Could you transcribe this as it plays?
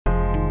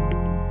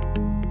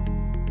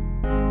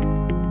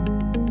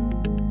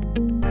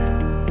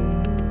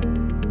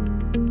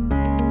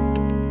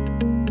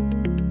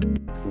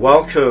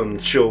Welcome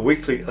to your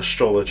weekly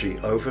astrology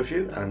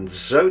overview and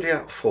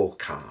zodiac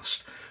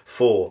forecast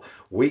for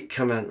week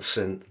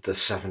commencing the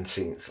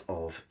 17th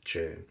of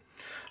June.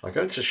 I'm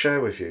going to share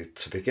with you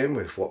to begin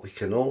with what we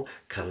can all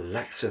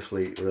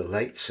collectively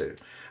relate to,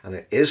 and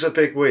it is a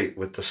big week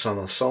with the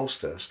summer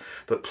solstice,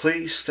 but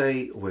please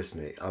stay with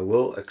me. I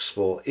will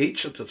explore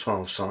each of the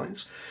 12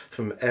 signs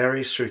from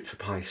Aries through to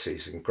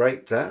Pisces in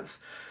great depth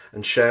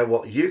and share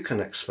what you can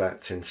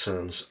expect in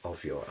terms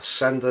of your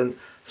ascendant,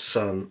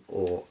 sun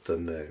or the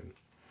moon.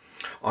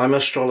 I'm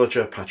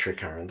astrologer Patrick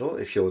Arundell.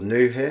 If you're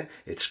new here,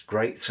 it's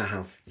great to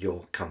have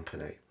your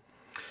company.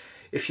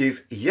 If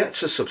you've yet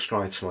to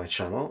subscribe to my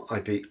channel,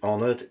 I'd be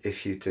honoured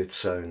if you did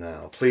so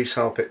now. Please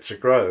help it to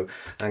grow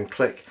and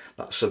click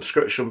that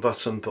subscription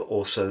button, but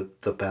also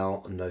the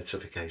bell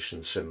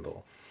notification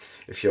symbol.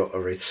 If you're a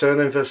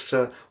returning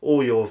visitor,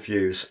 all your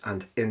views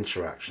and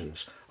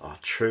interactions are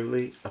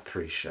truly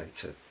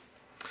appreciated.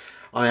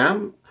 I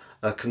am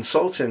a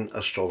consulting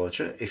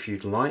astrologer. If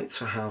you'd like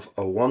to have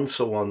a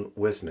one-to-one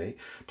with me,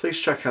 please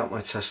check out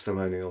my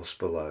testimonials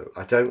below.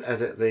 I don't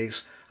edit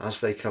these. As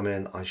they come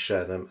in, I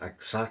share them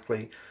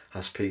exactly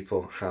as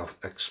people have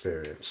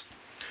experienced.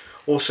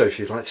 Also, if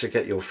you'd like to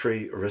get your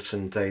free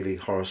written daily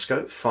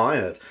horoscope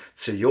fired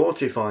to your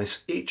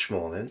device each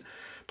morning,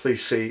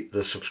 please see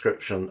the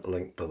subscription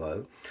link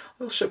below.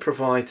 I also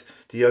provide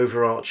the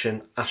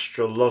overarching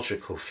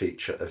astrological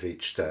feature of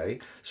each day,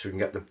 so we can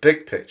get the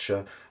big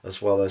picture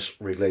as well as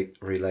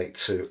relate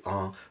to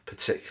our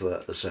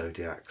particular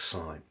zodiac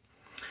sign.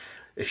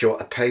 If you're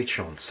a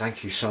patron,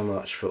 thank you so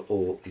much for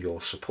all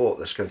your support.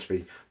 There's going to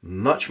be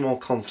much more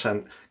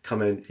content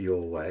coming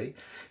your way.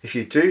 If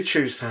you do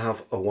choose to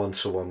have a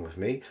one-to-one with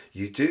me,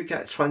 you do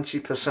get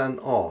 20%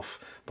 off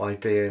by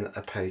being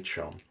a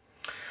patron.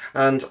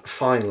 And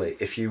finally,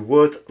 if you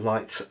would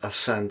like to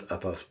ascend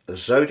above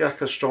zodiac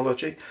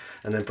astrology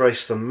and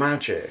embrace the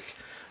magic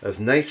of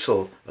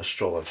natal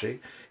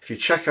astrology, if you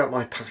check out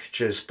my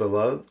packages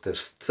below,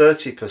 there's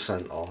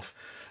 30% off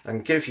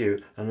and give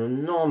you an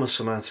enormous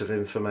amount of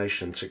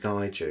information to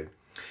guide you.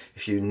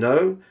 If you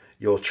know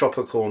your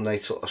tropical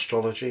natal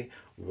astrology,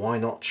 why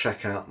not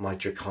check out my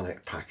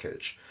draconic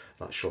package?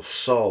 That's your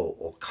soul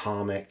or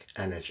karmic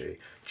energy.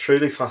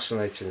 Truly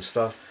fascinating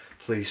stuff.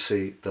 Please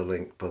see the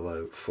link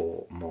below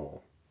for more.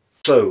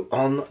 So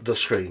on the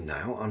screen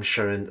now, I'm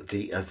showing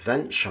the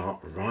event chart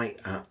right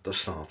at the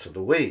start of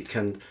the week,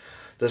 and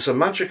there's a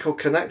magical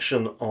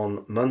connection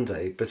on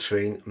Monday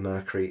between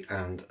Mercury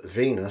and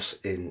Venus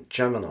in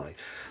Gemini.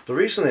 The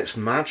reason it's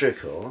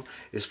magical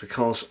is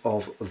because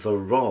of the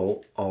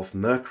role of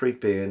Mercury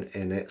being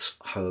in its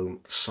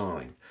home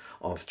sign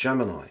of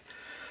Gemini.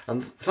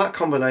 And that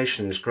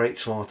combination is great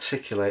to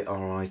articulate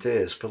our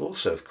ideas, but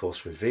also, of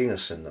course, with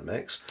Venus in the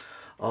mix,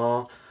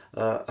 our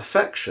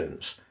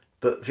affections.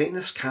 But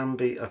Venus can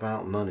be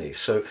about money.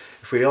 So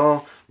if we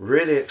are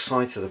really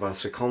excited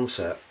about a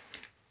concept,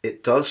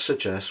 it does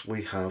suggest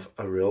we have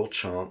a real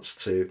chance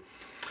to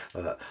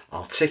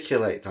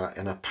articulate that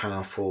in a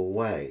powerful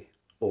way.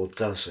 Or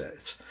does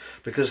it?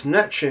 Because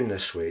Neptune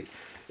this week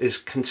is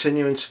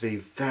continuing to be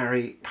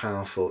very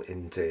powerful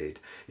indeed.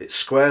 It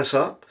squares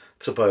up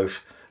to both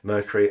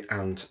Mercury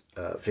and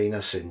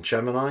Venus in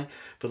Gemini,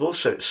 but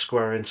also it's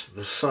squaring to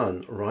the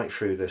Sun right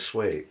through this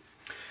week.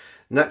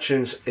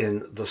 Neptune's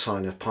in the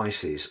sign of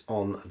Pisces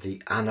on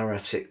the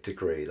anaretic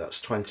degree, that's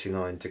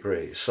 29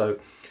 degrees. So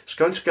it's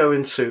going to go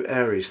into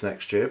Aries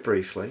next year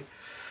briefly,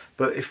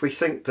 but if we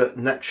think that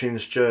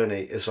Neptune's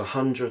journey is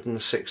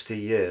 160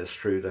 years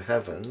through the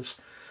heavens,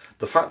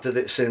 the fact that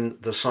it's in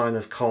the sign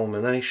of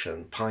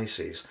culmination,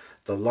 Pisces,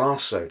 the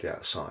last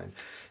zodiac sign,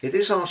 it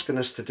is asking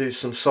us to do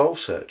some soul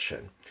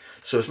searching.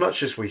 So as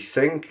much as we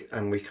think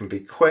and we can be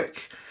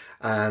quick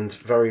and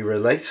very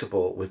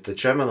relatable with the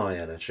Gemini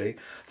energy,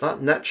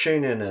 that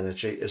Neptunian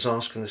energy is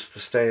asking us to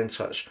stay in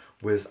touch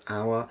with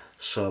our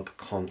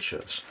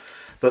subconscious.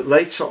 But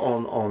later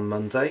on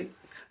Monday,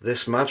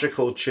 this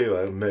magical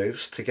duo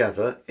moves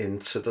together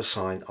into the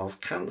sign of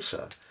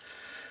Cancer.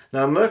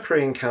 Now,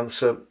 Mercury in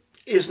Cancer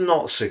is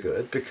not so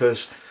good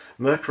because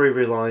Mercury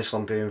relies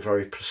on being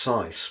very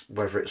precise,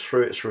 whether it's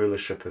through its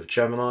rulership of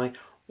Gemini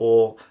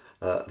or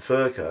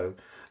Virgo.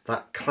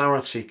 That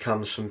clarity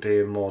comes from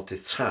being more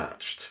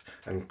detached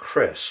and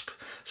crisp,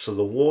 so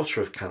the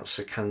water of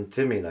Cancer can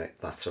diminish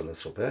that a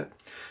little bit.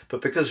 But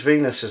because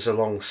Venus is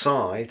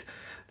alongside,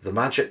 the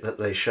magic that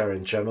they share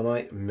in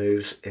Gemini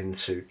moves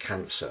into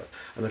Cancer.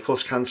 And of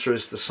course, Cancer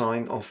is the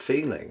sign of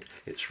feeling.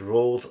 It's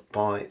ruled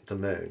by the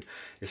moon.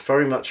 It's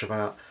very much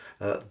about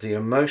the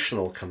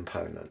emotional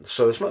component.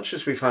 So as much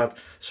as we've had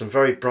some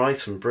very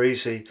bright and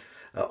breezy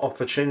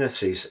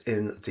opportunities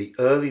in the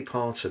early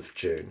part of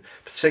June,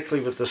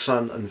 particularly with the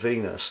Sun and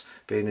Venus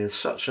being in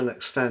such an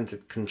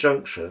extended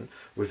conjunction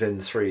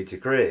within 3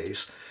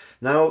 degrees,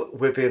 now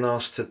we're being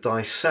asked to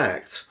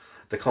dissect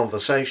the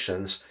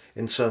conversations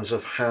in terms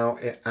of how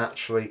it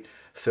actually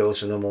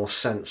feels in a more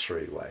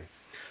sensory way.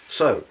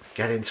 So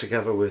getting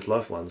together with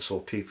loved ones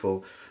or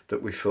people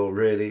that we feel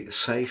really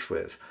safe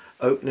with,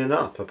 opening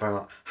up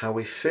about how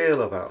we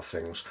feel about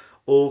things,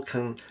 all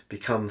can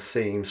become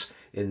themes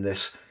in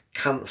this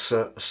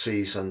Cancer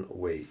season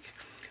week.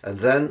 And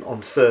then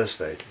on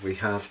Thursday we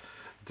have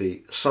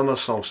the summer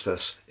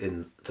solstice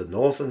in the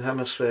northern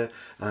hemisphere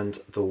and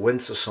the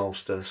winter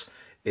solstice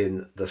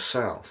in the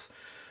south.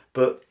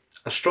 But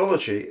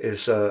astrology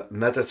is a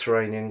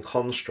Mediterranean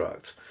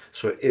construct,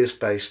 so it is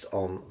based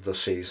on the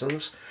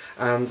seasons,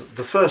 and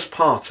the first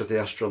part of the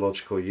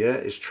astrological year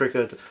is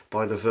triggered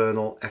by the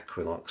vernal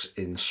equinox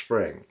in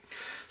spring.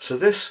 So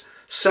this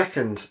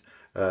second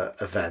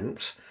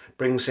event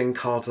brings in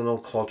cardinal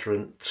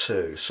quadrant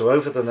 2. So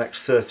over the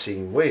next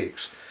 13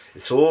 weeks,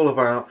 it's all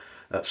about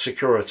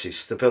security,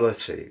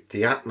 stability,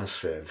 the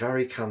atmosphere,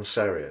 very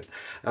Cancerian.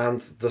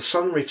 And the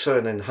sun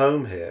returning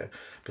home here,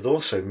 but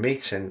also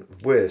meeting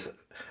with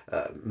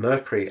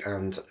Mercury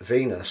and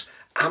Venus,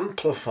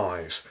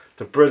 amplifies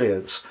the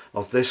brilliance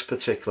of this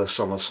particular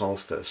summer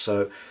solstice.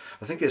 So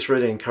I think it's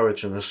really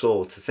encouraging us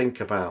all to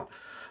think about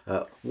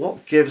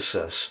what gives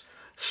us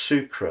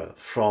sucra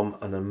from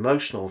an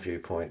emotional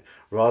viewpoint,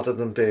 rather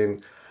than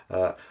being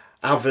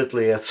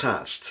avidly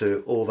attached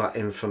to all that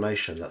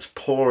information that's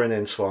pouring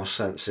into our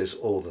senses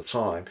all the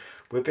time.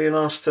 We're being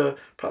asked to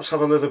perhaps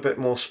have a little bit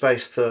more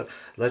space to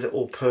let it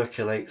all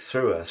percolate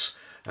through us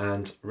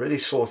and really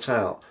sort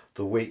out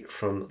the wheat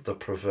from the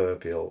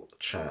proverbial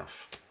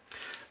chaff.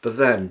 But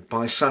then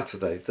by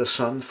Saturday the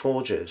sun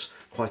forges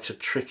quite a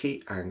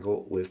tricky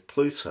angle with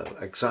Pluto.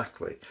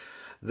 Exactly.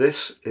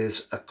 This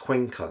is a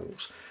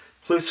quincunx.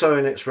 Pluto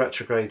in its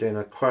retrograde in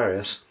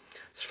Aquarius,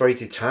 it's very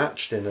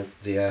detached in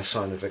the air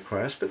sign of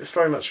Aquarius, but it's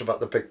very much about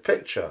the big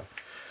picture.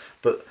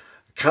 But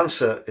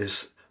Cancer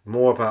is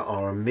more about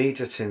our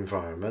immediate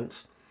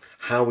environment,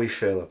 how we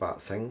feel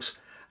about things,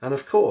 and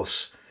of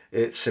course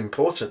it's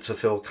important to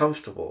feel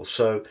comfortable.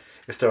 So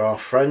if there are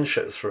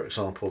friendships, for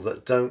example,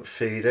 that don't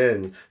feed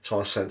in to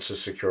our sense of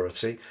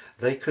security,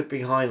 they could be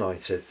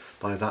highlighted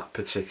by that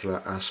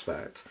particular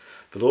aspect.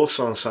 But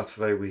also on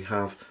Saturday we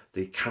have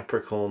the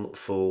Capricorn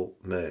full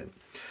moon.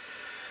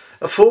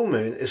 A full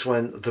moon is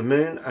when the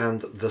moon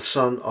and the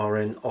sun are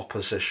in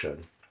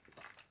opposition.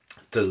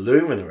 The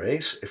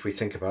luminaries, if we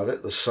think about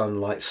it, the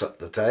sun lights up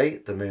the day,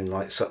 the moon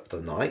lights up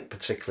the night,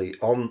 particularly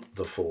on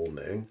the full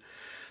moon.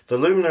 The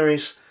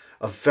luminaries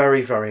are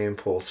very, very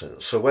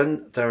important. So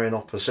when they're in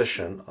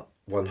opposition,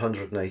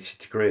 180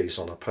 degrees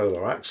on a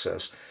polar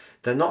axis,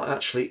 they're not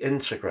actually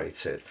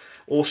integrated.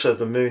 Also,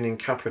 the moon in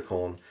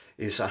Capricorn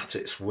is at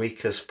its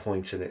weakest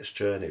point in its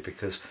journey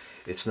because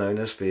it's known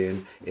as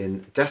being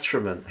in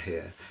detriment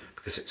here,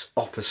 because it's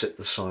opposite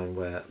the sign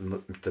where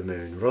the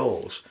moon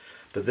rules.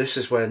 But this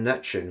is where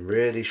Neptune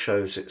really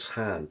shows its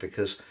hand,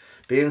 because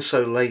being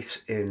so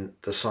late in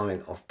the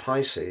sign of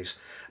Pisces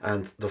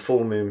and the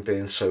full moon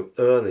being so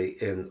early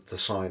in the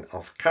sign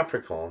of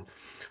Capricorn,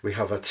 we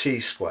have a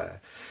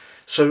T-square.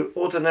 So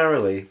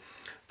ordinarily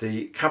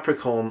the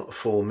Capricorn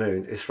full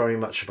moon is very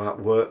much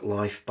about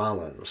work-life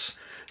balance.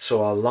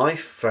 So our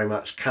life very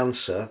much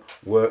Cancer,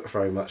 work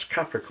very much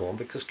Capricorn,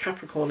 because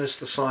Capricorn is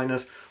the sign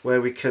of where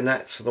we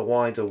connect to the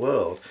wider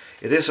world.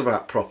 It is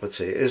about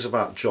property, it is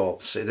about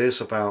jobs, it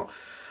is about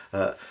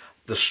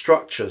the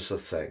structures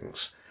of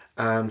things.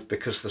 And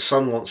because the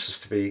sun wants us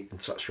to be in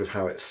touch with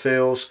how it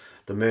feels,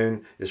 the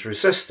moon is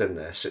resisting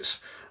this. It's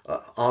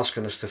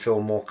asking us to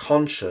feel more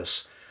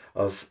conscious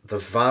of the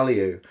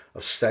value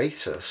of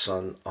status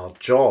and our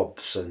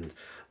jobs and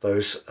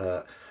those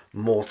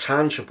more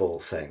tangible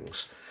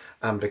things.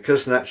 And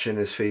because Neptune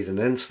is feeding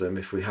into them,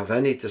 if we have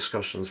any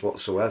discussions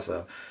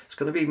whatsoever, it's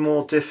going to be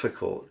more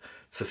difficult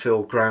to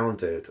feel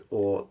grounded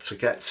or to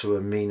get to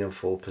a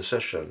meaningful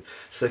position.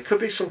 So there could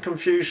be some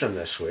confusion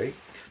this week,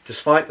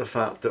 despite the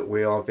fact that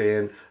we are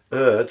being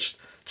urged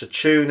to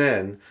tune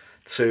in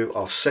to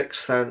our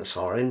sixth sense,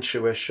 our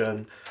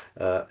intuition,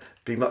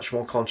 be much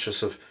more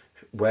conscious of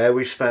where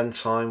we spend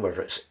time,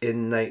 whether it's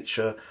in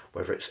nature,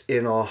 whether it's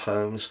in our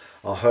homes.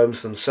 Our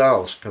homes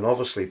themselves can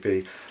obviously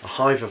be a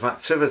hive of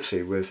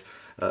activity with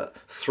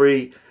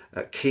three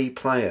key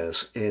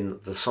players in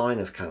the sign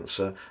of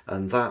Cancer,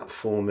 and that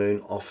full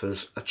moon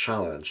offers a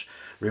challenge,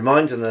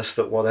 reminding us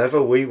that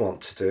whatever we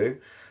want to do,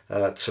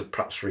 to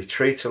perhaps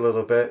retreat a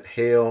little bit,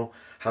 heal,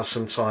 have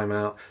some time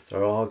out,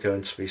 there are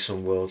going to be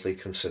some worldly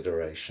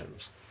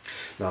considerations.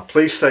 Now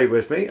please stay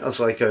with me as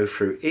I go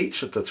through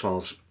each of the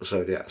 12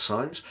 zodiac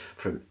signs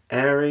from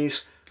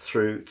Aries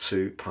through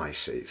to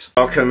Pisces.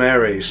 Welcome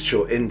Aries to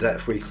your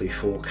in-depth weekly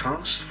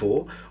forecast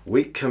for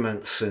week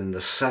commencing the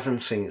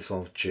 17th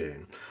of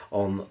June.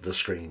 On the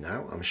screen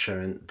now I'm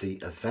showing the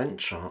event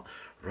chart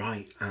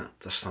right at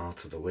the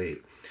start of the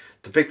week.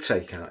 The big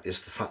takeout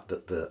is the fact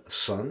that the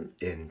sun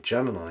in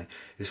Gemini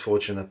is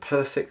forging a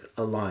perfect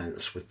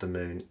alliance with the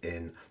moon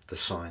in the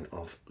sign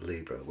of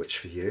Libra, which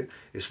for you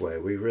is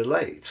where we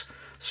relate.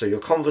 So your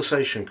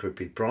conversation could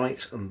be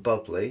bright and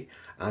bubbly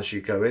as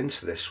you go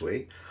into this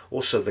week.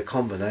 Also the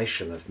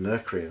combination of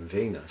Mercury and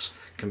Venus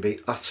can be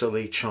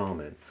utterly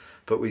charming.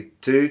 But we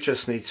do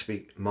just need to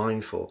be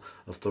mindful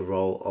of the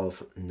role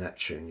of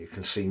Neptune. You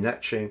can see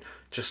Neptune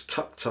just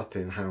tucked up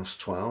in house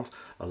 12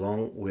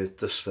 along with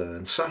the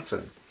stern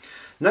Saturn.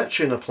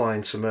 Neptune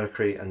applying to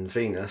Mercury and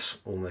Venus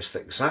almost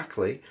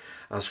exactly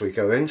as we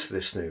go into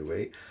this new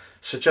week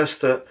suggests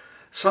that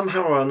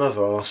somehow or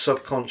another our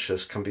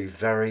subconscious can be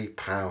very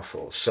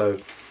powerful. So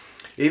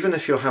even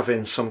if you're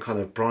having some kind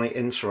of bright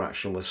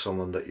interaction with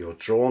someone that you're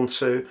drawn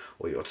to,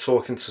 or you're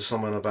talking to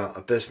someone about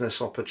a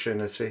business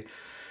opportunity,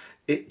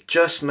 it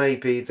just may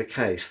be the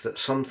case that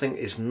something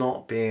is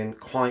not being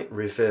quite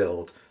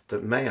revealed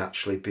that may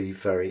actually be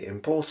very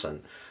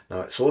important.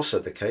 Now, it's also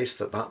the case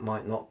that that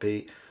might not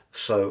be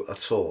so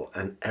at all,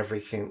 and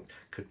everything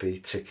could be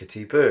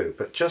tickety-boo.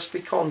 But just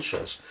be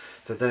conscious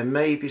that there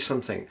may be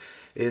something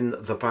in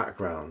the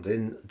background,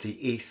 in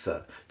the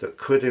ether, that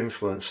could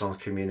influence our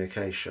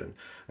communication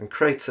and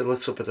create a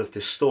little bit of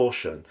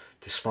distortion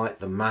despite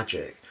the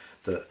magic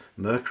that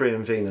Mercury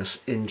and Venus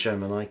in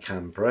Gemini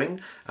can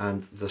bring,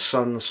 and the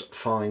Sun's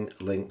fine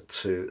link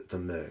to the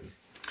Moon.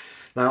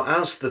 Now,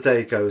 as the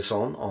day goes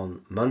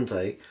on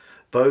Monday,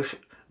 both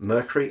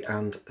Mercury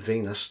and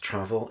Venus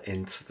travel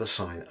into the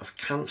sign of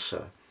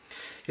Cancer.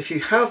 If you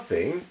have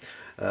been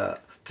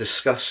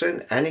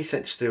discussing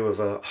anything to do with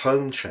a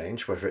home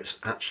change, whether it's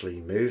actually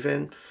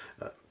moving,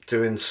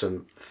 doing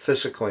some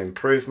physical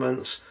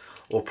improvements,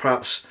 or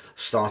perhaps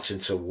starting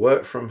to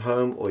work from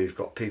home, or you've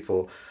got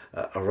people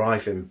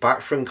arriving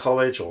back from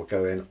college or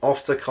going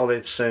off to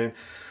college soon,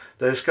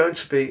 there's going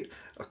to be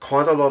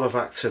quite a lot of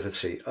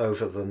activity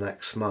over the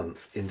next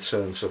month in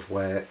terms of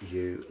where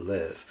you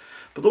live.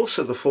 But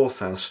also the fourth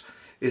house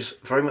is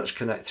very much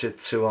connected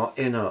to our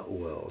inner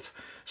world.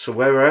 So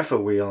wherever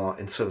we are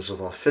in terms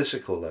of our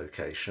physical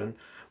location,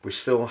 we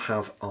still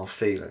have our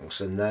feelings,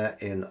 and they're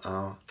in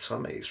our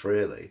tummies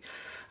really.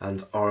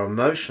 And our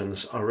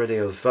emotions are really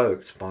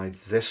evoked by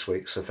this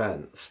week's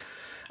events.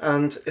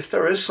 And if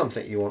there is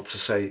something you want to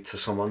say to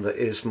someone that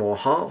is more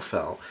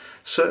heartfelt,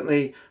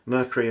 certainly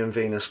Mercury and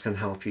Venus can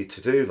help you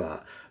to do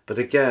that. But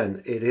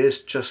again, it is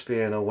just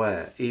being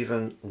aware,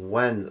 even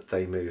when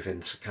they move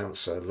into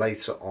Cancer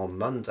later on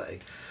Monday,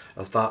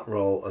 of that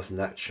role of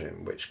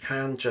Neptune, which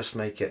can just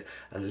make it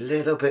a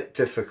little bit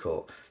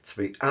difficult to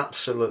be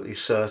absolutely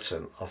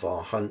certain of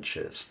our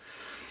hunches.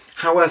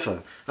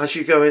 However, as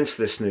you go into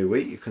this new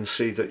week, you can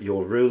see that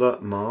your ruler,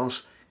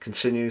 Mars,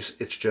 continues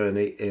its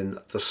journey in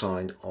the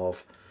sign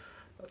of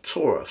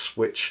Taurus,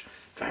 which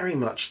very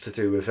much to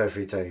do with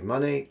everyday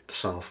money,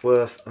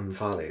 self-worth and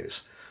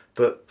values.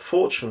 But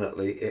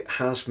fortunately, it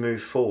has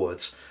moved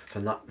forwards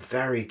from that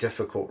very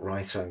difficult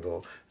right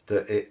angle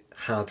that it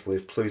had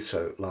with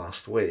Pluto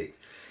last week.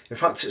 In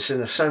fact, it's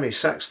in a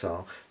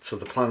semi-sextile to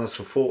the planet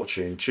of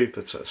fortune,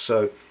 Jupiter.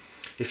 So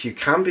if you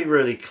can be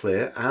really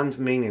clear and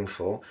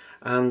meaningful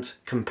and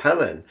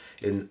compelling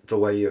in the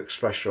way you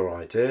express your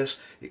ideas,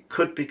 it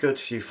could be good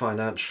for you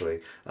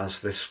financially as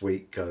this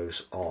week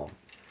goes on.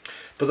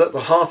 But at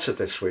the heart of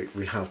this week,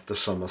 we have the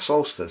summer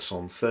solstice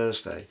on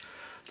Thursday.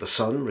 The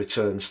Sun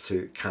returns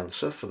to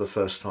Cancer for the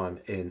first time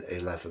in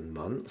 11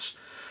 months.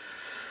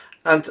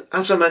 And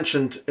as I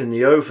mentioned in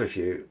the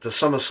overview, the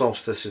summer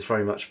solstice is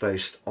very much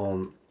based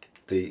on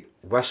the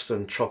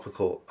Western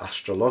tropical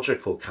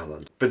astrological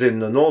calendar. But in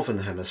the Northern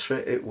Hemisphere,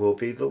 it will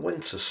be the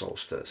winter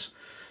solstice.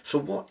 So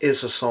what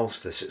is a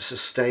solstice? It's a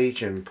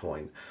staging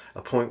point,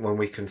 a point when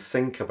we can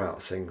think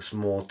about things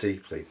more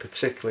deeply,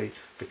 particularly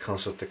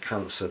because of the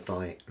Cancer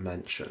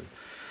dimension.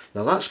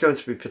 Now that's going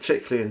to be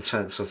particularly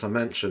intense, as I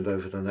mentioned,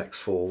 over the next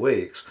 4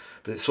 weeks,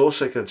 but it's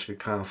also going to be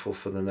powerful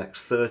for the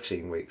next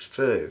 13 weeks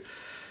too.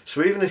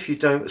 So even if you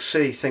don't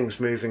see things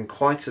moving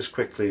quite as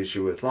quickly as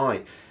you would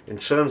like, in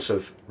terms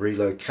of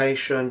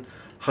relocation,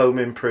 home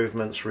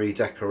improvements,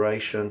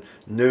 redecoration,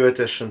 new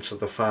addition to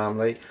the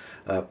family,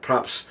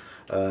 perhaps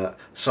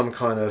some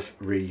kind of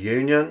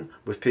reunion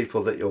with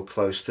people that you're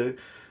close to,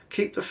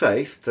 keep the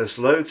faith. There's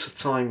loads of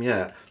time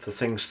yet for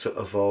things to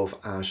evolve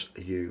as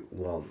you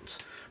want.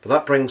 But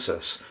that brings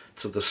us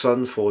to the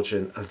Sun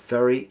forging a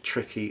very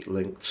tricky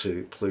link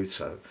to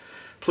Pluto.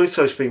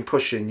 Pluto's been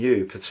pushing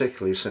you,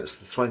 particularly since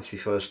the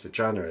 21st of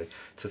January,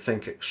 to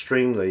think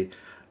extremely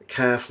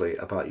carefully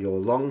about your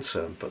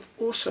long-term, but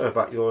also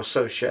about your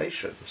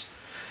associations.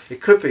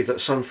 It could be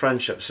that some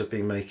friendships have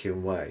been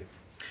making way.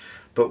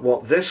 But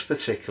what this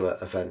particular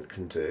event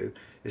can do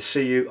is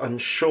see you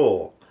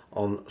unsure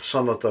on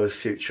some of those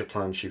future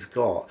plans you've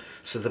got.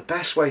 So the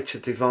best way to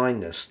divine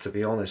this, to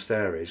be honest,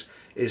 Aries,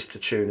 is to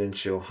tune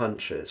into your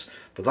hunches.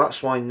 But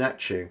that's why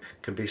Neptune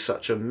can be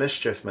such a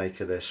mischief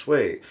maker this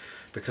week,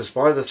 because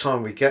by the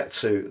time we get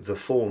to the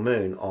full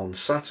moon on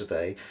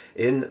Saturday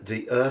in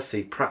the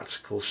earthy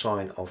practical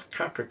sign of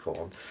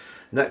Capricorn,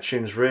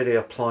 Neptune's really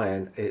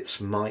applying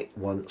its might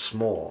once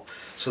more.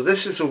 So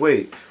this is a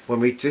week when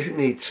we do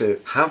need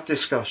to have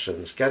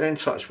discussions, get in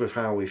touch with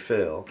how we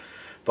feel,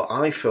 but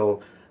I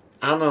feel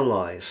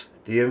analyze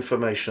the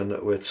information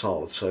that we're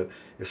told. So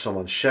if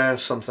someone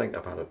shares something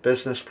about a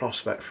business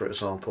prospect, for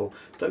example,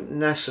 don't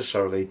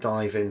necessarily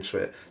dive into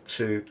it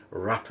too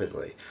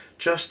rapidly.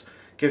 Just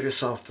give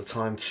yourself the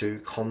time to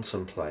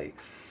contemplate.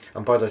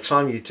 And by the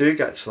time you do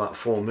get to that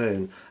full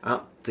moon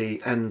at the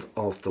end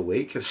of the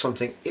week, if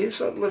something is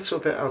a little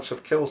bit out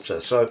of kilter,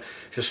 so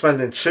if you're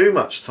spending too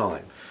much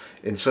time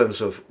in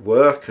terms of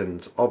work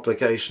and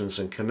obligations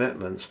and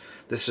commitments,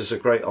 this is a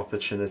great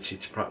opportunity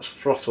to perhaps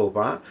throttle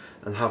back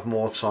and have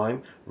more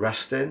time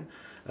resting,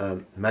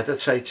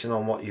 meditating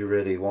on what you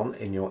really want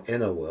in your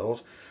inner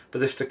world.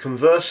 But if the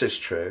converse is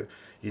true,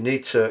 you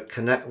need to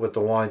connect with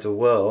the wider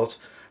world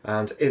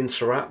and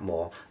interact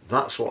more.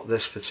 That's what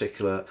this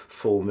particular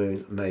full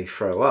moon may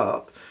throw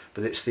up,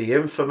 but it's the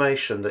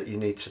information that you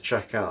need to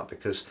check out,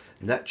 because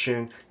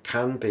Neptune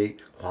can be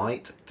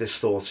quite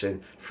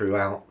distorting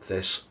throughout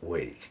this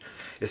week.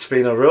 It's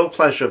been a real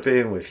pleasure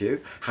being with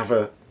you. Have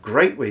a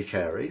great week,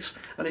 Aries,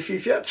 and if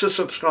you've yet to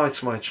subscribe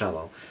to my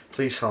channel,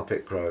 please help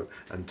it grow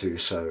and do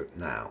so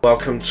now.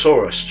 Welcome,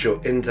 Taurus, to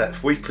your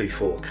in-depth weekly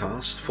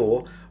forecast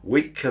for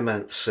week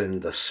commencing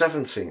the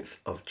 17th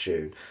of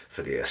June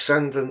for the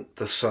ascendant,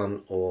 the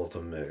sun or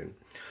the moon.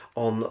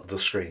 On the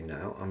screen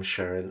now, I'm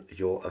sharing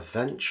your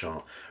event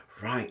chart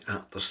right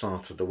at the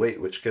start of the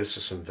week, which gives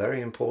us some very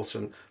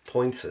important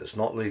pointers,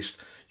 not least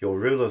your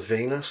ruler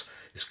Venus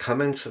is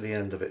coming to the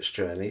end of its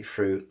journey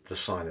through the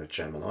sign of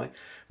Gemini,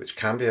 which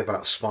can be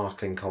about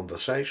sparkling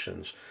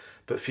conversations.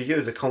 But for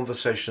you, the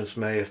conversations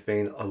may have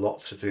been a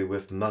lot to do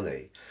with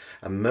money.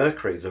 And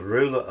Mercury, the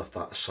ruler of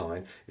that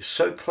sign, is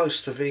so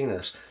close to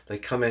Venus, they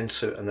come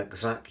into an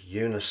exact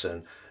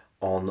unison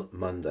on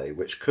Monday,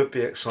 which could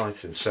be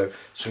exciting. So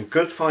some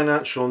good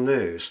financial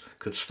news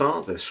could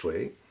start this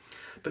week.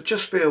 But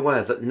just be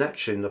aware that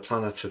Neptune, the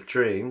planet of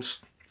dreams,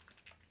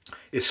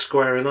 is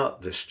squaring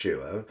up this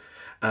duo.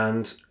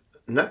 And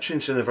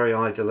Neptune's in a very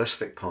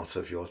idealistic part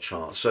of your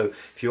chart. So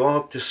if you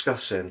are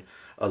discussing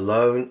a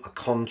loan, a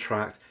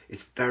contract,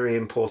 it's very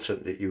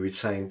important that you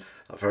retain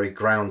a very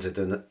grounded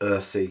and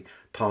earthy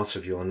part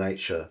of your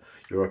nature.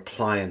 You're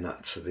applying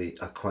that to the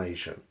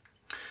equation.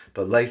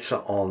 But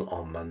later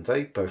on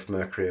Monday, both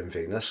Mercury and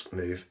Venus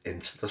move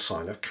into the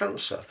sign of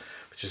Cancer,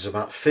 which is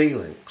about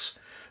feelings.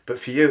 But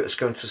for you, it's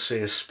going to see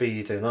a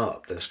speeding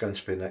up. There's going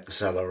to be an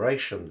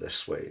acceleration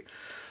this week.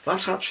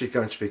 That's actually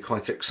going to be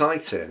quite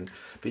exciting,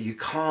 but you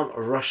can't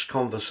rush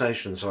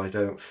conversations, I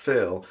don't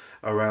feel,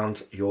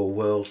 around your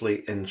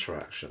worldly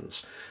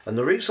interactions. And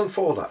the reason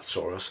for that,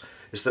 Taurus,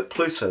 is that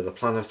Pluto, the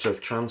planet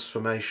of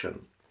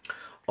transformation,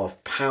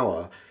 of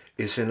power,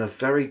 is in a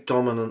very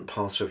dominant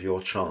part of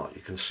your chart.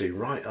 You can see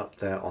right up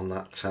there on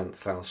that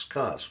 10th house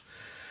cusp.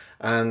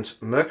 And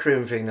Mercury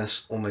and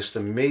Venus almost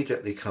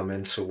immediately come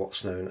into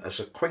what's known as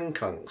a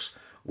quincunx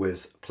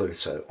with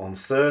Pluto on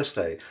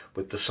Thursday,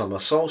 with the summer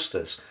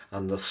solstice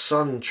and the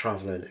sun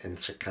travelling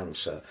into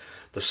Cancer.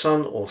 The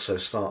sun also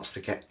starts to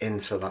get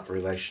into that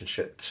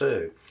relationship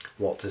too.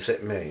 What does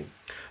it mean?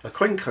 A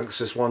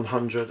quincunx is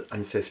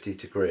 150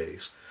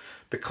 degrees.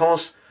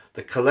 Because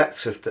the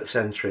collective that's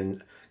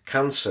entering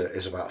Cancer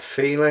is about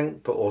feeling,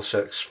 but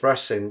also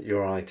expressing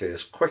your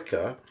ideas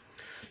quicker,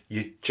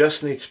 you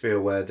just need to be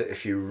aware that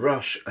if you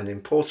rush an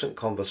important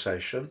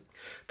conversation,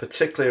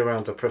 particularly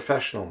around a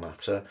professional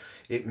matter,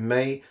 it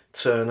may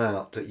turn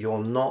out that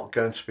you're not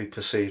going to be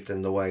perceived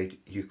in the way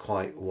you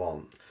quite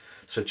want.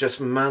 So just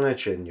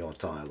managing your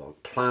dialogue,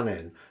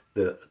 planning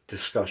the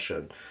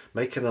discussion,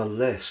 making a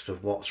list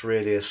of what's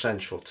really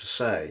essential to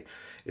say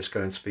is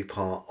going to be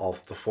part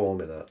of the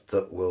formula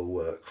that will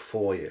work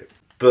for you.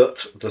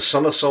 But the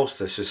summer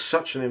solstice is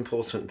such an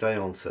important day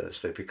on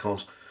Thursday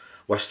because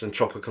Western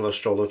tropical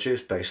astrology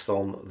is based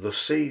on the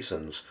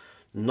seasons,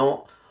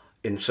 not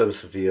in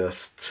terms of the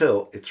Earth's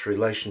tilt, its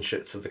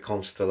relationship to the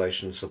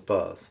constellations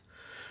above.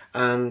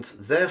 And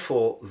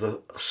therefore, the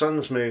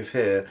sun's move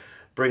here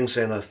brings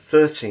in a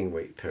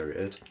 13-week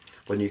period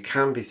when you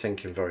can be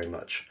thinking very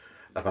much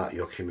about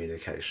your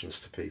communications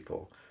to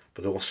people,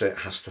 but also it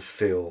has to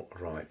feel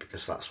right,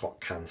 because that's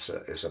what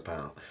Cancer is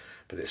about.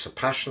 But it's a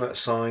passionate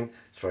sign,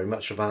 it's very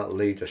much about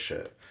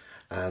leadership.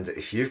 And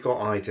if you've got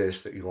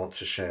ideas that you want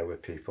to share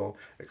with people,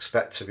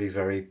 expect to be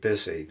very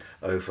busy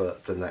over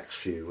the next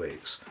few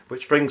weeks.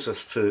 Which brings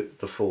us to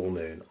the full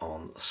moon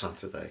on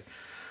Saturday.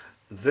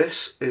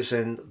 This is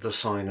in the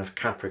sign of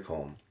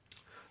Capricorn.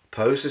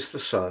 Opposes the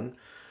sun.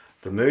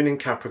 The moon in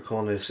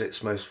Capricorn is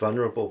its most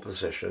vulnerable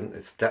position.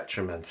 It's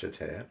detrimented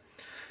here.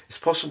 It's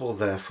possible,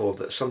 therefore,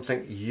 that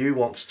something you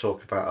want to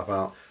talk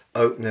about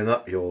opening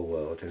up your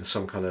world in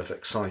some kind of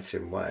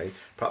exciting way,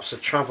 perhaps a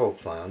travel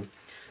plan.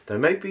 There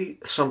may be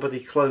somebody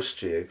close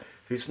to you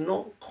who's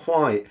not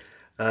quite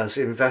as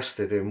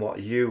invested in what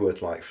you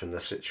would like from the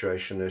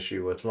situation as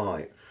you would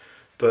like,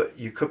 but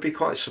you could be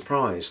quite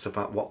surprised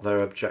about what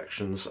their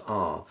objections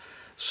are.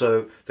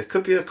 So there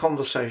could be a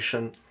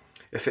conversation.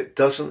 If it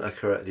doesn't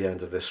occur at the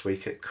end of this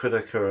week, it could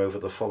occur over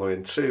the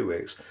following 2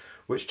 weeks,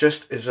 which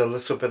just is a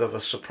little bit of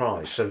a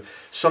surprise. So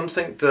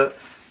something that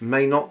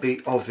may not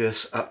be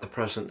obvious at the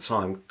present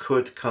time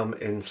could come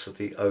into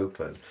the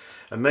open.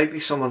 And maybe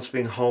someone's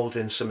been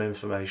holding some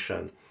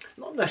information,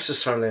 not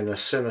necessarily in a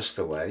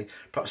sinister way,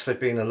 perhaps they've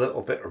been a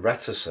little bit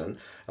reticent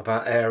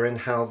about airing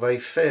how they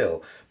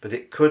feel, but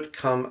it could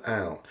come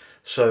out.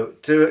 So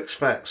do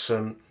expect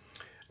some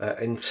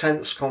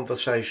intense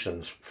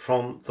conversations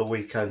from the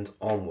weekend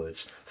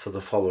onwards for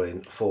the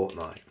following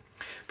fortnight.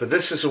 But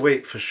this is a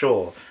week for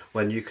sure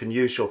when you can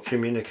use your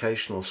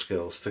communicational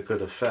skills to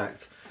good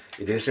effect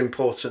It is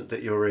important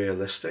that you're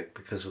realistic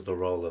because of the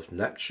role of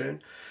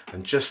Neptune,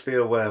 and just be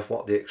aware of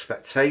what the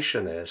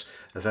expectation is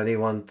of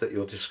anyone that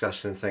you're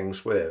discussing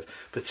things with,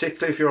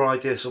 particularly if your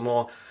ideas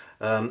are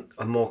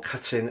more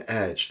cutting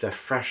edge, they're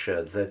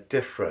fresher, they're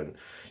different.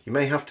 You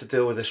may have to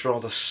deal with this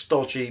rather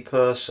stodgy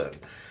person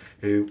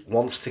who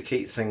wants to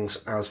keep things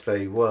as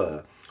they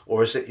were.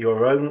 Or is it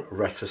your own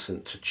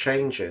reticence to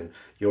changing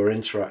your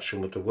interaction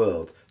with the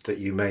world that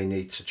you may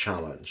need to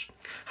challenge?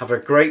 Have a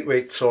great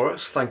week,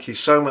 Taurus. Thank you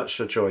so much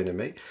for joining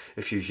me.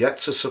 If you've yet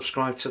to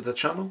subscribe to the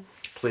channel,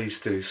 please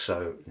do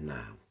so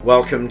now.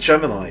 Welcome,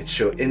 Gemini,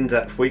 to your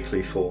in-depth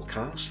weekly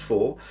forecast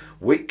for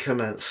week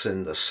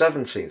commencing the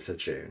 17th of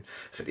June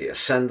for the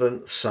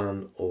Ascendant,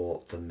 Sun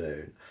or the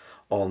Moon.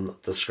 On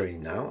the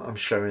screen now, I'm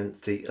showing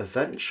the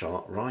event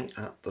chart right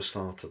at the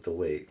start of the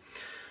week.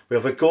 We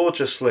have a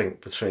gorgeous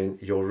link between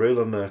your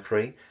ruler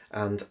Mercury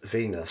and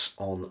Venus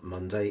on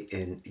Monday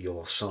in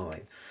your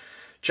sign.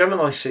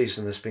 Gemini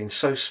season has been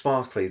so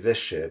sparkly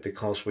this year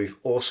because we've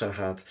also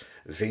had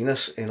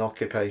Venus in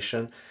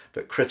occupation,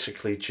 but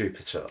critically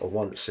Jupiter, a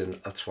once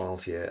in a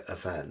 12-year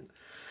event.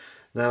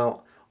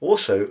 Now,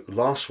 also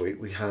last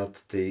week we had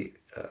the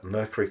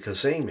Mercury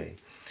cazimi,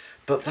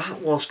 but that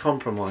was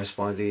compromised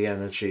by the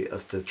energy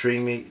of the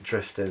dreamy,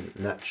 drifting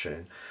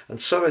Neptune.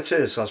 And so it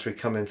is as we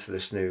come into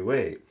this new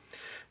week.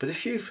 But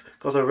if you've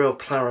got a real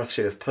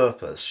clarity of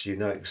purpose, you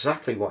know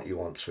exactly what you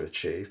want to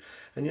achieve,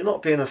 and you're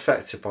not being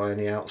affected by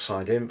any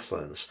outside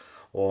influence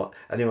or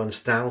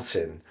anyone's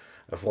doubting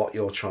of what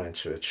you're trying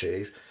to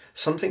achieve,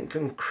 something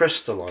can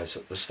crystallize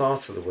at the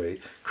start of the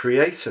week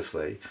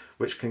creatively,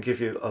 which can give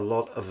you a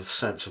lot of a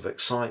sense of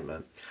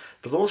excitement.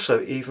 But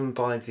also, even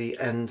by the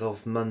end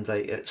of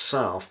Monday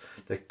itself,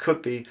 there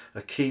could be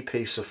a key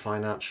piece of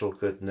financial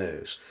good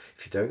news.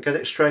 If you don't get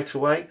it straight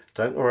away,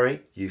 don't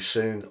worry, you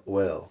soon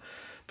will.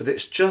 But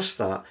it's just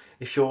that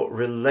if you're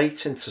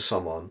relating to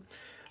someone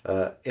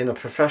in a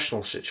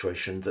professional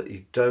situation that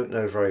you don't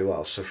know very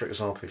well, so for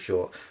example, if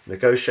you're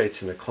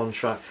negotiating a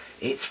contract,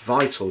 it's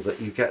vital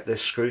that you get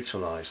this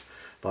scrutinized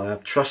by a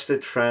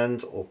trusted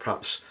friend or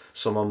perhaps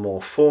someone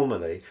more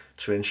formally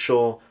to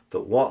ensure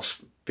that what's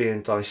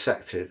being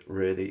dissected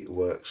really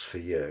works for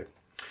you.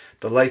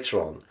 But later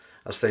on,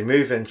 as they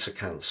move into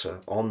Cancer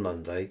on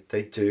Monday,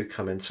 they do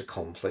come into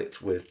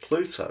conflict with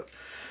Pluto.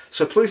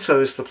 So Pluto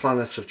is the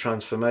planet of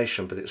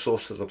transformation, but it's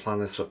also the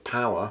planet of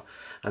power,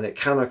 and it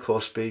can of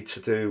course be to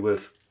do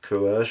with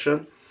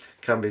coercion,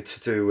 can be to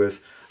do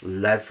with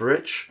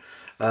leverage,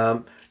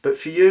 but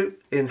for you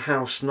in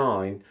House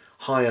 9,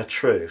 higher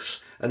truths.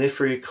 And if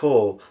you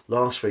recall,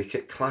 last week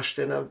it clashed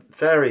in a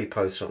very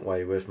potent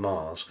way with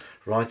Mars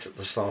right at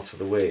the start of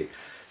the week.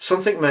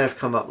 Something may have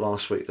come up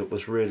last week that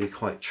was really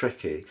quite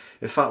tricky.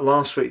 In fact,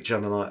 last week,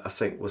 Gemini, I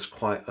think, was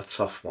quite a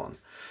tough one.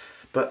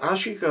 But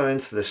as you go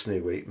into this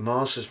new week,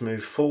 Mars has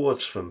moved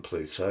forwards from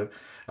Pluto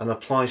and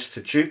applies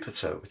to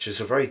Jupiter, which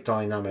is a very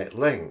dynamic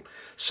link.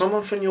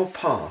 Someone from your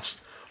past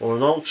or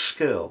an old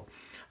skill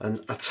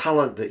and a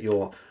talent that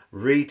you're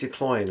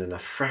redeploying in a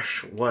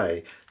fresh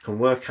way can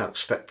work out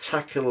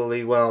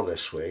spectacularly well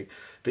this week,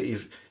 but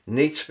you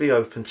need to be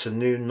open to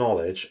new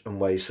knowledge and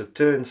ways of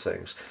doing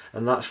things,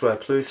 and that's where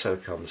Pluto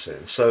comes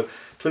in. So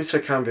Pluto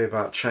can be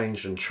about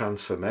change and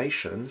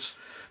transformations,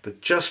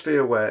 but just be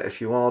aware if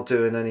you are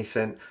doing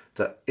anything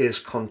that is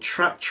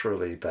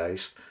contractually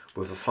based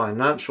with a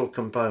financial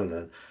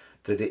component,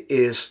 that it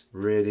is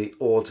really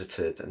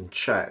audited and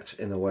checked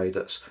in a way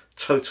that's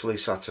totally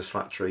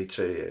satisfactory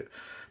to you.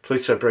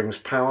 Pluto brings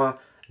power,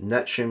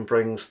 Neptune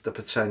brings the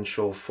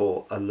potential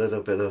for a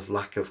little bit of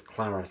lack of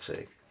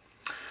clarity.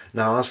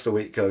 Now, as the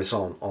week goes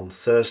on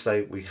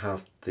Thursday we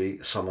have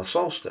the summer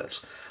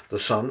solstice. The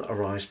sun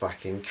arrives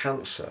back in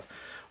Cancer.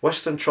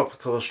 Western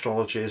tropical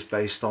astrology is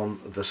based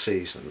on the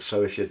seasons.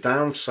 So if you're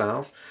down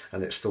south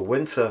and it's the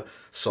winter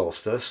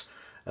solstice,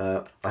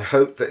 I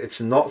hope that it's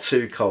not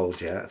too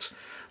cold yet.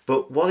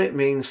 But what it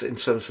means in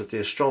terms of the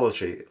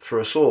astrology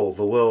for us all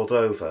the world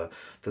over,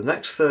 the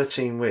next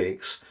 13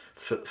 weeks,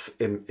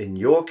 in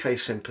your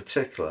case in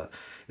particular,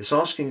 is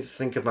asking you to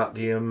think about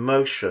the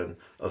emotion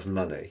of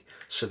money.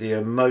 So the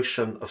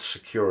emotion of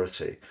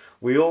security.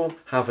 We all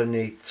have a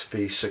need to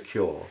be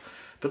secure,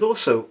 but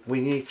also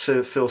we need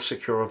to feel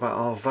secure about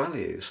our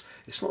values.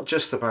 It's not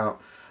just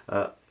about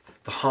the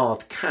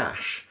hard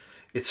cash,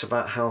 it's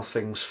about how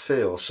things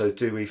feel. So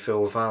do we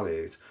feel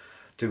valued?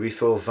 Do we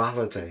feel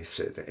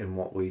validated in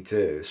what we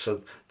do?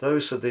 So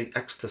those are the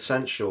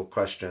existential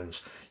questions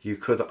you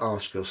could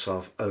ask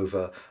yourself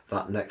over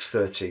that next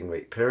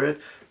 13-week period,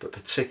 but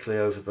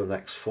particularly over the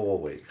next 4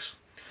 weeks.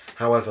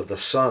 However, the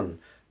sun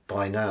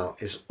by now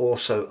is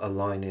also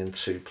aligning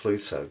to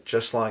Pluto,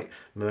 just like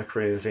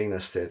Mercury and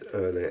Venus did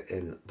earlier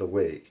in the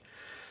week.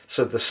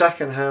 So the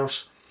second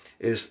house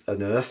is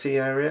an earthy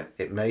area.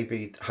 It may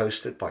be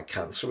hosted by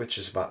Cancer, which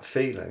is about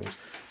feelings,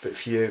 but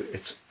for you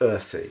it's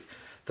earthy.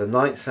 The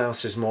ninth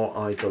house is more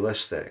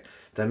idealistic.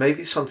 There may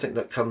be something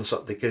that comes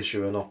up that gives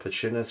you an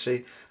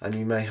opportunity, and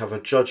you may have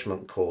a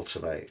judgment call to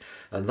make,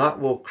 and that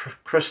will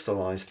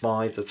crystallize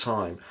by the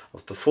time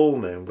of the full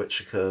moon, which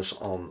occurs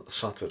on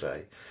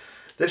Saturday.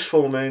 This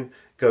full moon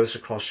goes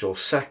across your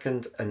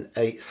 2nd and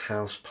 8th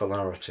house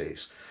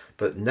polarities,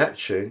 but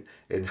Neptune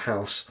in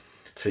house,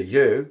 for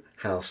you,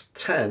 house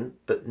 10,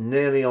 but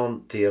nearly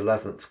on the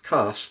 11th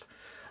cusp,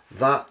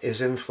 that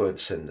is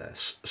influencing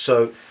this.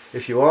 So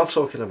if you are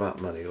talking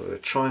about money, or you're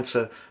trying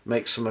to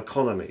make some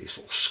economies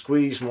or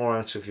squeeze more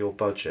out of your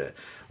budget,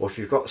 or if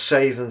you've got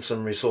savings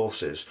and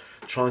resources,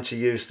 trying to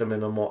use them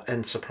in a more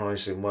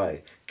enterprising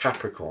way,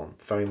 Capricorn,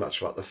 very much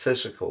about the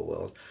physical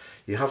world,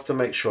 you have to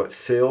make sure it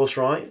feels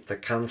right, the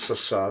Cancer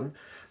Sun,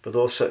 but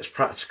also it's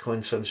practical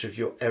in terms of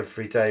your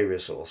everyday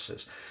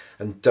resources.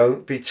 And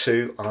don't be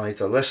too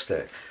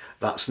idealistic.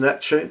 That's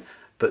Neptune,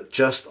 but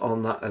just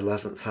on that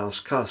 11th house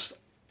cusp,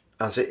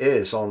 as it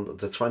is on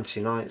the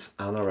 29th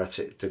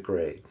anaretic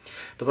degree.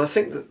 But I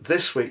think that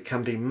this week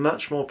can be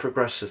much more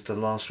progressive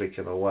than last week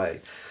in a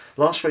way.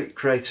 Last week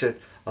created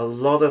a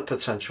lot of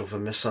potential for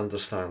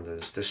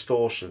misunderstandings,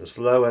 distortions,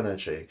 low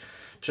energy,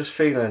 just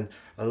feeling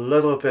a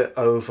little bit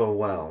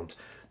overwhelmed.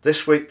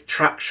 This week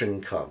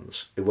traction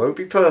comes. It won't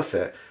be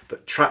perfect,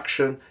 but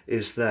traction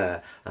is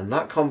there. And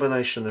that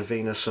combination of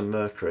Venus and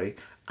Mercury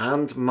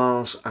and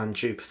Mars and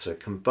Jupiter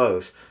can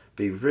both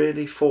be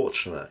really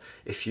fortunate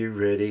if you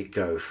really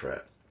go for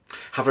it.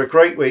 Have a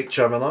great week,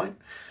 Gemini.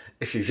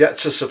 If you've yet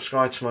to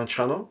subscribe to my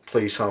channel,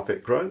 please help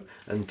it grow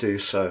and do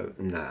so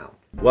now.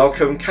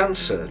 Welcome,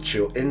 Cancer, to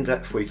your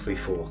in-depth weekly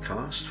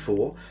forecast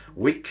for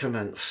week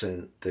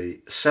commencing the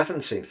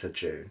 17th of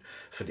June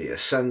for the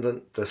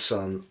Ascendant, the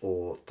Sun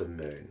or the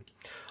Moon.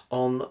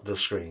 On the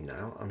screen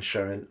now, I'm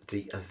showing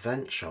the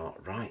event chart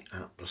right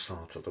at the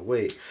start of the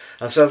week.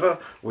 As ever,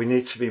 we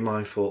need to be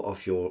mindful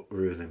of your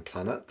ruling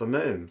planet, the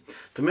Moon.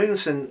 The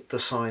Moon's in the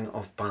sign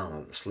of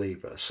balance,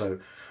 Libra, so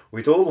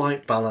we'd all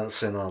like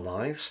balance in our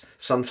lives.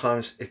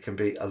 Sometimes it can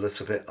be a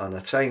little bit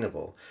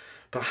unattainable,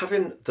 but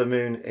having the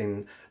Moon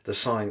in the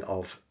sign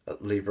of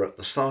Libra at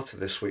the start of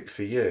this week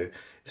for you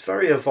is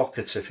very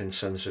evocative in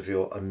terms of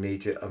your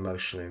immediate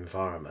emotional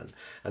environment,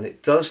 and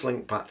it does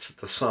link back to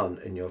the Sun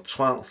in your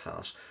 12th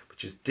house,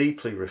 which is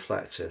deeply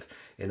reflective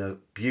in a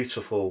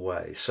beautiful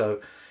way.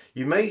 So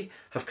you may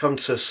have come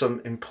to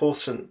some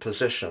important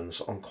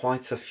positions on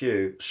quite a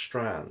few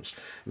strands,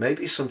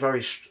 maybe some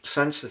very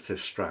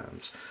sensitive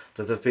strands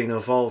that have been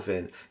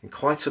evolving in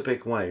quite a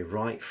big way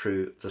right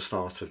through the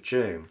start of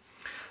June.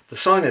 The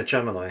sign of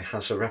Gemini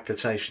has a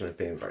reputation of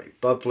being very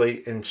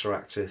bubbly,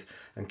 interactive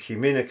and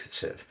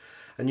communicative.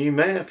 And you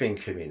may have been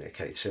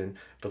communicating,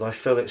 but I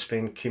feel it's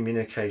been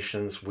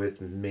communications with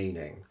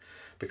meaning.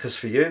 Because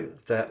for you,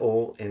 they're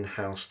all in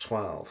house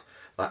 12,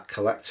 that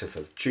collective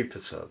of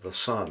Jupiter, the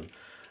Sun,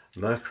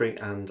 Mercury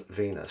and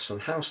Venus.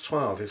 And house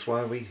 12 is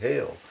where we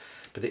heal,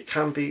 but it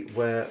can be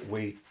where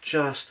we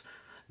just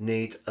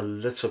need a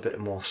little bit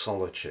more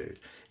solitude.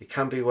 It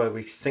can be where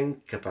we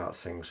think about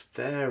things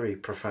very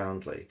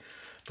profoundly,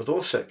 but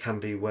also it can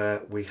be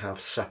where we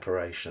have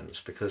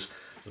separations, because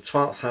the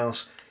 12th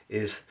house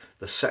is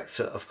the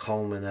sector of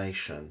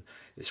culmination.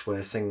 It's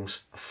where things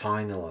are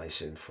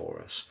finalizing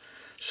for us.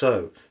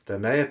 So there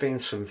may have been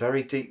some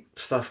very deep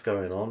stuff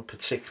going on,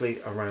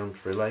 particularly around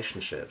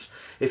relationships.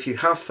 If you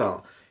have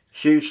felt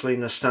hugely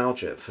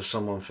nostalgic for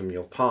someone from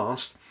your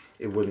past,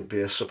 it wouldn't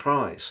be a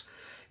surprise.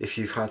 If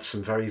you've had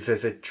some very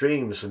vivid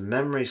dreams and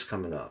memories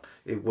coming up,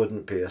 it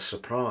wouldn't be a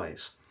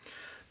surprise.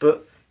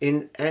 But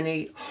in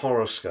any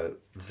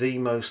horoscope, the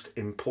most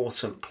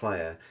important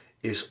player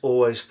is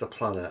always the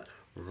planet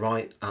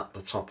right at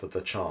the top of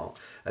the chart.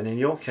 And in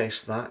your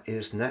case, that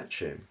is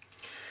Neptune.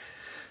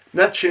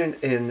 Neptune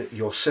in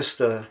your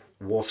sister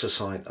water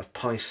sign of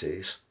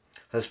Pisces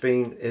has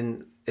been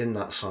in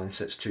that sign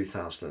since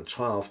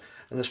 2012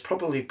 and has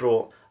probably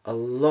brought a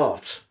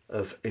lot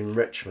of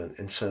enrichment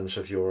in terms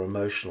of your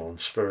emotional and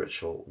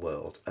spiritual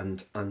world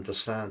and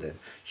understanding.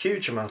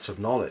 Huge amount of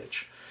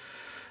knowledge.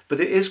 But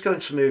it is going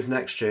to move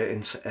next year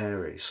into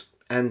Aries,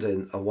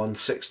 ending a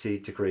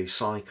 160-degree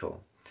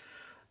cycle.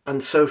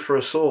 And so for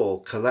us all,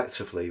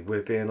 collectively,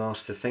 we're being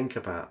asked to think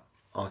about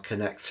our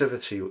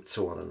connectivity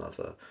to one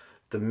another,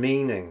 the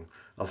meaning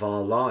of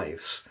our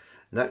lives.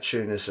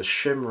 Neptune is a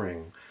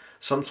shimmering,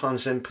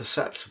 sometimes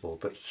imperceptible,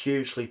 but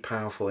hugely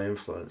powerful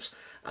influence,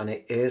 and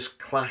it is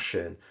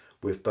clashing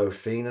with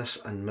both Venus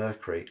and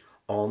Mercury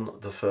on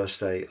the first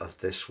day of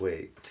this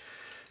week.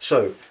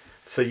 So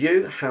for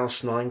you,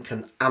 house 9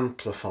 can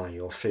amplify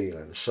your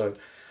feelings. So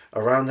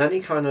around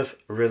any kind of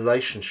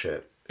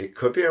relationship, it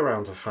could be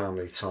around a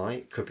family tie,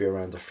 it could be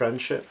around a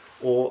friendship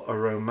or a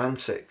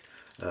romantic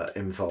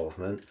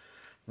involvement.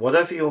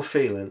 Whatever you're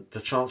feeling, the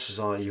chances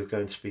are you're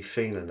going to be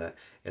feeling it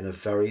in a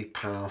very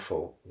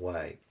powerful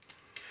way.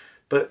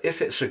 But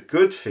if it's a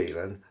good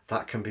feeling,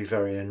 that can be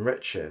very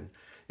enriching.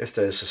 If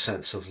there's a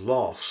sense of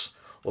loss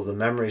or the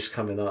memories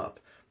coming up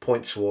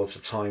point towards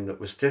a time that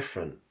was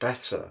different,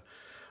 better,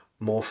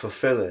 more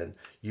fulfilling,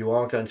 you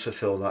are going to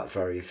feel that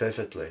very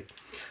vividly.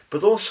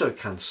 But also,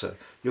 Cancer,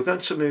 you're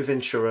going to move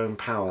into your own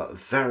power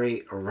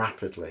very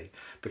rapidly,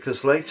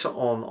 because later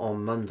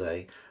on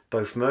Monday,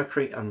 both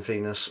Mercury and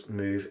Venus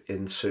move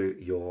into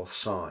your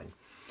sign.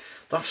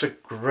 That's a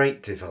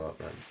great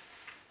development.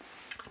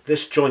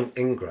 This joint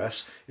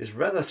ingress is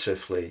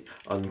relatively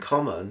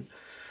uncommon,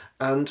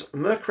 And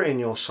Mercury in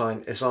your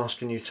sign is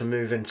asking you to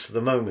move into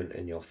the moment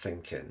in your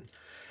thinking.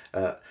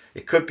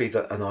 It could be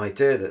that an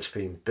idea that's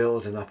been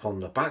building up on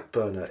the back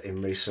burner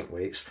in recent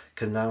weeks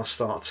can now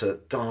start to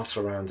dart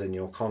around in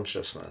your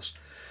consciousness.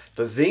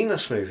 But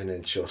Venus moving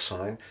into your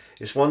sign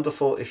is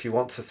wonderful if you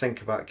want to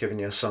think about giving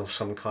yourself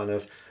some kind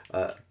of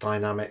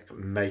dynamic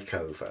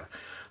makeover.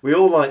 We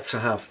all like to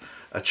have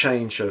a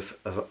change of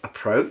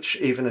approach,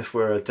 even if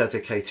we're a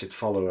dedicated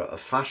follower of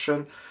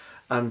fashion,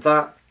 and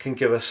that can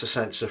give us a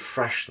sense of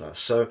freshness.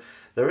 So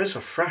there is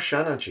a fresh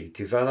energy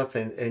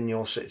developing in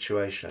your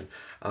situation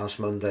as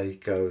Monday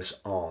goes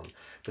on.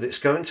 But it's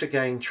going to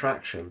gain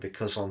traction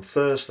because on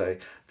Thursday,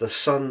 the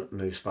sun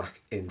moves back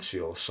into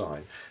your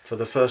sign for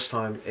the first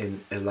time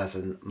in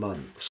 11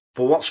 months.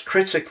 But what's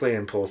critically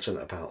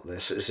important about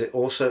this is it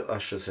also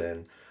ushers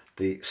in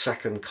the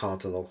second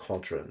cardinal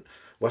quadrant.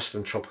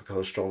 Western tropical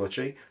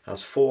astrology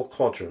has 4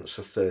 quadrants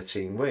of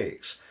 13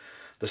 weeks.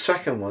 The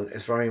second one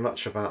is very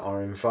much about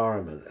our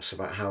environment. It's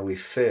about how we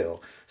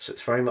feel. So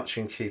it's very much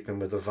in keeping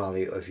with the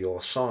value of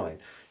your sign.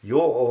 You're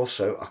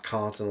also a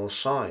cardinal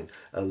sign,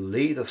 a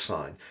leader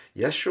sign.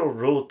 Yes, you're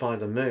ruled by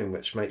the moon,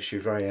 which makes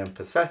you very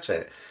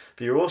empathetic,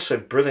 but you're also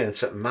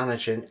brilliant at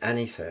managing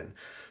anything.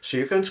 So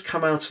you're going to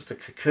come out of the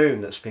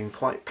cocoon that's been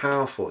quite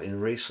powerful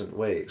in recent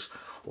weeks,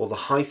 or the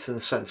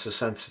heightened sense of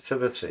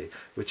sensitivity,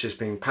 which has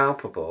been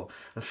palpable,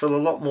 and feel a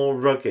lot more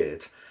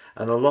rugged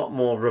and a lot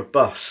more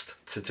robust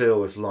to deal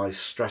with life's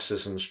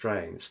stresses and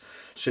strains.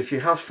 So if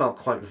you have felt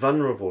quite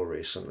vulnerable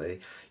recently,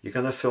 you're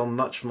going to feel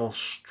much more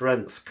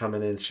strength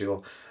coming into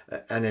your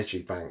energy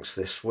banks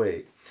this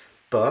week.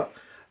 But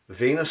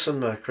Venus and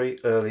Mercury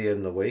early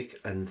in the week,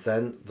 and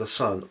then the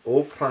Sun,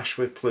 all clash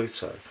with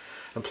Pluto.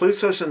 And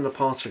Pluto's in the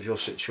part of your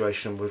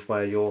situation with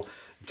where you're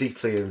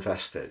deeply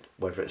invested,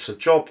 whether it's a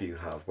job you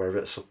have, whether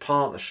it's a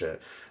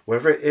partnership,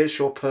 whether it is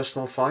your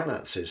personal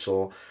finances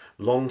or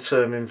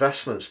long-term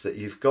investments that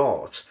you've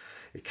got.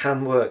 It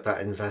can work,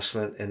 that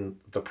investment, in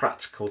the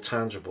practical,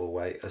 tangible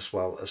way as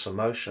well as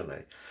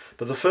emotionally.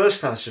 But the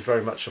first house is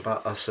very much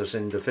about us as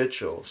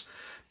individuals.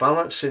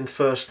 Balancing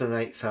first and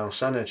 8th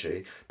house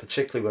energy,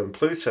 particularly when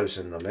Pluto's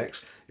in the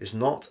mix, is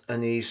not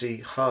an easy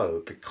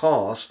hoe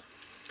because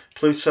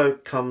Pluto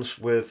comes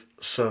with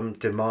some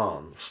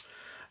demands.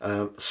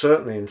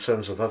 Certainly in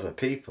terms of other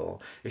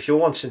people, if you're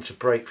wanting to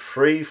break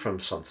free from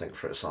something,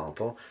 for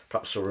example,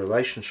 perhaps a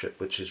relationship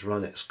which has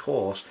run its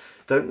course,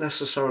 don't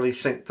necessarily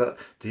think that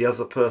the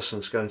other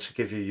person's going to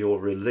give you your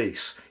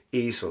release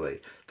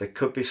easily. There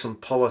could be some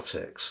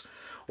politics.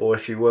 Or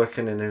if you work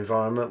in an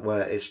environment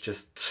where it's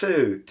just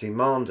too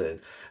demanding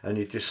and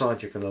you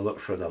decide you're going to look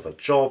for another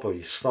job or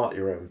you start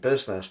your own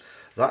business,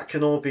 that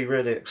can all be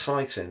really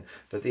exciting,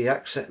 but the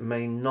exit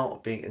may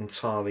not be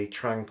entirely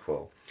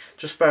tranquil.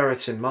 Just bear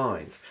it in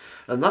mind.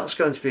 And that's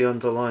going to be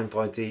underlined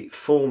by the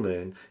full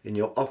moon in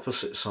your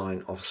opposite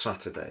sign of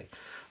Saturday.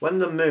 When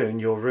the moon,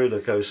 your ruler,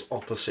 goes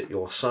opposite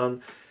your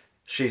sun,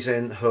 she's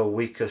in her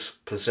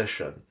weakest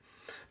position.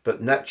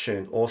 But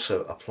Neptune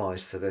also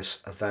applies to this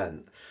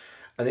event.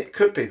 And it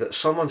could be that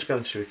someone's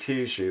going to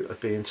accuse you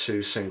of being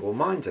too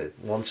single-minded,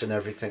 wanting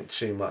everything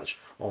too much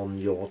on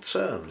your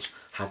terms.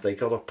 Have they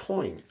got a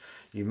point?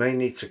 You may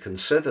need to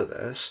consider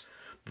this,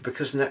 but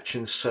because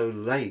Neptune's so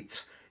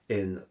late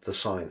in the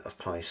sign of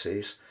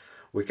Pisces,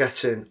 we're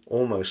getting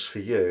almost for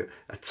you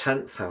a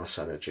 10th house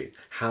energy,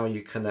 how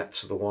you connect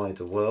to the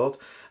wider world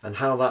and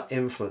how that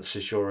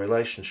influences your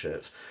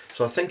relationships.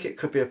 So I think it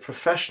could be a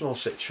professional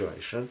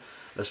situation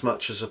as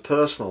much as a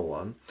personal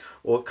one,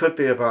 or it could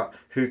be about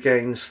who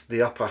gains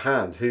the upper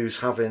hand, who's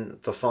having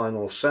the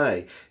final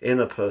say in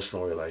a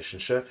personal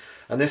relationship.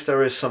 And if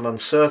there is some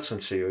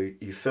uncertainty, or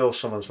you feel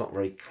someone's not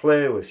very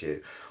clear with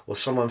you, or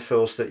someone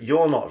feels that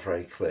you're not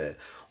very clear,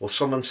 or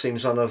someone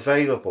seems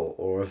unavailable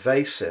or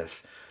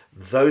evasive,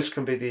 those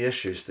can be the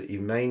issues that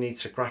you may need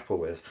to grapple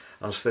with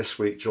as this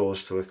week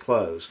draws to a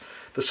close.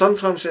 But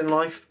sometimes in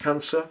life,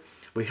 Cancer,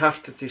 we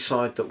have to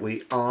decide that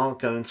we are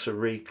going to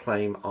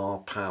reclaim our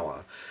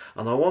power.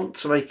 And I want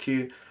to make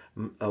you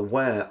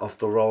aware of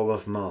the role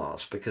of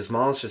Mars, because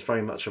Mars is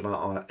very much about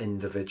our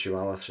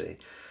individuality.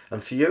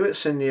 And for you,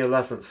 it's in the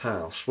 11th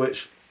house,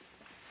 which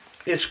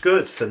is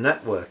good for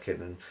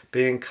networking and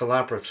being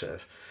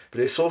collaborative.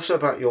 But it's also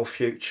about your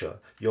future,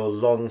 your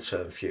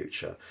long-term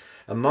future.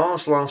 And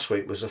Mars last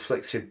week was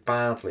afflicted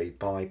badly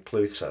by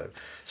Pluto.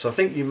 So I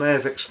think you may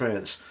have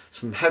experienced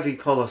some heavy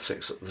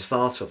politics at the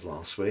start of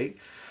last week.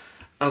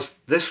 As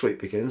this week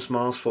begins,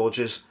 Mars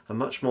forges a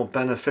much more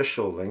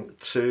beneficial link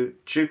to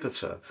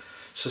Jupiter.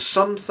 So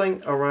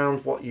something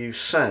around what you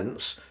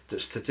sense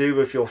that's to do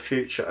with your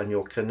future and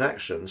your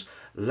connections,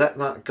 let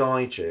that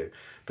guide you.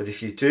 But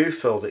if you do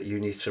feel that you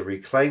need to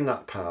reclaim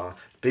that power,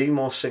 be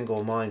more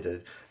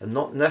single-minded and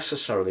not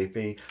necessarily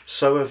be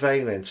so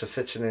availing to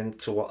fitting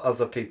into what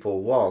other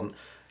people want,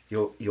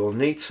 you'll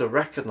need to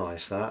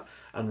recognise that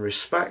and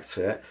respect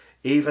it,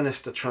 even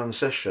if the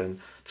transition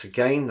to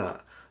gain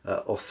that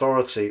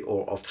authority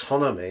or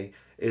autonomy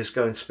is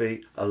going to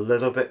be a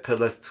little bit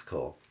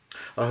political.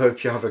 I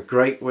hope you have a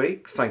great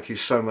week. Thank you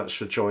so much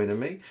for joining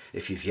me.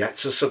 If you've yet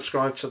to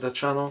subscribe to the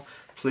channel,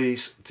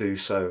 please do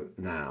so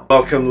now.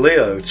 Welcome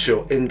Leo to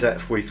your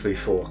in-depth weekly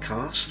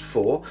forecast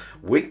for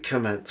week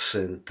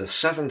commencing the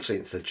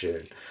 17th of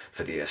June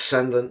for the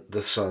Ascendant,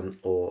 the Sun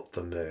or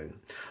the Moon.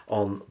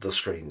 On the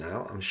screen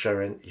now I'm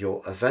sharing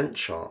your event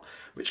chart,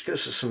 which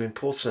gives us some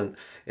important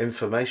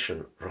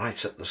information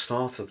right at the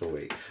start of the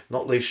week.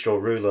 Not least your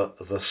ruler,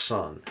 the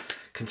Sun,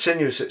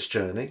 continues its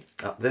journey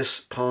at this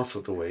part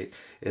of the week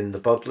in the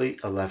bubbly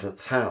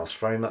 11th house,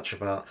 very much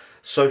about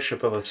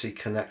sociability,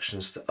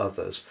 connections to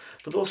others,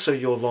 but also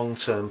your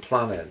long-term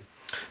planning.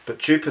 But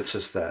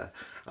Jupiter's there,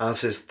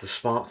 as is the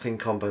sparkling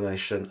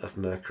combination of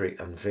Mercury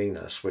and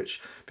Venus,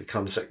 which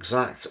becomes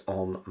exact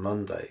on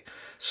Monday.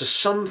 So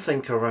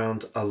something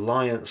around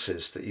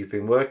alliances that you've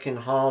been working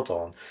hard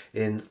on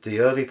in the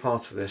early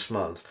part of this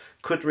month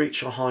could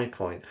reach a high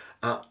point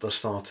at the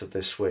start of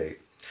this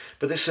week.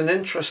 But it's an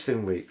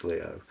interesting week,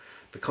 Leo,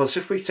 because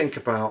if we think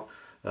about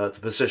the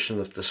position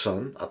of the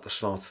Sun at the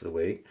start of the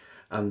week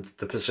and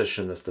the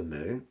position of the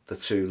Moon, the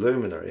two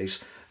luminaries,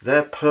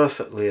 they're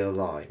perfectly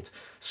aligned.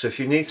 So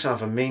if you need to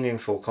have a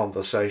meaningful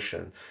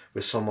conversation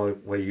with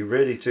someone where you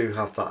really do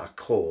have that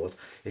accord,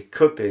 it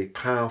could be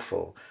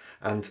powerful,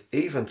 and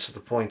even to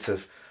the point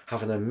of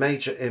having a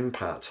major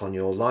impact on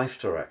your life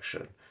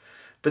direction.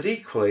 But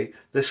equally,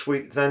 this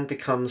week then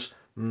becomes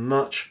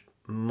much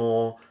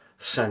more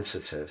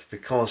sensitive,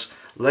 because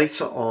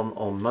later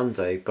on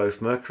Monday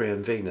both Mercury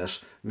and Venus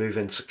move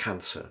into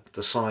Cancer,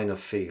 the sign of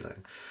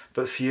feeling.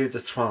 But for you, the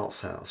 12th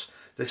house,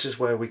 this is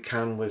where we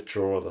can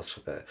withdraw a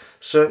little bit,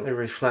 certainly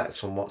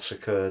reflect on what's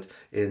occurred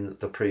in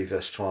the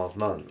previous 12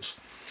 months.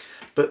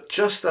 But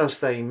just as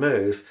they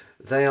move,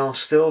 they are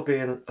still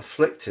being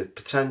afflicted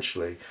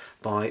potentially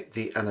by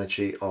the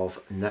energy of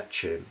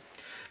Neptune.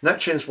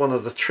 Neptune's one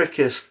of the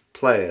trickiest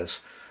players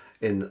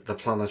in the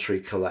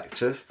planetary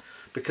collective,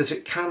 because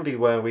it can be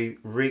where we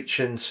reach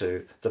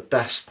into the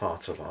best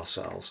part of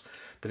ourselves,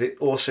 but it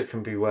also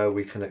can be where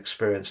we can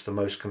experience the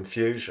most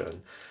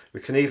confusion. We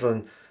can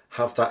even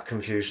have that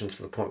confusion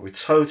to the point we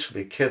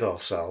totally kid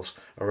ourselves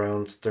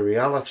around the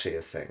reality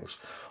of things,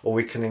 or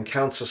we can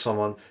encounter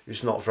someone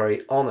who's not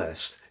very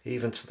honest,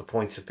 even to the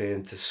point of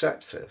being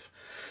deceptive.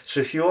 So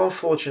if you are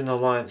forging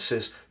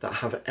alliances that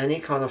have any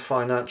kind of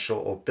financial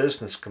or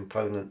business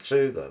component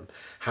to them,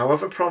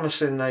 however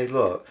promising they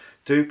look,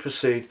 do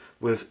proceed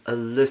with a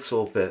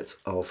little bit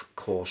of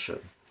caution.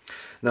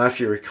 Now, if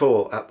you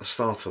recall, at the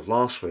start of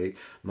last week,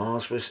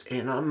 Mars was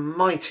in a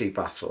mighty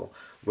battle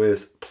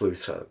with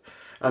Pluto.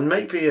 And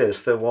maybe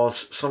there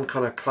was some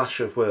kind of clash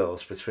of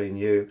wills between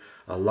you,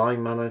 a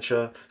line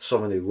manager,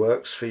 someone who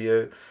works for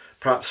you.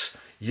 Perhaps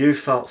you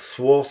felt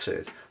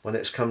thwarted when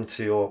it comes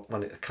to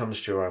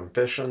your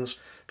ambitions,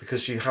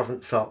 because you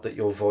haven't felt that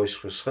your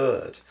voice was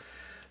heard.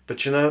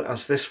 But you know,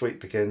 as this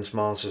week begins,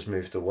 Mars has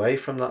moved away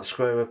from that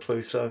square with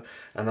Pluto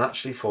and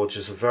actually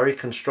forges a very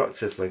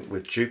constructive link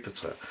with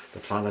Jupiter, the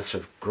planet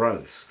of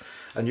growth.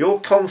 And your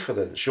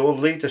confidence, your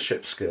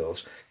leadership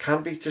skills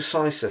can be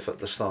decisive at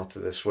the start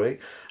of this week,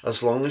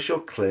 as long as you're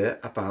clear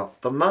about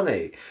the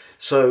money.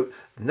 So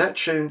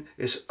Neptune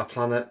is a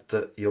planet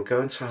that you're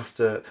going to have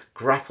to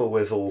grapple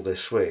with all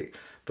this week.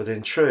 But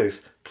in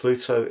truth,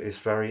 Pluto is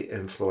very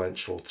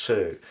influential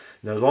too.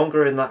 No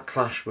longer in that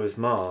clash with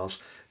Mars,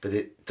 but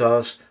it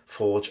does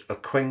forge a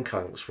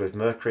quincunx with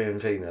Mercury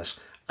and Venus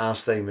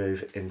as they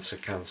move into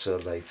Cancer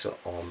later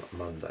on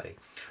Monday.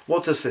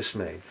 What does this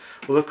mean?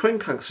 Well, a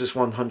quincunx is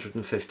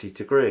 150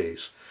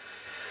 degrees.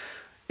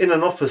 In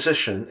an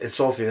opposition, it's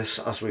obvious,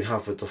 as we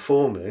have with the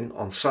full moon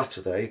on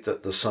Saturday,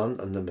 that the Sun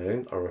and the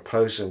Moon are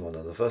opposing one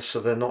another, so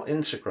they're not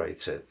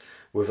integrated.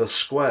 With a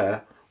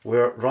square,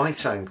 we're at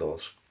right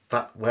angles.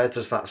 Where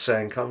does that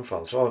saying come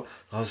from? So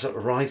I was at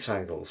right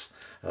angles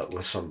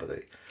with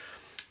somebody.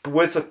 But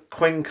with a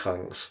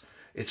quincunx,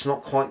 it's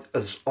not quite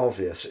as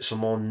obvious. It's a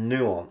more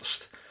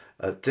nuanced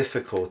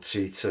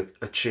difficulty to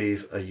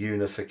achieve a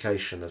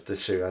unification of the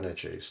two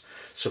energies.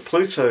 So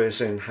Pluto is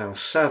in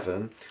house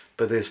 7,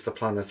 but is the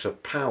planet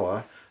of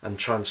power and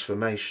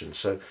transformation.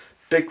 So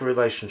big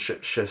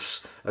relationship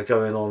shifts are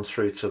going on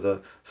through to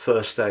the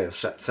first day of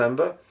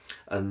September,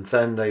 and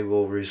then they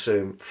will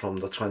resume from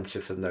the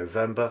 20th of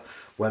November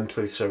when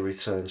Pluto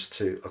returns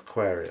to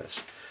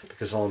Aquarius.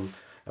 Because on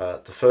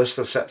the 1st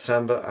of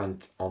September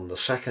and on the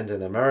 2nd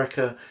in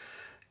America,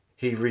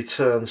 he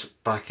returns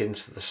back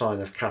into the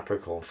sign of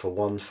Capricorn for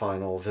one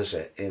final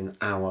visit in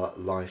our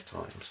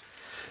lifetimes.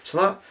 So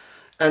that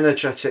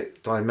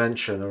energetic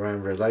dimension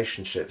around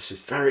relationships is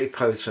very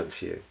potent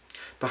for you.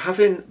 But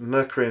having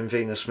Mercury and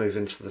Venus move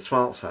into the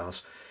 12th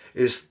house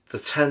is the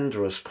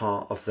tenderest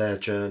part of their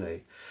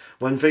journey.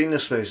 When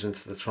Venus moves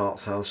into the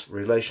 12th house,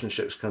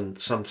 relationships can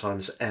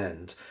sometimes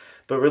end.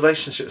 But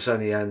relationships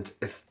only end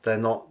if they're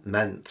not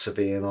meant to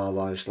be in our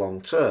lives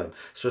long term.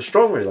 So a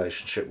strong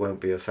relationship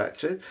won't be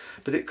affected,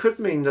 but it could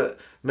mean that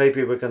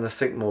maybe we're going to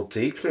think more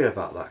deeply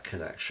about that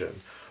connection,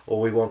 or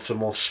we want a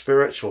more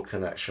spiritual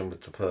connection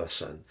with the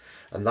person,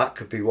 and that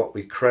could be what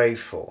we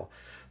crave for.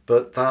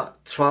 But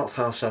that 12th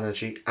house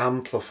energy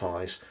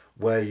amplifies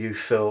where you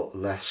feel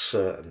less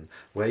certain,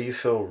 where you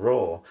feel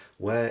raw,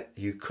 where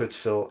you could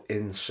feel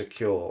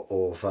insecure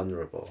or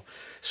vulnerable.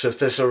 So if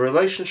there's a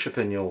relationship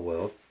in your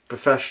world,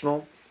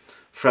 professional,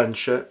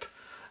 friendship,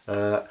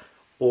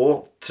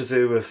 or to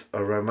do with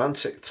a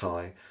romantic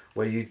tie,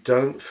 where you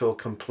don't feel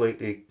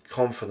completely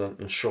confident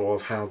and sure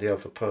of how the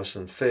other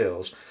person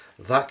feels,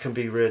 that can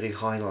be really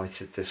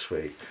highlighted this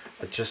week.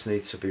 I just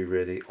need to be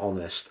really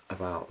honest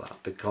about that,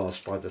 because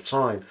by the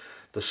time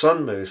the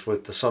sun moves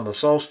with the summer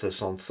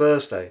solstice on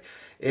Thursday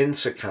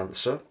into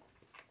Cancer,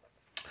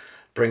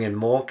 bringing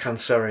more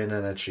Cancerian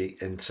energy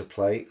into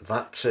play,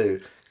 that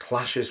too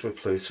clashes with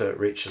Pluto. It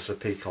reaches a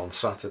peak on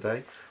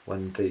Saturday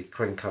when the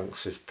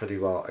quincunx is pretty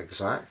well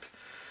exact.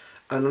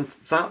 And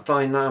that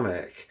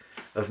dynamic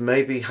of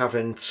maybe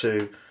having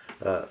to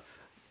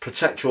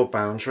protect your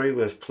boundary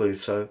with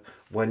Pluto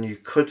when you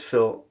could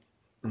feel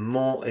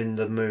more in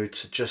the mood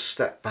to just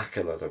step back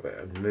a little bit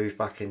and move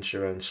back into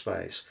your own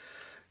space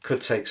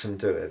could take some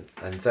doing.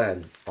 And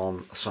then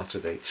on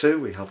Saturday too,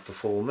 we have the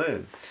full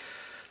moon.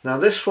 Now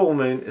this full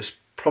moon is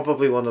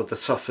probably one of the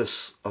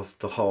toughest of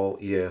the whole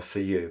year for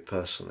you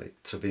personally,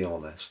 to be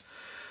honest.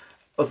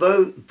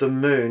 Although the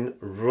moon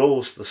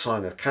rules the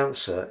sign of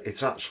Cancer,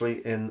 it's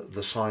actually in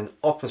the sign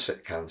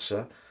opposite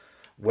Cancer,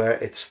 where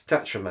it's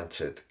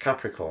detrimented,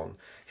 Capricorn.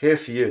 Here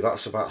for you,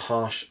 that's about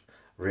harsh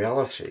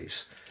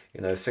realities,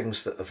 you know,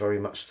 things that are very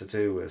much to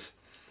do with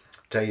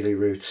daily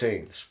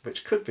routines,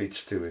 which could be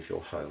to do with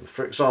your home.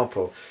 For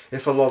example,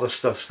 if a lot of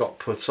stuff's got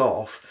put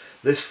off,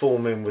 this full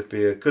moon would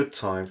be a good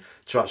time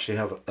to actually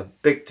have a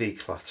big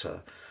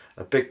declutter,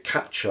 a big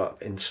catch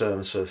up in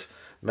terms of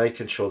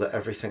making sure that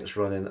everything's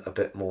running a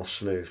bit more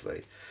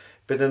smoothly.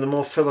 But in a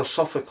more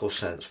philosophical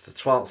sense, the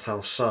 12th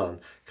house sun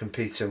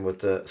competing with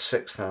the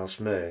 6th house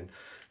moon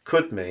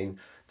could mean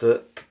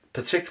that,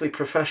 particularly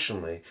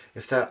professionally,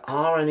 if there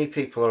are any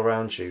people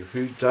around you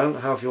who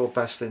don't have your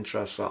best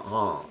interests at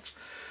heart,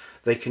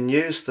 they can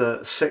use the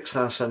 6th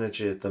house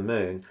energy of the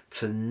moon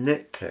to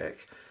nitpick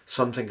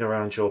something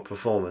around your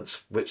performance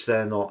which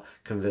they're not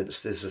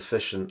convinced is as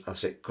efficient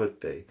as it could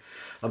be.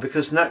 And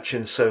because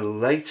Neptune's so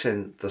late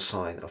in the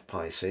sign of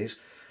Pisces,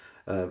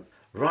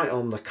 right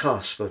on the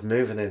cusp of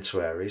moving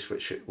into Aries,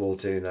 which it will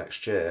do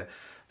next year,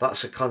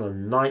 that's a kind of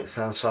 9th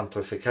house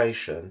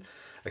amplification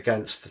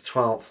against the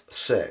 12th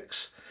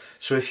 6.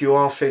 So if you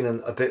are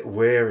feeling a bit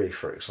weary,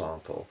 for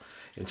example,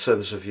 in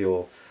terms of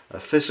your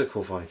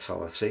physical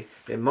vitality,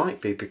 it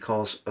might be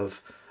because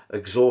of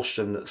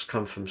exhaustion that's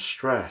come from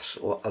stress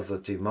or other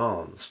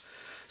demands.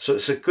 So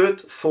it's a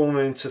good full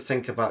moon to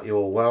think about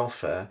your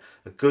welfare,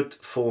 a good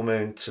full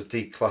moon to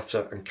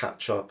declutter and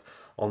catch up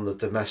on the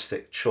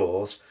domestic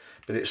chores,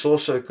 but it's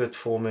also a good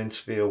full moon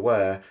to be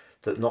aware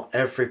that not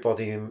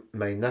everybody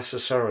may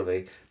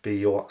necessarily be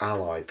your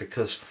ally,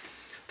 because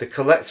the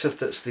collective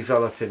that's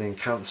developing in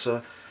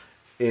Cancer,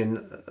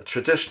 in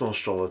traditional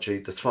astrology,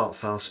 the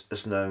 12th house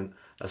is known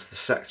as the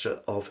sector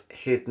of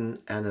hidden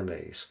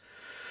enemies.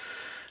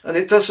 And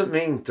it doesn't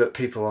mean that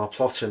people are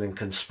plotting and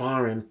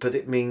conspiring, but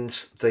it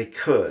means they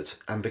could.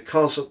 And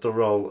because of the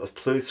role of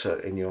Pluto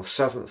in your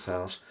 7th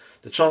house,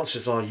 the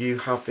chances are you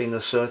have been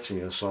asserting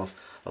yourself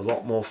a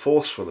lot more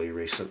forcefully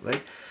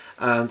recently.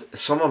 And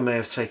someone may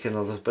have taken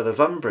a little bit of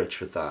umbrage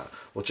with that,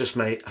 or just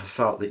may have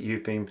felt that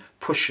you've been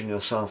pushing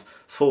yourself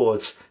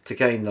forwards to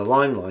gain the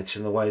limelight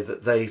in the way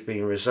that they've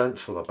been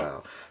resentful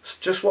about. So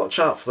just watch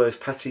out for those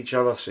petty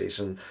jealousies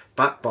and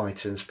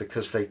backbitings,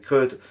 because they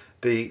could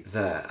be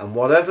there. And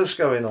whatever's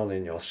going on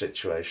in your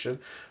situation,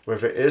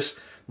 whether it is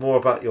more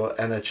about your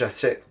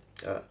energetic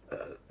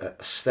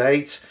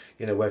state,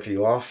 you know, whether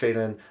you are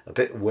feeling a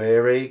bit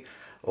weary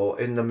or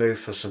in the mood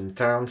for some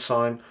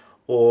downtime,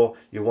 or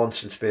you're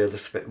wanting to be a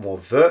little bit more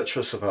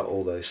virtuous about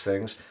all those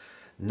things,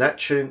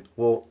 Neptune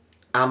will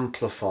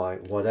amplify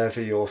whatever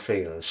you're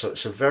feeling. So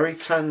it's a very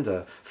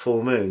tender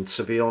full moon,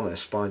 to be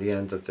honest, by the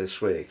end of this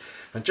week.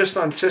 And just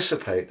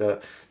anticipate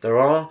that there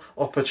are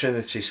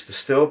opportunities to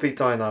still be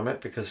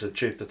dynamic because of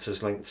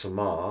Jupiter's link to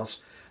Mars,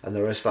 and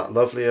there is that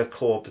lovely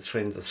accord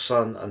between the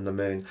sun and the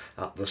moon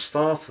at the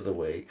start of the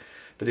week.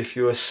 But if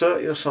you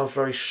assert yourself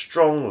very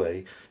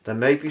strongly, there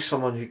may be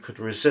someone who could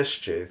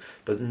resist you,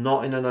 but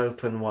not in an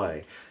open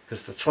way,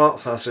 because the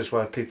 12th house is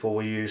where people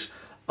will use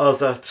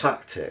other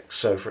tactics.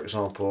 So for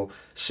example,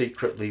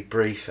 secretly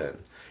briefing,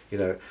 you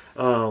know,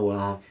 oh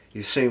well,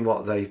 you've seen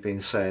what they've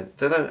been saying.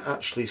 They don't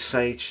actually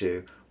say to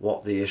you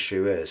what the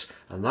issue is,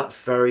 and that's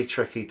very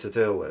tricky to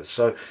deal with.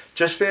 So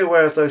just be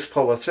aware of those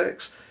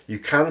politics. You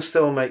can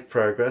still make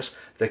progress.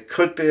 There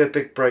could be a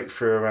big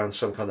breakthrough around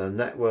some kind of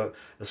network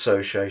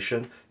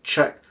association.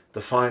 Check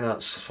the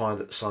finance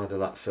side of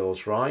that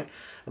feels right.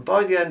 And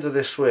by the end of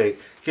this week,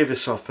 give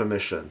yourself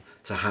permission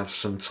to have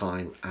some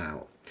time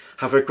out.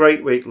 Have a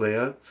great week,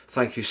 Leo.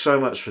 Thank you so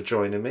much for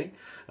joining me.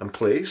 And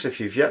please, if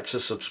you've yet to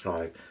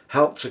subscribe,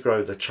 help to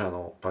grow the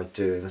channel by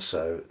doing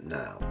so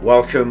now.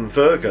 Welcome,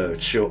 Virgo,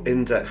 to your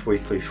in-depth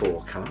weekly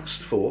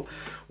forecast for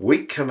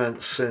week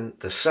commencing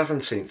the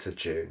 17th of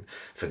June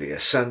for the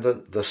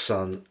ascendant, the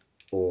sun,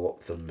 or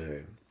the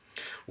moon.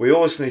 We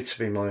always need to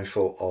be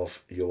mindful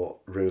of your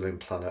ruling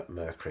planet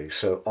Mercury.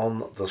 So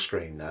on the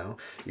screen now,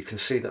 you can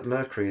see that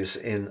Mercury is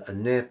in a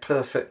near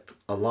perfect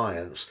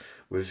alliance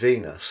with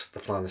Venus, the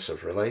planet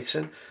of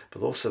relating,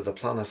 but also the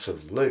planet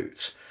of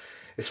loot.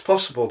 It's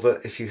possible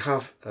that if you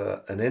have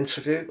an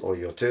interview or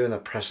you're doing a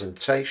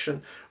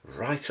presentation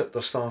right at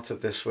the start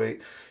of this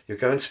week, you're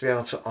going to be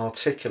able to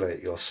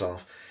articulate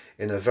yourself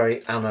in a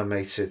very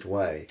animated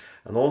way.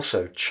 And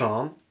also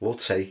charm will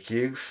take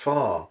you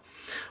far.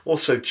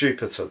 Also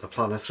Jupiter, the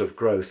planet of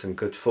growth and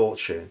good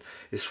fortune,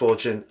 is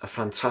forging a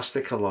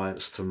fantastic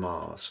alliance to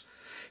Mars.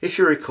 If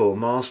you recall,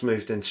 Mars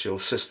moved into your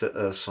sister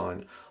Earth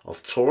sign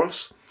of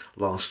Taurus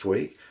last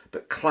week,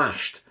 but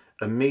clashed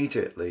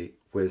immediately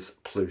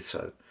with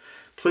Pluto.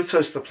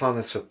 Pluto's the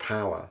planet of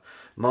power.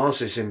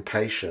 Mars is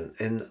impatient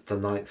in the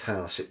 9th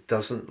house. It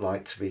doesn't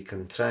like to be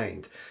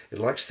contained. It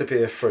likes to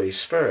be a free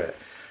spirit.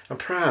 And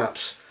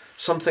perhaps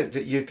something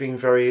that you've been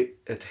very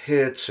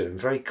adhered to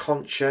and very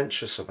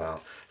conscientious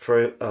about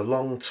for a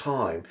long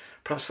time,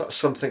 perhaps that's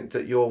something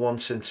that you're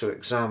wanting to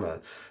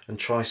examine and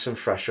try some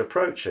fresh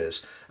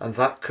approaches. And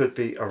that could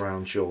be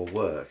around your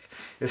work.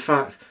 In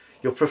fact,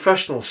 your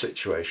professional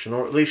situation,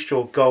 or at least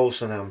your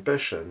goals and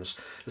ambitions,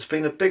 has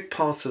been a big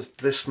part of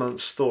this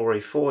month's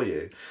story for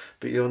you.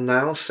 But you're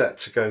now set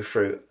to go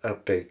through a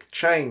big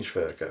change,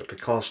 Virgo,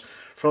 because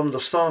from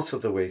the start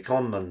of the week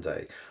on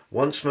Monday,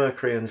 once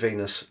Mercury and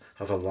Venus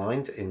have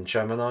aligned in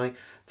Gemini,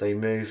 they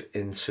move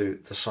into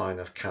the sign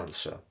of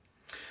Cancer.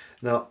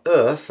 Now,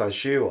 Earth,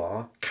 as you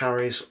are,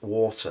 carries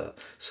water,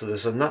 so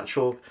there's a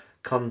natural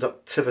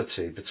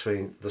conductivity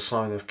between the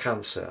sign of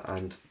Cancer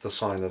and the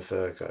sign of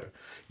Virgo.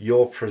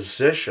 Your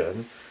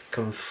precision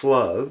can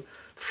flow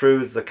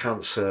through the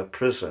Cancer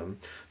prism,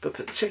 but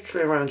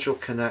particularly around your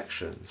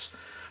connections.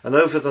 And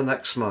over the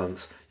next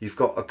month, you've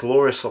got a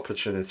glorious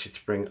opportunity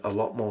to bring a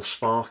lot more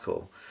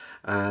sparkle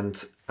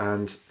and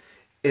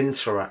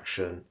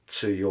interaction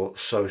to your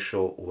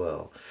social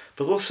world.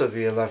 But also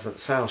the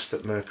 11th house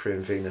that Mercury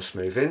and Venus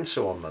move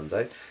into on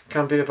Monday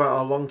can be about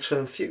our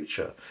long-term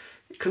future.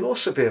 It can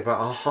also be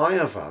about our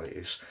higher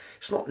values.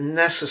 It's not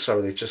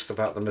necessarily just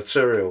about the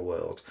material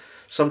world.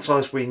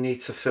 Sometimes we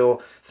need to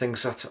feel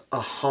things at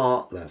a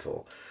heart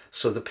level.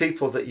 So the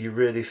people that you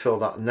really feel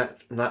that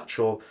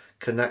natural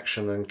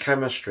connection and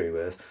chemistry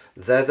with,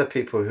 they're the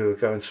people who are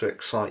going to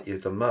excite you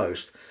the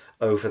most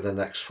over the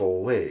next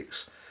 4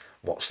 weeks.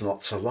 What's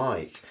not to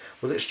like?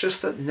 Well, it's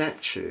just that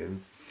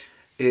Neptune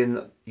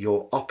in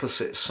your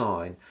opposite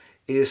sign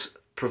is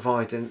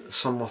providing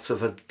somewhat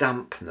of a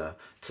dampener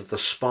to the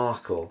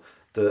sparkle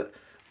that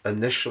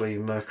initially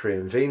Mercury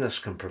and Venus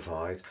can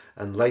provide,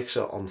 and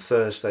later on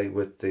Thursday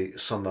with the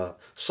summer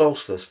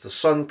solstice the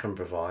Sun can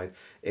provide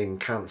in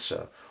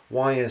Cancer.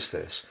 Why is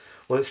this?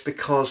 Well, it's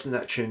because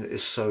Neptune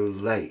is so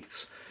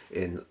late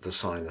in the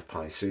sign of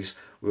Pisces.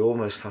 We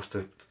almost have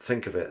to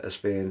think of it as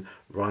being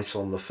right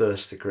on the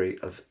 1st degree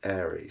of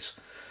Aries.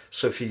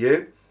 So for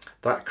you,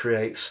 that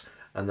creates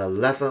an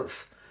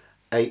 11th,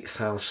 8th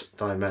house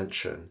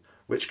dimension,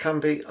 which can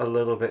be a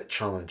little bit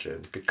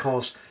challenging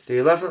because the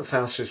 11th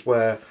house is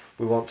where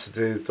we want to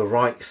do the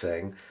right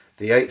thing.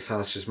 The 8th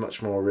house is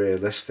much more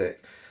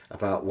realistic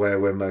about where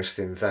we're most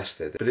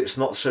invested, but it's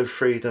not so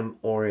freedom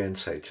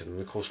orientated.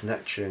 And of course,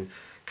 Neptune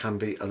can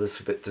be a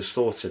little bit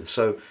distorted.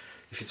 So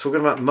if you're talking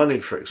about money,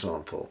 for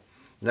example,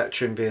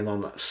 Neptune being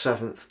on that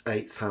 7th,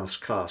 8th house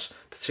cusp,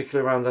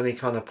 particularly around any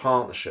kind of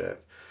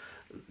partnership,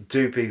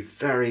 do be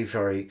very,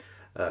 very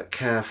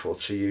careful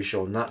to use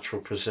your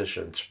natural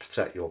precision to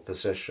protect your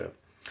position.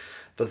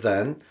 But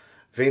then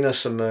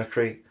Venus and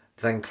Mercury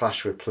then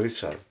clash with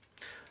Pluto,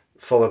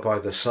 followed by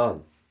the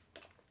Sun.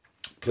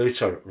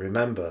 Pluto,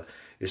 remember,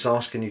 is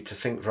asking you to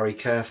think very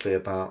carefully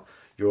about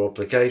your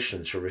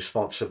obligations, your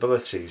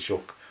responsibilities,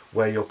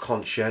 where you're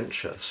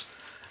conscientious.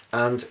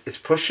 And it's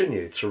pushing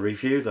you to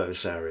review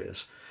those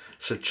areas.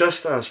 So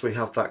just as we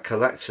have that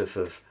collective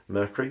of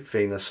Mercury,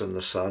 Venus and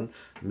the Sun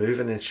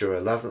moving into your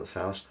 11th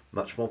house,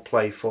 much more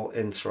playful,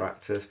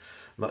 interactive,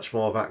 much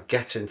more about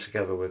getting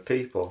together with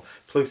people,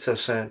 Pluto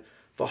saying,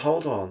 but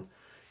hold on,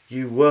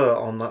 you were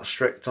on that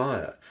strict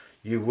diet.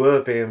 You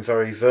were being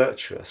very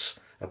virtuous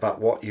about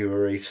what you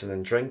were eating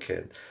and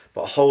drinking.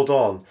 But hold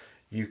on,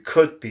 you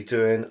could be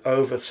doing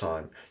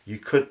overtime. You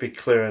could be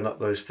clearing up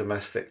those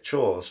domestic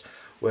chores.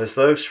 Whereas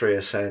those three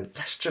are saying,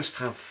 let's just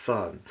have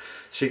fun.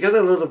 So you get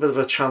a little bit of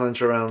a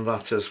challenge around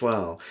that as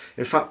well.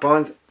 In fact,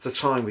 by the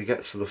time we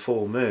get to the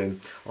full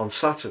moon on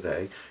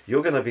Saturday,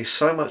 you're going to be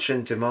so much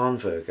in demand,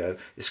 Virgo,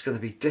 it's going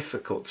to be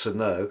difficult to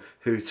know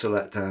who to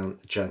let down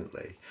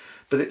gently.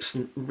 But it's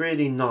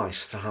really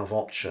nice to have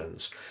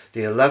options.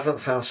 The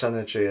 11th house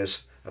energy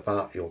is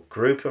about your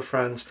group of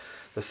friends.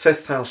 The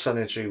 5th house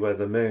energy, where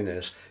the moon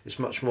is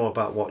much more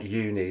about what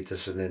you need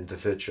as an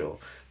individual.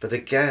 But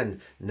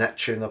again,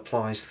 Neptune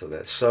applies to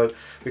this. So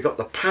we've got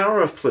the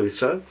power of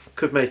Pluto,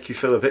 could make you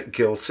feel a bit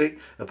guilty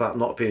about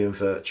not being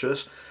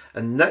virtuous.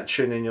 And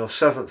Neptune in your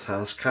 7th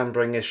house can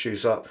bring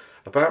issues up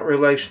about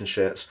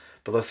relationships,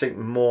 but I think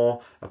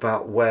more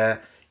about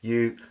where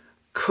you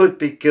could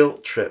be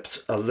guilt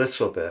tripped a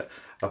little bit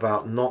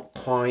about not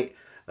quite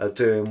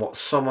doing what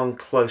someone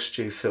close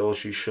to you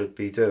feels you should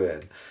be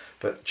doing.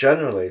 But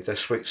generally,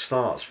 this week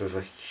starts with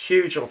a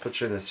huge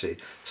opportunity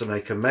to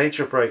make a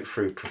major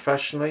breakthrough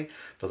professionally.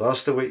 But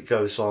as the week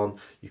goes on,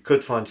 you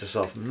could find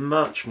yourself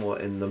much more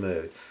in the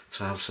mood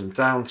to have some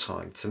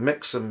downtime, to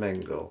mix and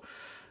mingle,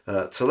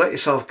 to let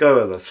yourself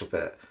go a little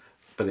bit.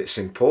 But it's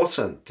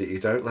important that you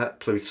don't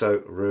let Pluto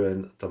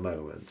ruin the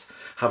moment.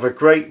 Have a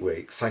great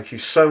week. Thank you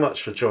so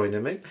much for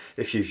joining me.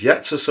 If you've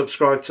yet to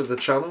subscribe to the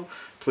channel,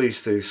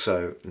 please do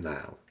so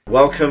now.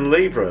 Welcome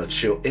Libra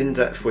to your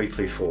in-depth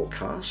weekly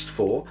forecast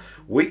for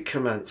week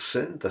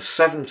commencing the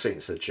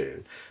 17th of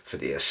June for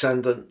the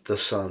Ascendant, the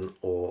Sun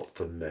or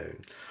the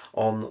Moon.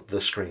 On the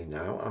screen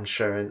now, I'm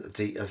showing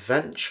the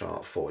event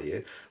chart for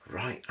you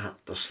right at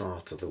the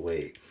start of the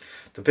week.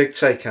 The big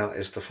takeout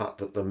is the fact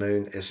that the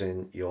Moon is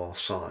in your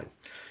sign.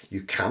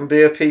 You can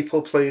be a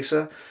people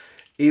pleaser,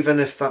 even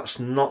if that's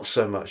not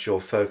so much your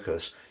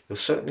focus. You're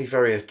certainly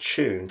very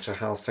attuned to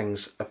how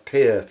things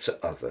appear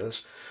to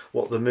others.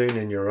 What the Moon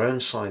in your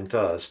own sign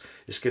does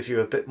is give you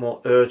a bit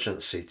more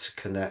urgency to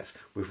connect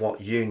with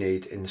what you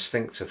need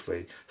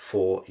instinctively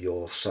for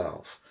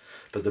yourself.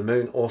 But the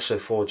Moon also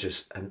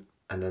forges an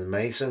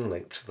amazing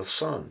link to the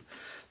Sun.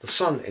 The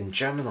Sun in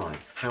Gemini,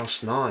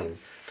 house 9,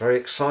 very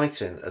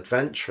exciting,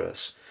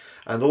 adventurous.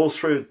 And all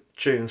through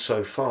June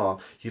so far,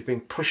 you've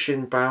been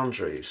pushing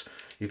boundaries.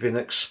 You've been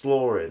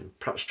exploring,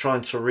 perhaps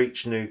trying to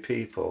reach new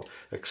people,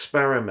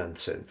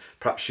 experimenting.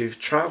 Perhaps you've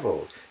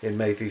travelled, it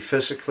may be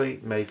physically,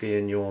 maybe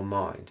in your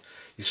mind.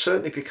 You've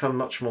certainly become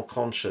much more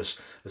conscious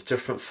of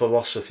different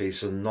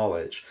philosophies and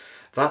knowledge.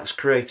 That's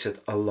created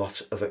a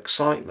lot of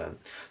excitement.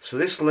 So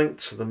this link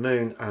to the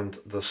Moon and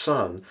the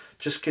Sun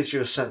just gives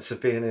you a sense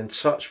of being in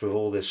touch with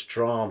all this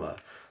drama.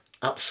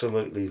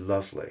 Absolutely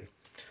lovely.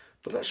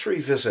 But let's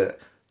revisit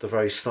the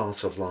very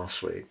start of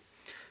last week.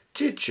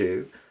 Did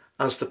you,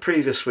 as the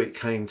previous week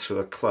came to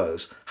a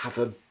close, have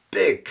a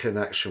big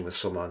connection with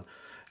someone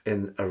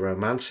in a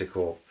romantic,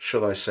 or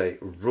should I say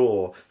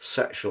raw,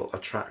 sexual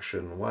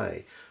attraction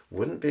way?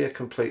 Wouldn't be a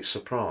complete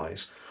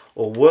surprise.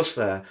 Or was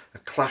there a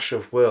clash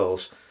of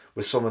wills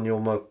with someone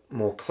you're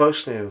more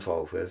closely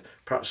involved with,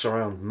 perhaps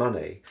around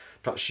money?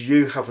 Perhaps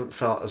you haven't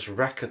felt as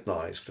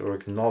recognised or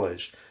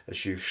acknowledged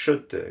as you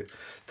should do.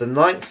 The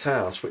 9th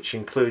house, which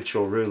includes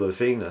your ruler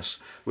Venus,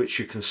 which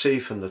you can see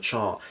from the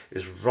chart,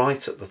 is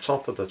right at the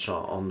top of the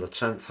chart on the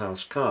 10th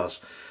house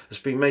cusp, has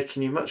been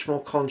making you much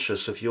more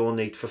conscious of your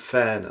need for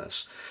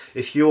fairness.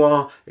 If you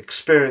are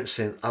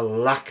experiencing a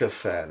lack of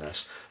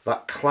fairness,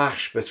 that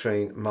clash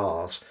between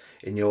Mars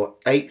in your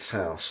 8th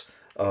house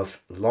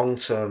of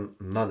long-term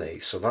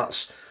money, so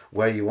that's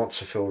where you want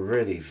to feel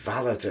really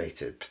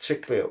validated,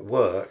 particularly at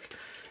work.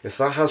 If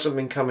that hasn't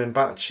been coming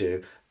back to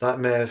you, that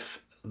may have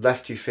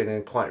left you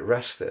feeling quite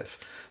restive.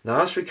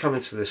 Now, as we come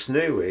into this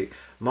new week,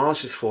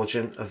 Mars is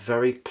forging a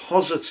very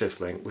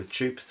positive link with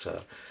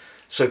Jupiter.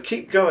 So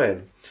keep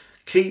going.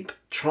 Keep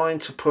trying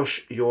to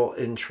push your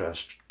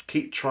interest.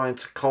 Keep trying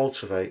to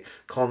cultivate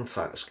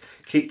contacts.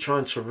 Keep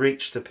trying to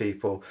reach the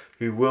people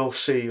who will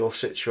see your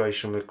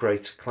situation with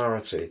greater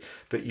clarity.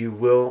 But you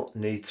will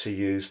need to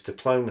use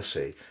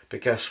diplomacy.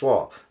 But guess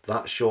what?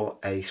 That's your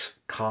ace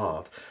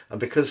card. And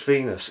because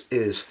Venus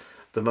is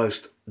the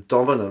most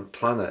dominant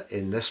planet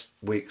in this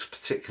week's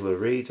particular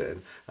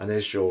reading and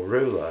is your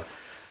ruler,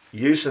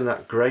 using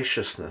that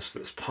graciousness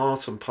that's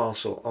part and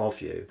parcel of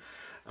you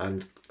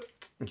and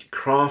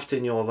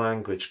crafting your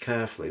language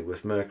carefully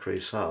with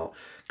Mercury's help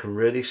can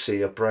really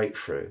see a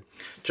breakthrough.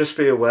 Just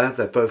be aware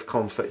they're both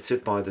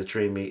conflicted by the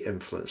dreamy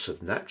influence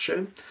of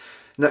Neptune.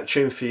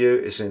 Neptune for you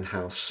is in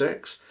house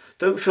 6.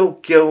 Don't feel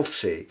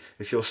guilty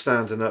if you're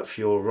standing up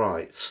for your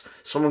rights.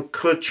 Someone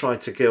could try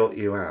to guilt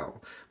you out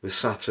with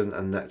Saturn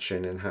and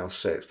Neptune in house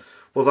 6.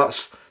 Well,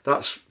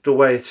 that's the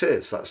way it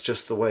is. That's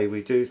just the way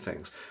we do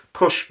things.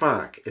 Push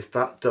back if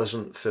that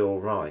doesn't feel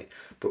right,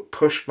 but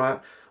push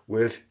back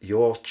with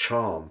your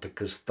charm,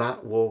 because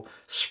that will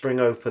spring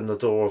open the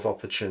door of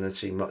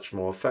opportunity much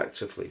more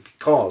effectively.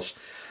 Because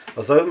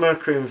although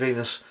Mercury and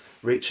Venus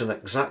reach an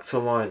exact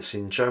alliance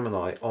in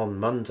Gemini on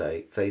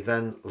Monday, they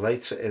then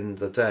later in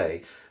the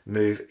day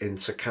move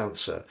into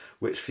Cancer,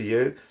 which for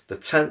you, the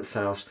 10th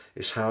house,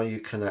 is how you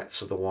connect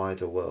to the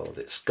wider world.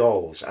 It's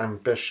goals,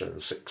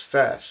 ambitions,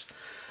 success.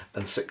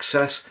 And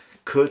success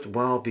could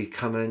well be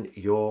coming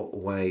your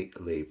way,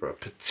 Libra,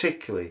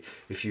 particularly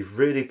if you've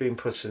really been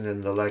putting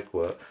in the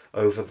legwork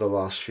over the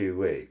last few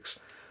weeks.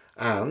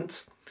 And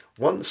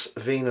once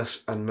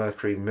Venus and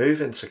Mercury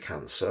move into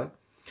Cancer,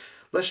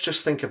 let's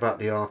just think about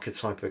the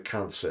archetype of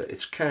Cancer.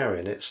 It's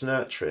caring, it's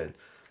nurturing,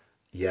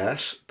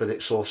 yes, but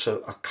it's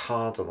also a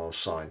cardinal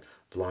sign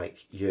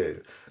like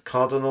you.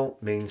 Cardinal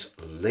means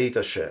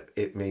leadership,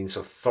 it means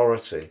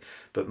authority,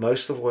 but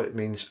most of all it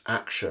means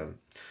action.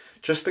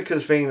 Just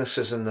because Venus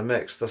is in the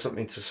mix doesn't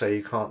mean to say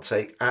you can't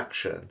take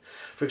action.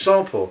 For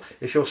example,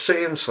 if you're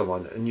seeing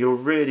someone and you're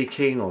really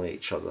keen on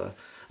each other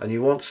and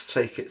you want to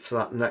take it to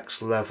that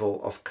next level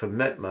of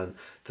commitment,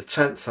 the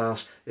 10th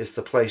house is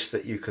the place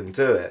that you can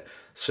do it.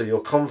 So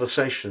your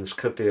conversations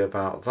could be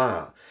about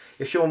that.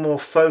 If you're more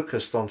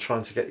focused on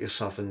trying to get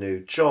yourself a new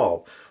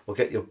job or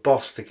get your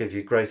boss to give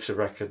you greater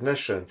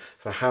recognition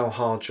for how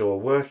hard you're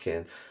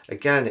working,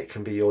 again, it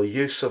can be your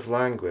use of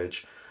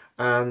language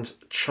and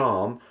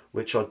charm,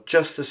 which are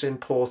just as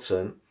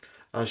important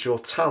as your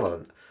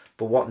talent.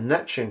 But what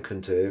Neptune can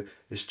do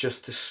is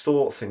just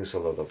distort things a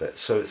little bit.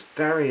 So it's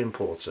very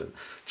important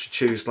to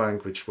choose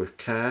language with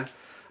care,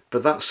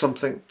 but that's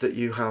something that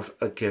you have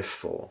a gift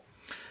for.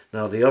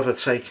 Now, the other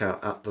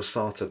takeout at the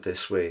start of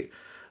this week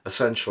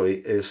essentially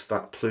is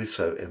that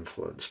Pluto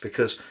influence,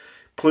 because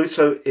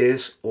Pluto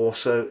is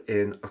also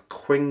in a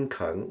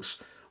quincunx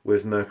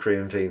with Mercury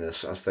and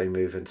Venus as they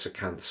move into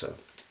Cancer.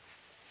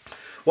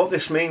 What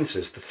this means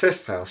is the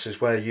 5th house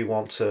is where you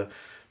want to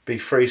be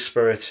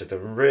free-spirited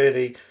and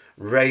really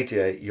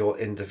radiate your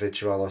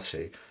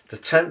individuality. The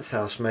 10th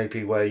house may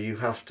be where you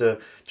have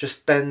to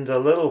just bend a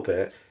little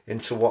bit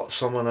into what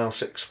someone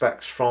else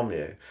expects from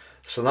you.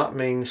 So that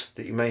means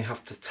that you may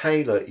have to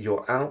tailor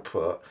your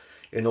output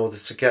in order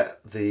to get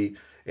the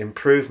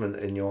improvement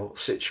in your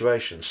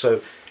situation.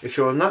 So if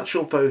you're a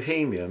natural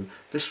bohemian,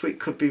 this week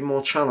could be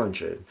more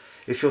challenging.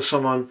 If you're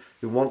someone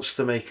who wants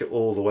to make it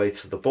all the way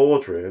to the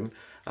boardroom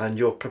and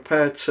you're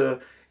prepared to,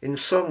 in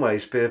some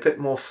ways, be a bit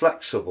more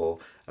flexible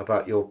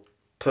about your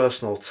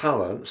personal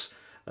talents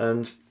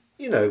and,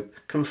 you know,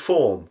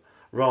 conform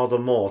rather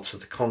more to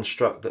the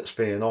construct that's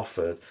being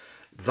offered,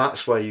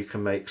 that's where you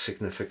can make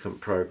significant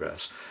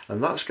progress.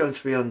 And that's going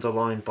to be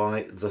underlined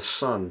by the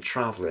Sun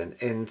travelling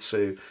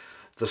into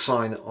the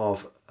sign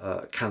of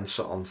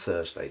Cancer on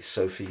Thursday.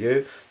 So for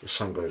you, the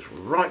Sun goes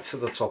right to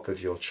the top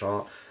of your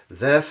chart,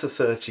 there for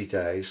 30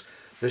 days.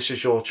 This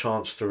is your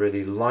chance to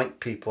really light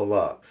people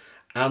up,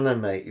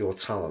 animate your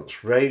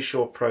talents, raise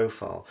your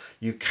profile.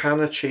 You can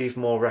achieve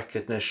more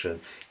recognition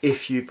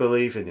if you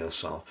believe in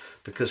yourself,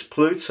 because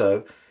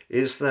Pluto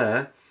is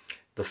there.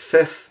 The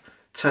 5th,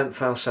 10th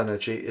house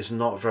energy is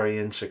not very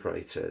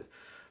integrated.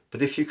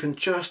 But if you can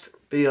just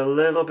be a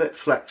little bit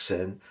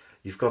flexing,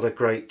 you've got a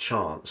great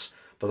chance.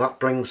 But that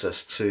brings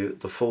us to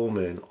the full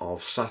moon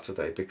of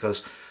Saturday,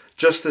 because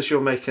just as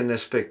you're making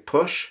this big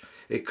push,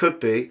 it could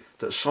be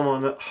that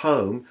someone at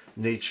home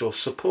needs your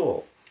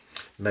support.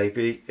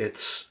 Maybe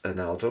it's an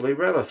elderly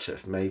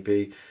relative,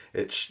 maybe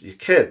it's your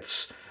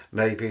kids,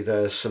 maybe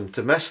there's some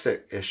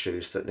domestic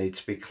issues that need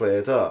to be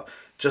cleared up,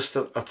 just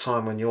at a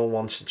time when you're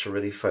wanting to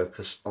really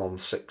focus on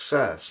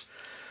success.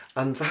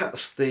 And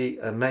that's the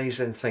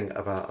amazing thing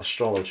about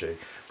astrology.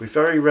 We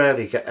very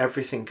rarely get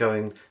everything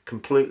going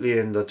completely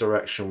in the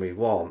direction we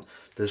want.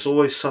 There's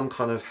always some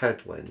kind of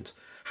headwind.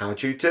 How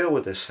do you deal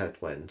with this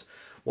headwind?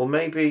 Well,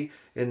 maybe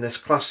in this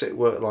classic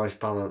work-life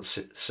balance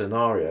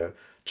scenario,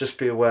 just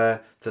be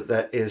aware that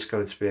there is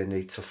going to be a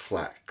need to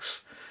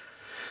flex.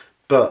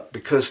 But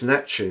because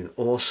Neptune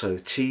also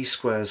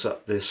T-squares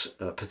up this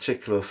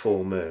particular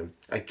full moon,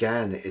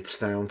 again, it's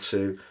down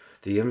to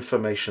the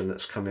information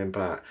that's coming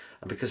back.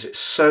 And because it's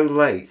so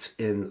late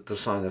in the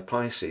sign of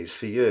Pisces,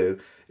 for you,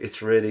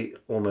 it's really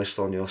almost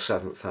on your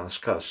 7th house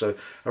cusp. So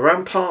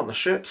around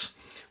partnerships,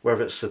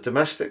 whether it's a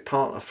domestic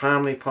partner,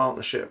 family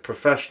partnership,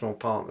 professional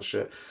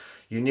partnership,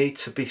 you need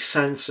to be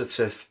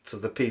sensitive to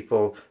the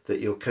people that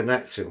you're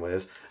connecting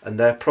with, and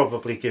they'll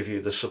probably give you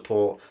the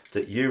support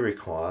that you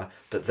require,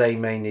 but they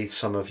may need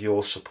some of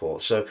your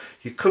support. So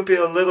you could be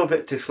a little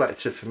bit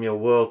deflected from your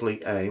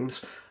worldly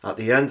aims at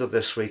the end of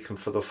this week and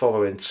for the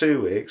following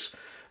 2 weeks,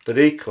 but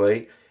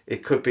equally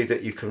it could be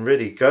that you can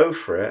really go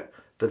for it,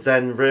 but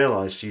then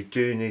realise you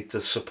do need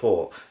the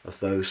support of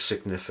those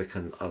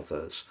significant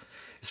others.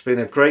 It's been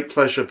a great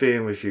pleasure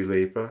being with you,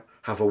 Libra.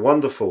 Have a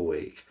wonderful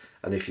week.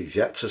 And if you've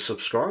yet to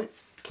subscribe,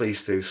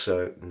 please do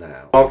so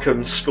now.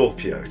 Welcome,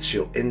 Scorpio, to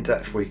your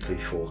in-depth weekly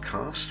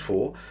forecast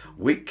for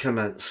week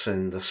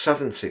commencing the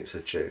 17th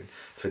of June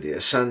for the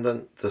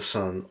Ascendant, the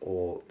Sun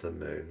or the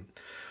Moon.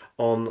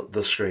 On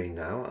the screen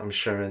now, I'm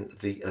showing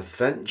the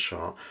event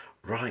chart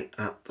right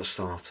at the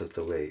start of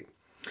the week.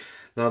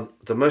 Now,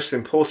 the most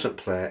important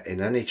player in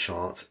any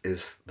chart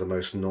is the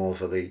most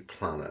northerly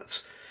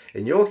planet.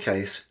 In your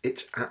case,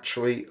 it's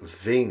actually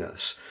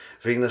Venus.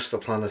 Venus, the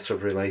planet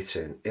of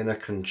relating, in a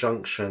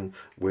conjunction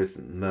with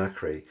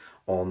Mercury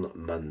on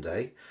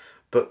Monday.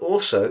 But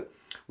also,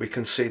 we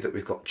can see that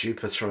we've got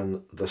Jupiter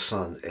and the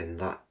Sun in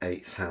that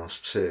 8th house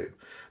too.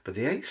 But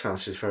the 8th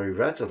house is very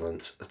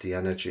redolent of the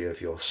energy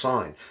of your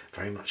sign,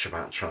 very much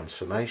about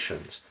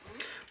transformations.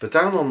 But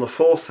down on the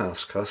 4th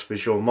house cusp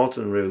is your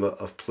modern ruler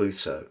of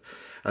Pluto.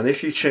 And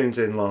if you tuned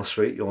in last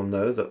week, you'll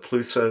know that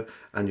Pluto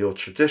and your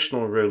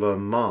traditional ruler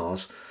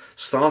Mars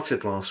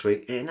started last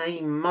week in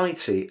a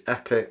mighty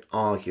epic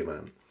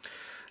argument.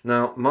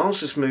 Now,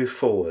 Mars has moved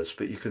forwards,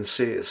 but you can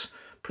see it's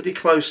pretty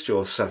close to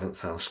your 7th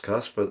house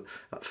cusp, but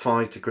at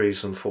 5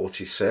 degrees and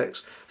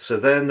 46, so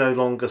they're no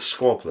longer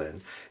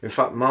squabbling. In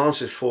fact,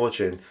 Mars is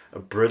forging a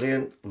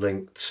brilliant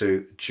link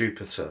to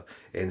Jupiter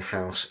in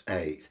house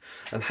 8.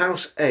 And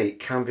house 8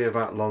 can be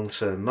about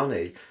long-term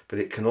money, but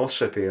it can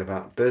also be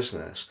about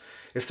business.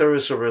 If there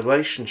is a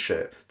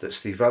relationship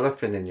that's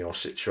developing in your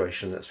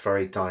situation that's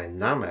very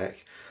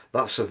dynamic,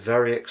 That's a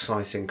very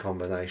exciting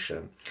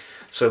combination.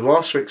 So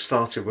last week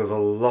started with a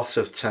lot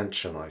of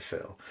tension, I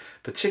feel,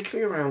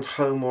 particularly around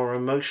home or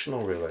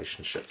emotional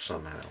relationships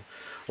somehow.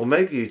 Or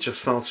maybe you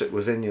just felt it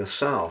within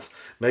yourself.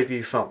 Maybe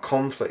you felt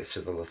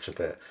conflicted a little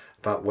bit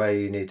about where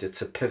you needed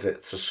to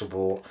pivot to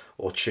support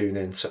or tune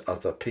into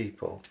other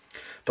people.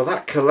 But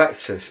that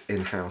collective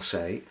in house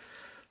 8,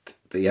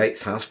 the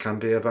 8th house, can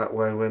be about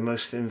where we're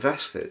most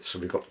invested. So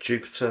we've got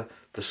Jupiter,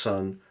 the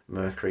Sun,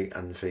 Mercury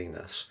and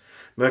Venus.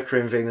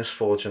 Mercury and Venus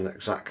forge an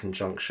exact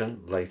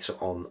conjunction later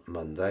on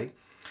Monday.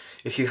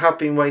 If you have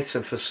been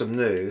waiting for some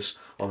news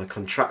on a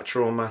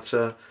contractual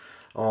matter,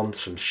 on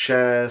some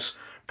shares,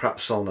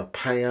 perhaps on a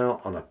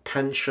payout, on a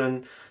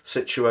pension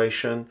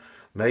situation,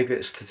 maybe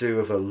it's to do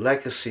with a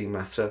legacy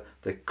matter,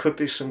 there could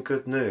be some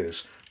good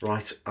news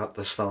right at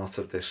the start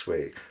of this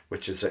week,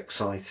 which is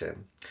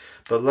exciting.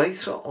 But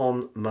later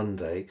on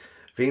Monday,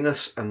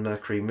 Venus and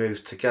Mercury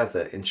move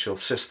together into your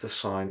sister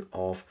sign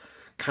of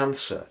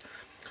Cancer.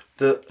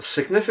 The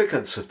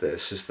significance of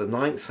this is the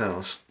 9th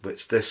house,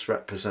 which this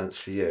represents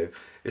for you,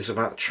 is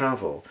about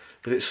travel,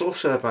 but it's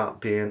also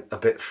about being a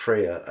bit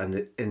freer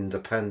and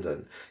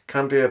independent.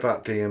 Can be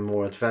about being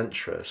more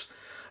adventurous.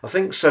 I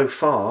think so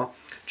far,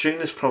 June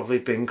has probably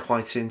been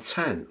quite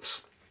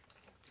intense.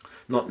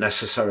 Not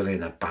necessarily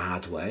in a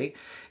bad way.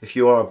 If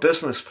you are a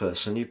business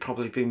person, you've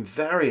probably been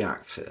very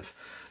active,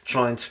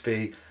 trying to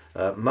be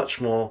much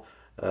more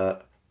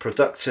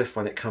productive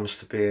when it comes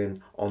to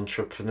being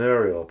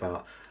entrepreneurial,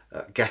 about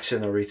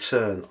getting a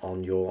return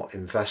on your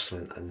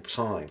investment and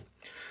time.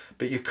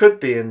 But you could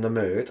be in the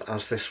mood,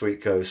 as this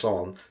week goes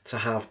on, to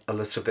have a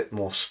little bit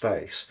more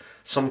space,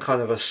 some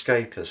kind of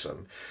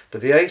escapism.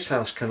 But the 8th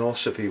house can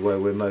also be where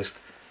we're most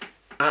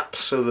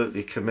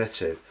absolutely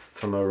committed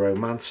from a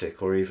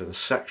romantic or even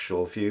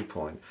sexual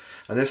viewpoint.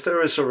 And if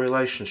there is a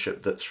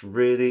relationship that's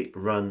really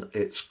run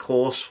its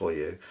course for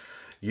you,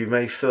 you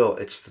may feel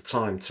it's the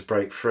time to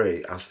break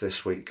free as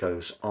this week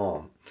goes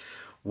on.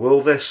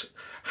 Will this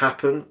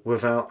happen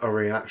without a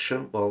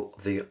reaction? Well,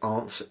 the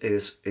answer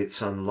is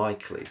it's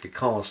unlikely,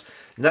 because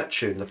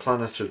Neptune, the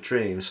planet of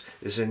dreams,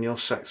 is in your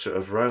sector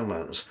of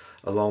romance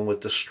along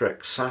with the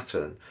strict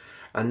Saturn.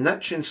 And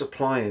Neptune's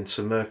applying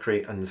to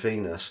Mercury and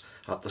Venus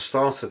at the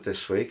start of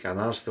this week and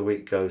as the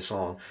week goes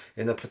on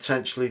in a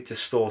potentially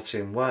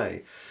distorting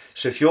way.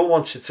 So if you're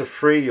wanting to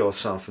free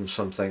yourself from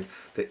something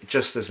that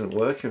just isn't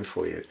working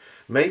for you,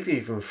 maybe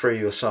even free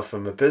yourself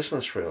from a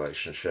business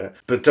relationship,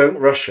 but don't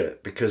rush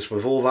it, because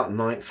with all that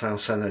 9th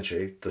house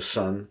energy, the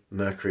Sun,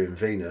 Mercury and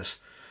Venus,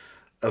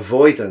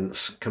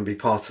 avoidance can be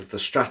part of the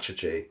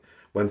strategy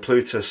when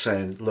Pluto's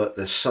saying, look,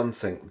 there's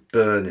something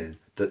burning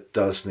that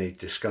does need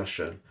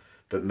discussion,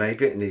 but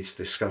maybe it needs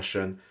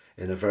discussion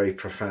in a very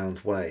profound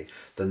way.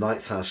 The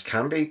 9th house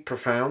can be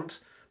profound,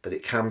 but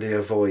it can be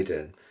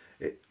avoided.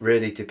 It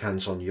really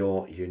depends on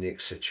your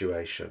unique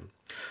situation.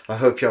 I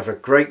hope you have a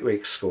great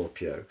week,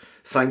 Scorpio.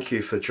 Thank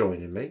you for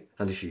joining me,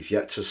 and if you've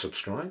yet to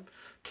subscribe,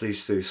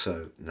 please do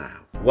so now.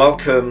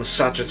 Welcome,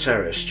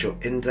 Sagittarius, to your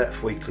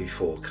in-depth weekly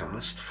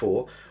forecast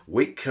for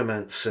week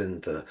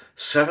commencing the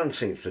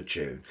 17th of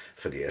June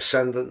for the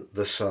Ascendant,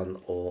 the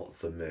Sun or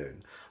the Moon.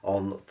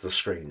 On the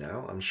screen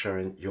now, I'm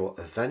showing your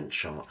event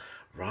chart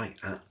right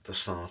at the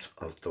start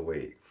of the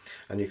week.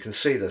 And you can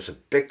see there's a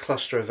big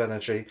cluster of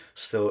energy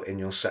still in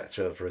your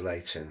sector of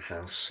relating,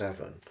 house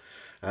 7.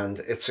 And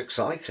it's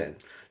exciting.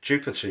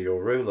 Jupiter,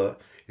 your ruler,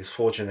 is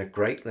forging a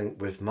great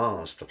link with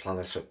Mars, the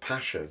planet of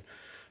passion.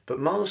 But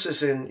Mars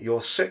is in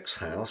your 6th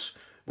house,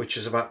 which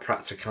is about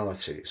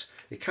practicalities.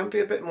 It can be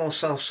a bit more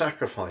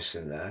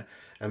self-sacrificing there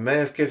and may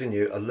have given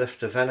you a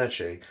lift of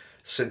energy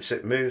since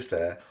it moved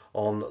there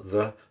on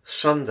the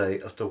Sunday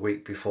of the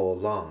week before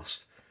last.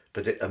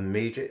 But it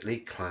immediately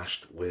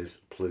clashed with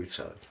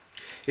Pluto.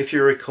 If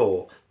you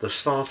recall, the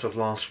start of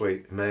last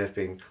week may have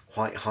been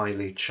quite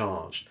highly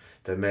charged.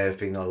 There may have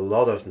been a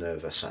lot of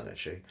nervous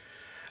energy.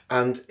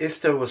 And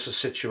if there was a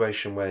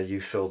situation where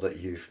you feel that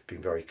you've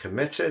been very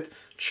committed,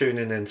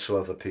 tuning into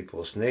other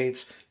people's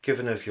needs,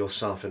 giving of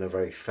yourself in a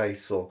very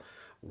faithful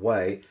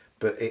way,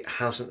 but it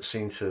hasn't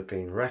seemed to have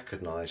been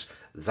recognised,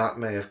 that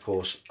may have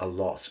caused a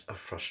lot of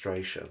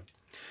frustration.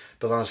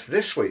 But as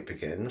this week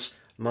begins,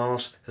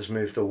 Mars has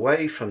moved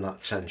away from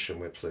that tension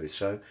with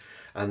Pluto,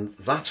 and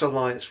that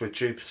alliance with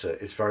Jupiter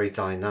is very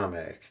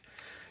dynamic.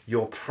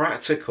 Your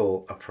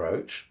practical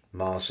approach,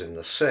 Mars in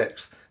the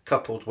 6th,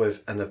 coupled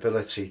with an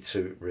ability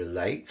to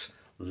relate,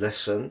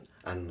 listen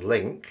and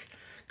link,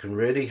 can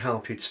really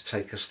help you to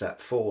take a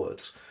step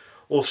forwards.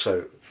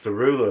 Also, the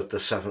ruler of the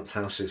 7th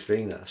house is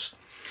Venus.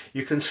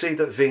 You can see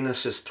that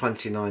Venus is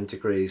 29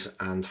 degrees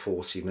and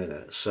 40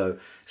 minutes, so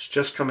it's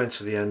just coming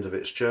to the end of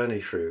its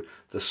journey through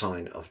the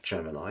sign of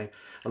Gemini.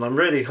 And I'm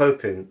really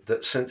hoping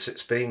that since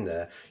it's been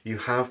there, you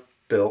have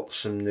built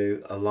some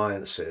new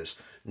alliances,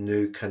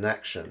 new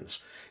connections.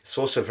 It's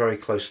also very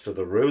close to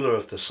the ruler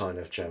of the sign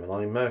of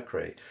Gemini,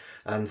 Mercury,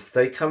 and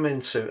they come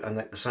into an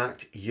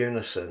exact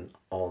unison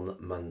on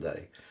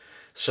Monday.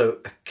 So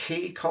a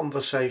key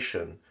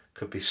conversation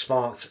could be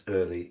sparked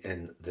early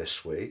in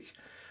this week.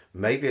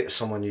 Maybe it's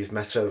someone you've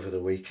met over the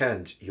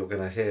weekend you're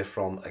going to hear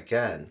from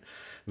again.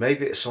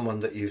 Maybe it's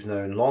someone that you've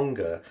known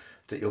longer,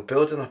 that you're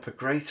building up a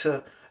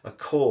greater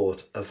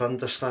accord of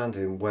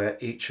understanding where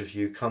each of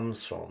you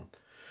comes from.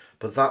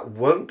 But that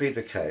won't be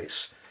the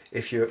case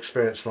if you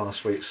experienced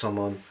last week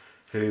someone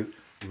who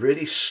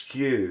really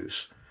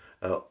skews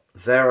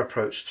their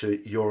approach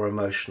to your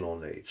emotional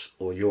needs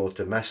or your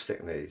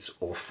domestic needs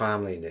or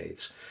family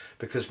needs,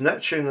 because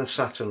Neptune and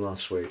Saturn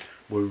last week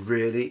were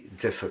really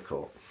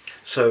difficult.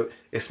 So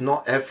if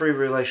not every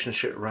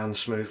relationship ran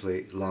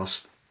smoothly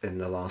in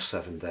the last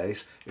 7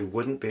 days, it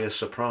wouldn't be a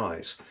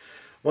surprise.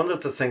 One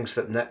of the things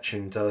that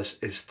Neptune does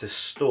is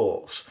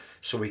distorts,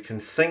 so we can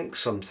think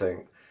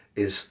something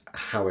is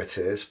how it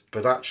is,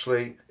 but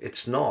actually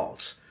it's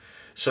not.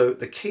 So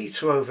the key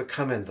to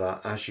overcoming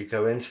that as you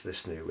go into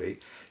this new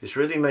week is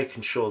really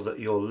making sure that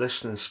your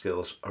listening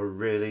skills are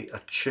really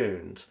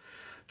attuned.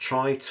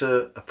 Try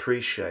to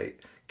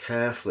appreciate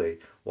carefully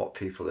what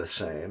people are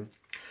saying,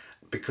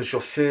 because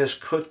your fears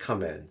could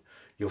come in.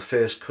 Your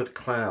fears could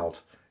cloud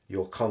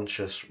your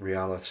conscious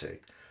reality.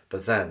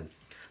 But then,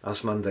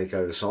 as Monday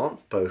goes on,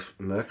 both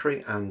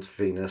Mercury and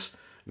Venus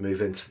move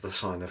into the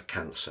sign of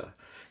Cancer.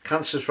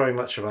 Cancer is very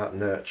much about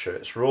nurture.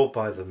 It's ruled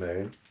by the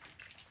moon.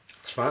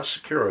 It's about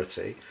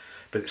security,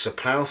 but it's a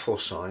powerful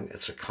sign.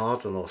 It's a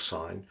cardinal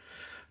sign.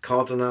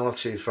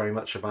 Cardinality is very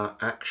much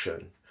about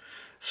action.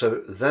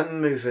 So then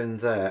moving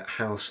there,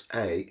 house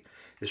 8,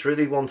 is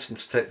really wanting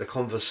to take the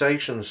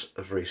conversations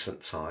of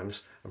recent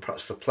times and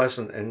perhaps the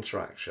pleasant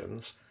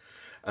interactions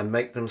and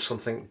make them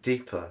something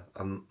deeper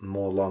and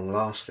more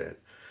long-lasting.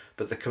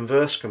 But the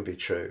converse can be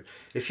true.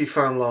 If you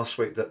found last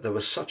week that there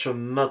was such a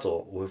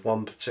muddle with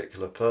one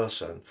particular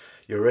person,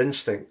 your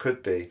instinct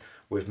could be,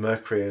 with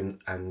Mercury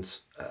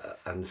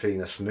and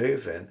Venus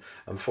moving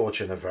and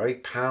forging a very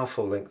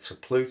powerful link to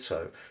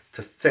Pluto,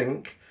 to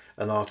think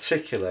and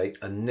articulate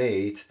a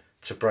need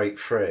to break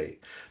free.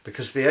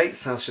 Because the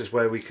 8th house is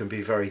where we can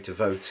be very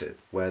devoted,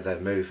 where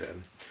they're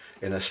moving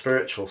in a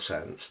spiritual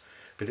sense,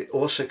 but it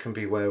also can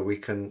be where we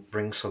can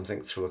bring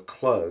something to a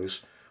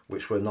close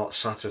which we're not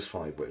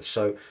satisfied with.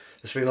 So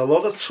there's been a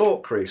lot of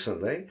talk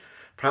recently,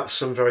 perhaps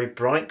some very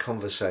bright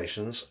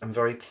conversations and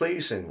very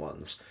pleasing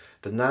ones,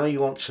 but now you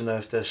want to know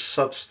if there's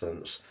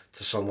substance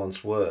to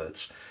someone's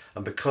words.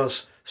 And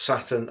because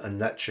Saturn and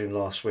Neptune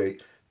last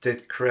week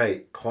did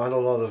create quite a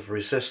lot of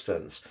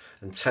resistance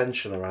and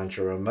tension around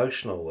your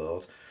emotional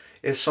world,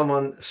 if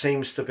someone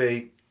seems to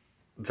be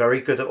very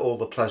good at all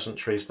the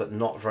pleasantries but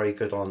not very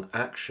good on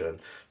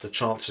action, the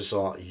chances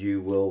are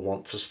you will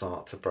want to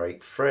start to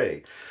break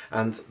free.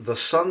 And the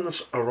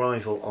Sun's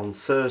arrival on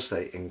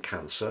Thursday in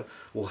Cancer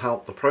will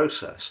help the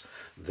process.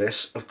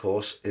 This, of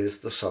course, is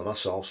the summer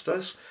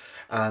solstice,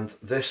 and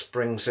this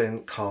brings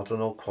in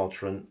cardinal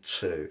quadrant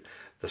 2,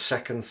 the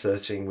second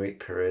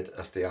 13-week period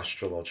of the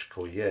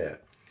astrological year.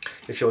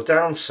 If you're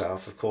down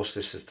south, of course,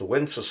 this is the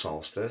winter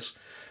solstice.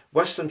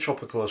 Western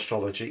tropical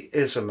astrology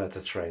is a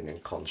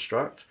Mediterranean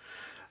construct.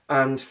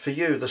 And for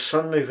you, the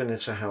Sun moving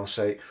into house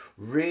 8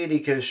 really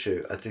gives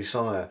you a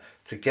desire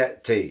to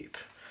get deep.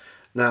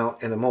 Now,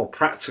 in a more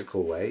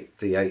practical way,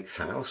 the 8th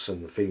house,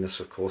 and Venus,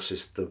 of course,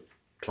 is the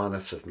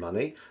planet of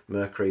money.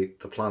 Mercury,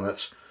 the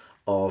planet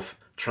of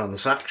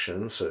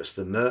transactions, so it's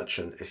the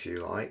merchant, if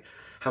you like.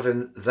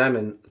 Having them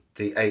in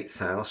the 8th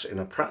house in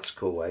a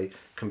practical way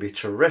can be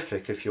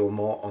terrific if you're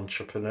more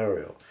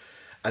entrepreneurial.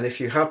 And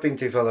if you have been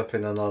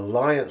developing an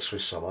alliance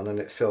with someone and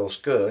it feels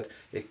good,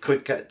 it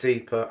could get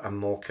deeper and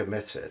more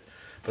committed.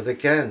 But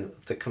again,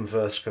 the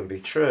converse can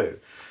be true.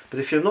 But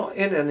if you're not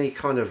in any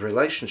kind of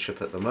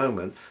relationship at the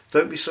moment,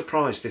 don't be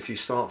surprised if you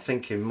start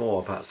thinking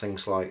more about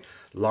things like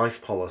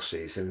life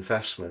policies,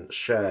 investments,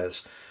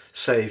 shares,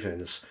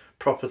 savings,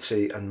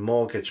 property and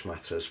mortgage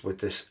matters with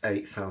this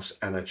 8th house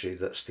energy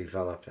that's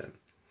developing.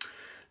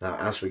 Now,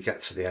 as we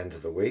get to the end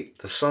of the week,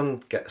 the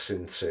Sun gets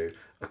into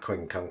a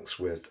quincunx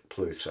with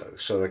Pluto.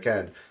 So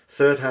again,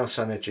 3rd house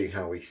energy,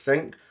 how we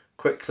think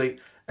quickly,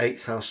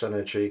 8th house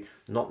energy,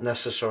 not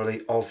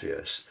necessarily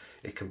obvious.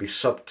 It can be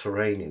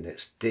subterranean,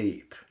 it's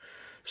deep.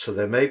 So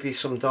there may be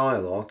some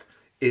dialogue.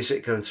 Is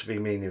it going to be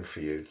meaning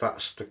for you?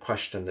 That's the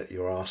question that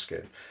you're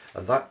asking.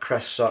 And that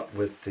crests up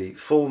with the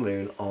full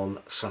moon on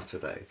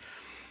Saturday.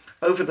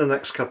 Over the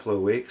next couple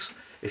of weeks,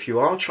 if you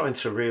are trying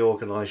to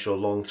reorganize your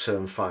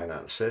long-term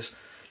finances,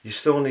 you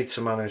still need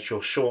to manage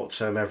your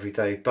short-term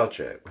everyday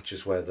budget, which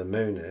is where the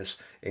moon is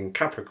in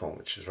Capricorn,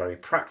 which is very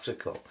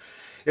practical.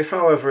 If,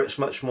 however, it's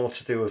much more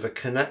to do with a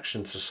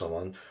connection to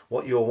someone,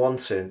 what you're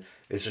wanting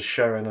is a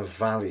sharing of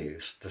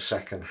values, the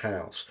 2nd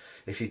house.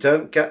 If you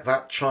don't get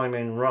that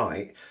chiming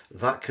right,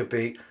 that could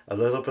be a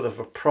little bit of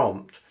a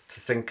prompt to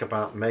think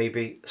about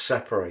maybe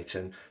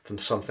separating from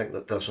something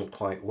that doesn't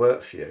quite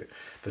work for you.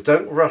 But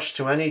don't rush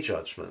to any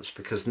judgments,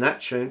 because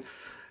Neptune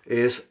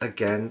is,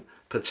 again,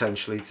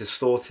 potentially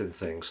distorting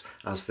things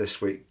as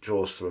this week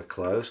draws to a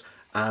close,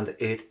 and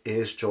it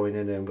is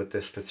joining in with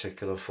this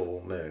particular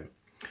full moon.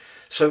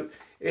 So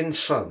in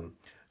sum,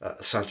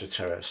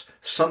 Sagittarius,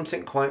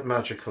 something quite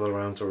magical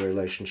around a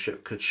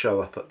relationship could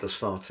show up at the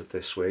start of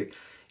this week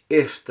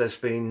if there's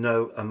been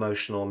no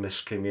emotional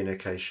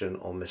miscommunication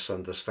or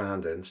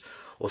misunderstandings,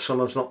 or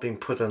someone's not been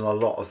putting a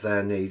lot of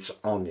their needs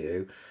on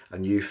you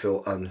and you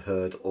feel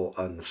unheard or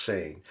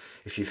unseen.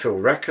 If you feel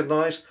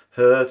recognised,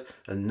 heard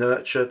and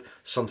nurtured,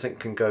 something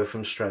can go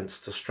from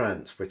strength to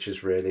strength, which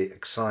is really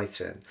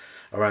exciting.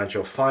 Around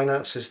your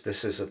finances,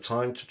 this is a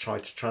time to try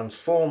to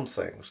transform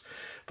things.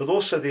 But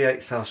also the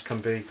 8th house can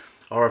be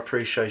our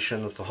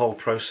appreciation of the whole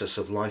process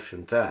of life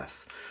and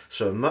death.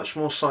 So a much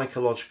more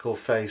psychological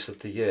phase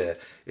of the year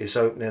is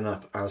opening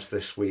up as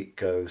this week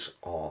goes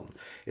on.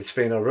 It's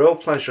been a real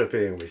pleasure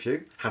being with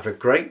you. Have a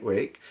great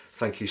week.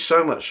 Thank you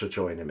so much for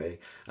joining me.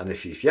 And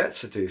if you've yet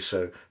to do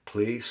so,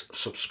 please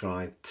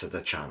subscribe to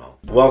the channel.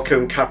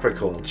 Welcome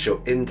Capricorn to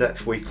your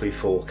in-depth weekly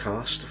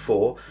forecast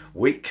for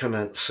week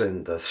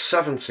commencing the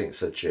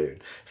 17th of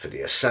June for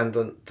the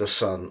Ascendant, the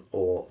Sun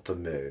or the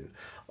Moon.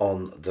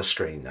 On the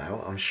screen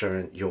now, I'm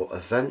showing your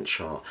event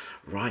chart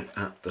right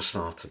at the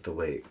start of the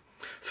week.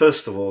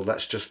 First of all,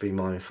 let's just be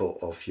mindful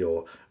of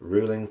your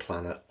ruling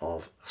planet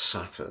of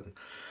Saturn.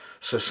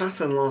 So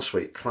Saturn last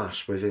week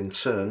clashed with, in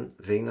turn,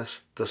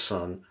 Venus, the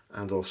Sun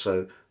and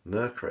also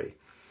Mercury.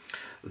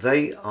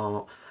 They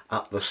are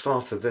at the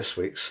start of this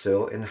week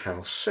still in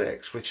house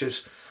 6, which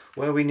is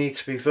where we need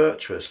to be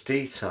virtuous,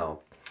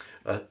 detail,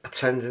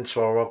 attending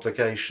to our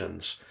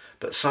obligations.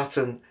 But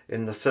Saturn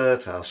in the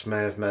 3rd house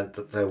may have meant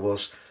that there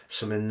was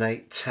some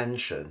innate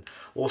tension.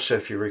 Also,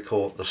 if you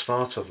recall at the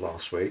start of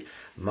last week,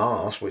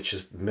 Mars, which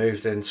has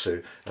moved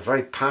into a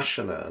very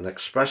passionate and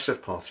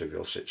expressive part of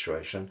your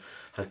situation,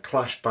 had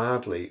clashed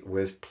badly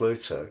with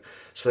Pluto.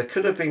 So there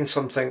could have been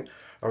something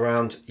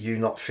around you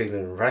not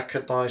feeling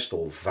recognised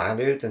or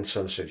valued in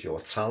terms of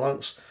your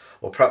talents,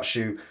 or perhaps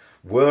you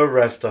were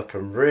revved up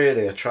and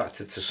really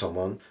attracted to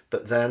someone,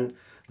 but then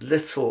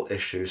little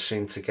issues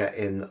seemed to get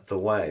in the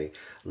way.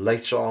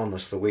 Later on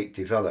as the week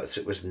developed,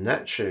 it was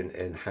Neptune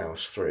in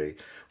house 3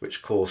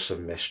 which caused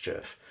some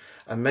mischief.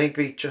 And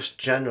maybe just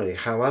generally,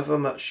 however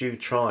much you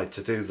tried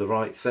to do the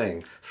right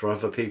thing for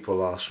other people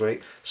last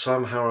week,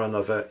 somehow or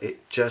another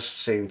it just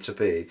seemed to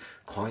be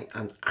quite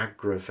an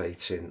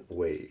aggravating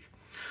week.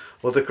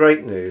 Well, the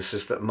great news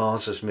is that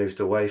Mars has moved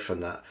away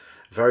from that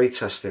very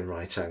testing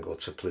right angle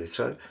to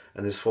Pluto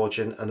and is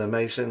forging an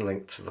amazing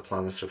link to the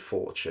planet of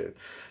fortune.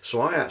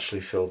 So I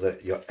actually feel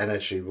that your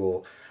energy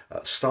will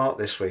start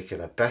this week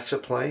in a better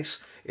place.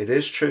 It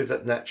is true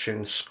that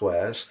Neptune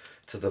squares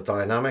to the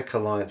dynamic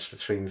alliance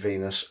between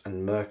Venus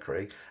and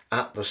Mercury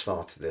at the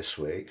start of this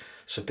week.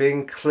 So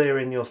being clear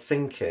in your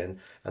thinking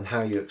and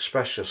how you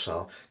express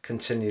yourself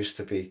continues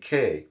to be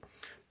key.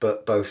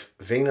 But both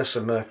Venus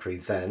and Mercury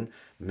then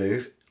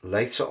move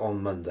later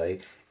on Monday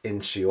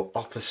into your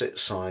opposite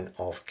sign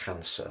of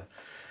Cancer.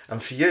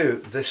 And for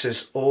you, this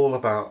is all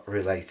about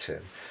relating.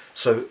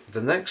 So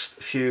the next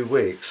few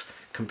weeks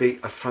can be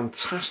a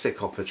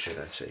fantastic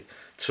opportunity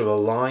to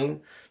align,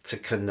 to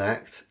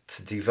connect,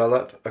 to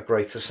develop a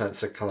greater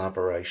sense of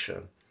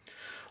collaboration.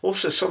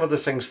 Also, some of the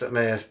things that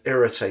may have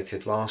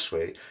irritated last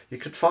week, you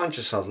could find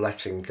yourself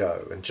letting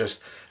go and just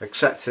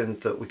accepting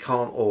that we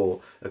can't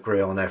all agree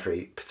on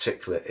every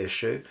particular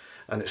issue,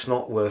 and it's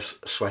not worth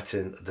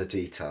sweating the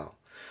detail.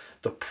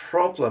 The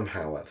problem,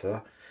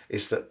 however,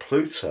 is that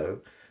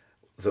Pluto,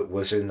 that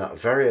was in that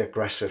very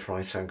aggressive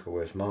right angle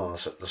with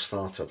Mars at the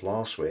start of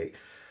last week,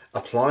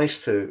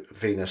 applies to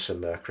Venus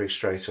and Mercury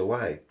straight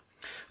away.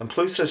 And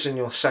Pluto's in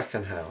your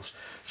 2nd house.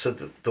 So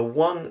the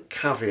one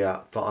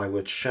caveat that I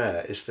would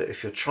share is that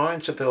if you're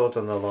trying to build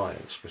an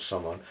alliance with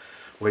someone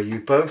where you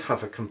both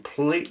have a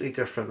completely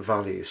different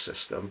value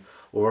system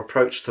or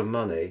approach to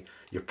money,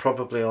 you're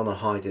probably on a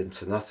hide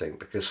into nothing,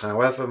 because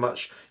however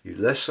much you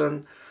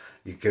listen,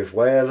 you give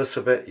way a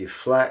little bit, you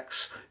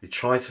flex, you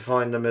try to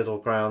find the middle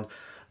ground,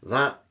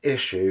 that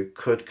issue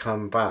could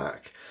come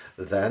back.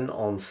 Then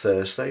on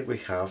Thursday we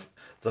have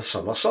the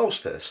summer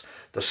solstice.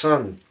 The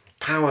Sun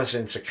powers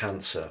into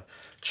Cancer.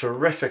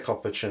 Terrific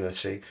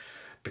opportunity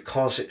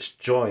because it's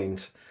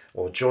joined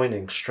or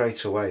joining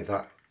straight away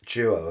that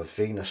duo of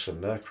Venus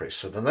and Mercury.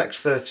 So the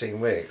next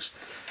 13 weeks,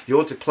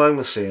 your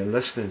diplomacy and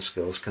listening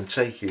skills can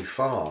take you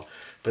far.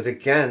 But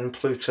again,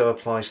 Pluto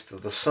applies to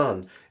the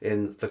Sun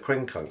in the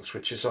quincunx,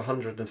 which is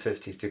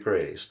 150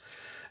 degrees.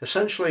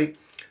 Essentially,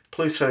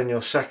 Pluto in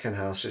your 2nd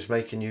house is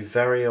making you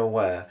very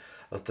aware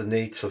of the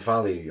need to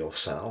value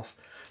yourself,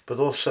 but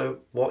also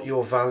what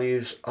your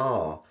values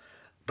are,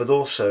 but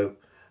also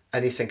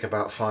anything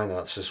about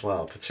finance as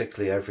well,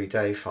 particularly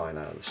everyday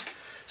finance.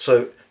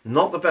 So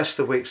not the best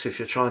of weeks if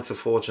you're trying to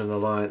forge an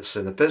alliance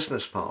in a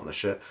business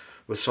partnership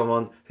with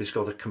someone who's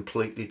got a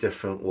completely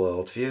different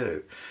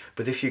worldview.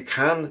 But if you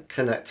can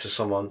connect to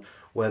someone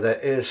where there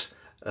is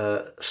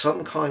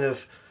some kind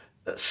of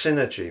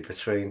synergy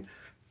between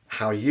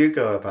how you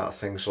go about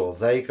things or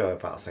they go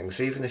about things,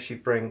 even if you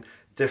bring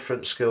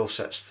different skill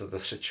sets to the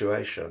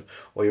situation,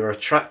 or you're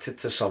attracted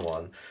to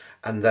someone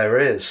and there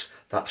is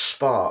that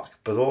spark,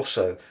 but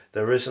also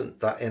there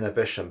isn't that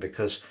inhibition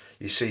because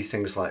you see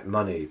things like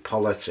money,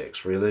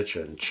 politics,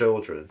 religion,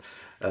 children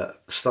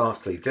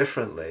starkly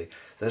differently,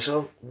 there's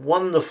a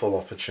wonderful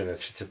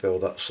opportunity to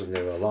build up some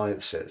new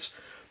alliances.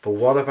 But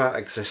what about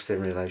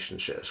existing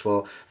relationships?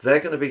 Well, they're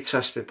going to be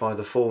tested by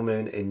the full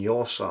moon in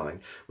your sign,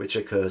 which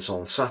occurs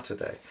on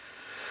Saturday.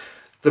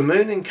 The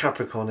moon in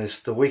Capricorn is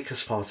the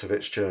weakest part of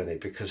its journey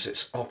because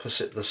it's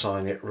opposite the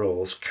sign it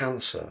rules,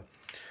 Cancer.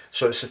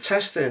 So it's a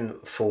testing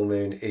full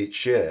moon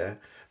each year,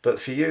 but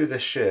for you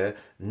this year,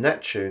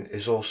 Neptune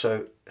is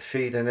also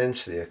feeding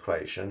into the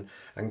equation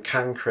and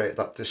can create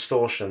that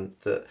distortion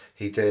that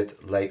he did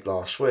late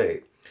last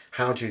week.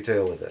 How do you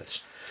deal with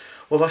this?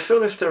 Well, I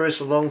feel if there is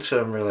a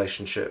long-term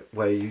relationship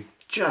where you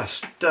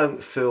just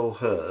don't feel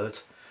heard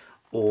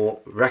or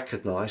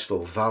recognised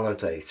or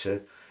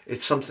validated,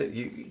 it's something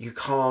you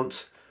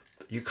can't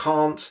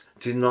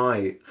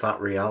deny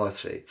that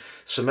reality.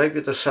 So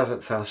maybe the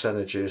 7th house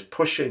energy is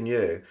pushing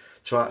you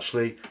to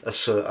actually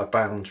assert a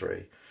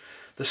boundary.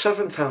 The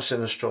 7th house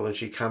in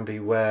astrology can be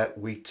where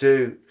we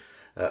do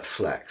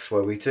flex,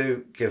 where we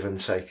do give and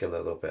take a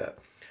little bit.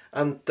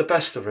 And the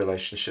best of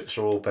relationships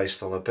are all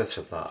based on a bit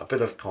of that, a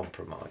bit of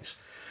compromise.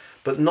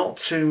 But not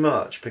too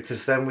much,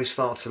 because then we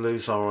start to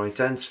lose our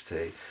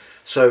identity.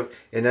 So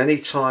in any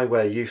tie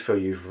where you feel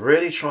you've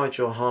really tried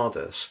your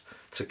hardest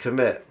to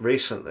commit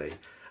recently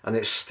and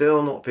it's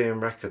still not being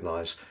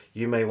recognised,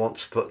 you may want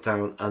to put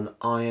down an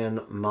iron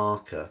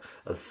marker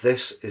of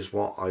this is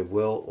what I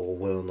will or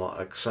will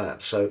not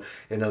accept. So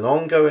in an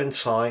ongoing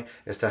tie,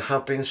 if there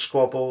have been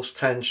squabbles,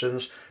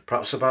 tensions,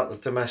 perhaps about the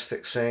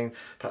domestic scene,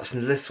 perhaps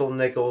little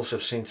niggles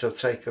have seemed to have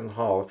taken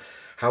hold,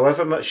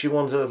 however much you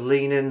want to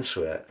lean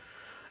into it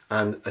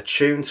and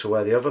attune to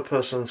where the other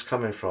person's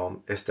coming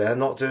from, if they're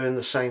not doing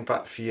the same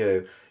back for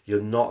you, you're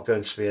not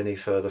going to be any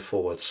further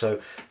forward. So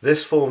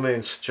this full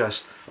moon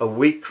suggests a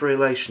weak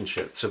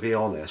relationship, to be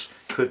honest,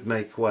 could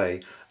make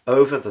way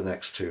over the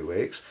next 2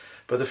 weeks.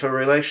 But if a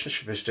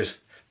relationship is just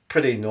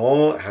pretty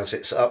normal, it has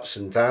its ups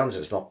and downs,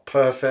 it's not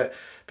perfect,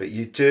 but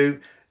you do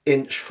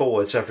inch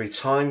forwards every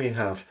time you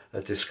have a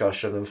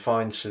discussion and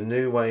find some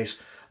new ways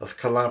of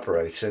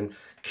collaborating,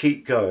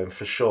 keep going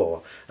for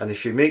sure. And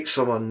if you meet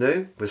someone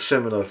new with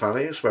similar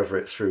values, whether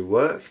it's through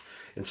work,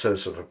 in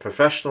terms of a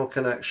professional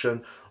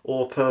connection,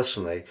 or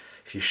personally,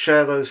 if you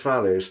share those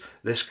values,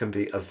 this can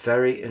be a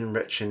very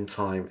enriching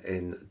time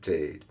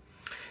indeed.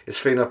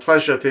 It's been a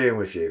pleasure being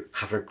with you.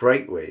 Have a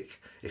great week.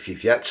 If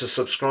you've yet to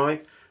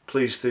subscribe,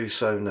 please do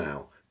so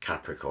now.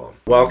 Capricorn.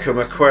 Welcome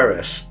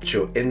Aquarius to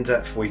your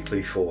in-depth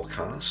weekly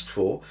forecast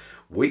for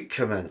week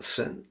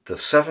commencing the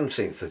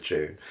 17th of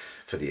June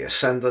for the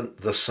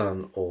ascendant, the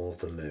sun or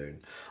the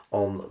moon.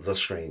 On the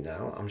screen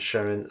now, I'm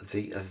showing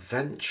the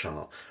event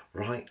chart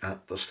right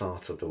at the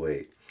start of the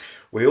week.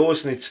 We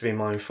always need to be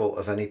mindful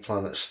of any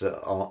planets that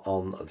are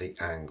on the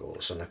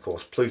angles, and of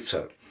course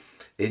Pluto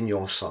in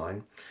your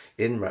sign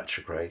in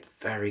retrograde,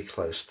 very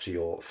close to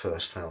your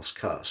first house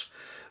cusp.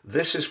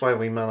 This is where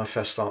we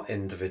manifest our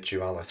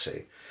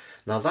individuality.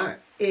 Now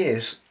that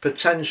is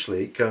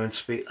potentially going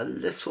to be a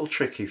little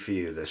tricky for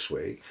you this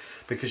week,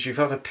 because you've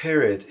had a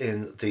period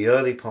in the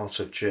early part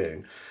of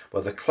June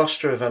where the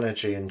cluster of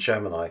energy in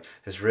Gemini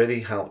has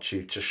really helped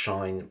you to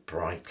shine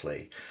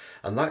brightly.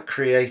 And that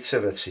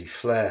creativity,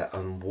 flair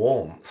and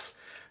warmth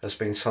has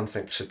been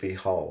something to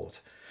behold.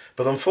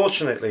 But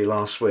unfortunately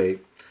last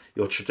week,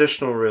 your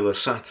traditional ruler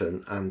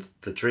Saturn and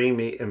the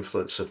dreamy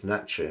influence of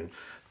Neptune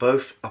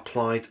both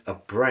applied a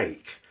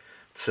brake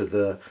to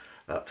the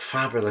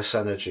fabulous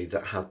energy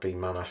that had been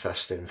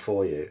manifesting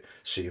for you.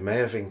 So you may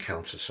have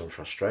encountered some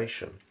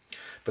frustration.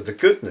 But the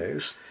good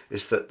news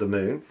is that the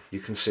moon, you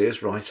can see,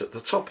 is right at the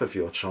top of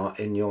your chart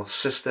in your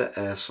sister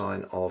air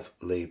sign of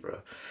Libra.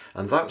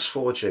 And that's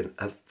forging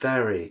a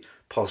very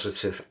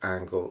positive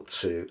angle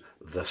to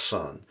the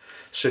sun.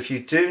 So if you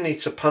do need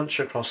to punch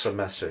across a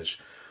message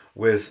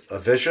with a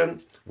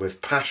vision,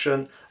 with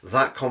passion,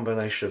 that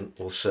combination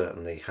will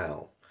certainly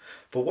help.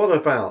 But what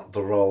about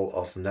the role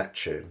of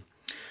Neptune?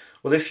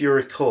 Well, if you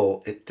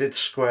recall, it did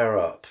square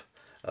up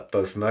at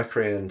both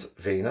Mercury and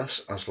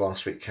Venus as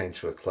last week came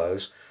to a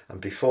close, and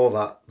before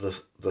that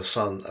the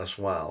sun as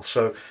well.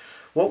 So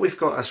what we've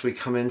got as we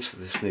come into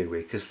this new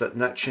week is that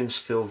Neptune's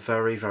still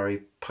very,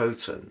 very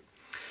potent.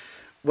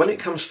 When it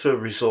comes to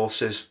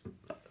resources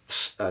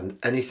and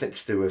anything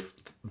to do with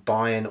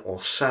buying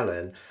or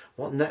selling,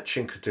 what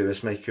Neptune could do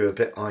is make you a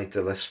bit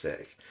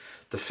idealistic.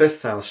 The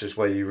 5th house is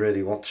where you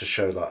really want to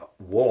show that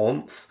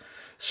warmth.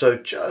 So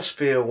just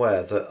be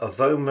aware that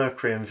although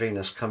Mercury and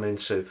Venus come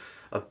into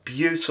a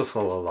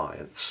beautiful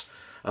alliance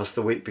as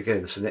the week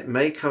begins, and it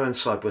may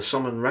coincide with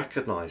someone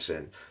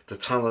recognizing the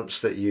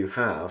talents that you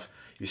have,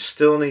 you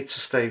still need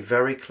to stay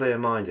very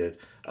clear-minded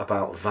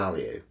about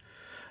value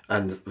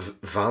and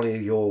value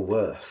your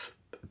worth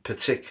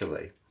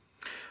particularly.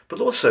 But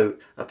also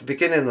at the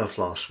beginning of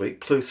last week,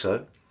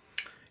 Pluto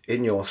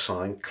in your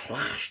sign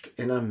clashed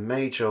in a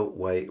major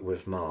way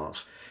with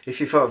Mars. If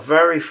you felt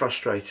very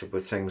frustrated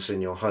with things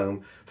in your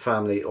home,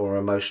 family or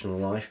emotional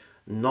life,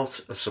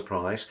 not a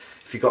surprise.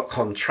 If you've got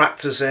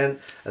contractors in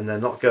and they're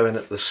not going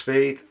at the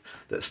speed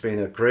that's been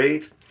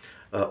agreed,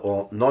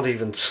 or not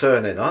even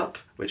turning up,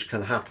 which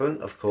can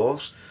happen of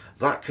course,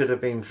 that could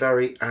have been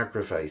very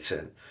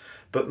aggravating.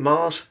 But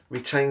Mars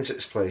retains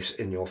its place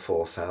in your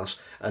 4th house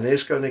and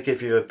is going to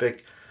give you a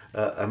big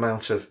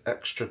amount of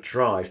extra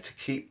drive to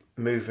keep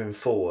moving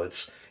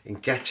forwards in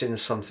getting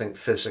something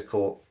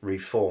physical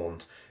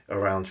reformed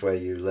around where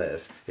you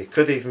live. It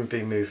could even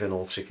be moving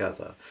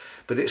altogether.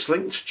 But its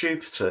link to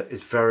Jupiter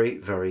is very,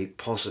 very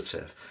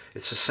positive.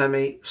 It's a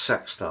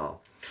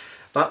semi-sextile.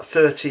 That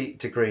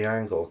 30-degree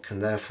angle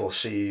can therefore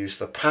see you use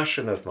the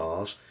passion of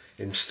Mars,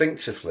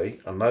 instinctively,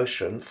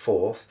 emotion,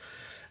 fourth,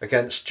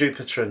 against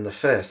Jupiter in the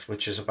fifth,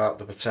 which is about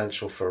the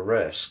potential for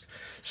risk.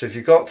 So if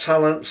you've got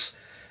talents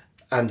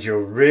and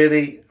you're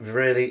really,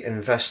 really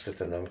invested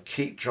in them,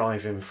 keep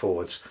driving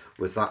forwards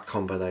with that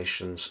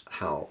combination's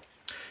help.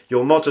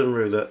 Your modern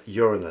ruler,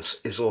 Uranus,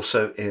 is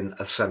also in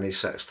a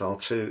semi-sextile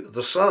to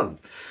the Sun.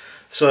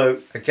 So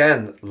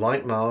again,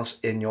 like Mars,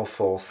 in your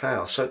fourth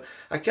house. So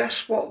I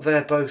guess what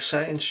they're both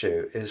saying to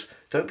you is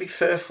don't be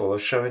fearful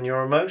of showing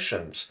your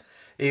emotions,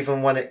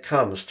 even when it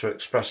comes to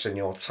expressing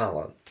your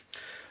talent.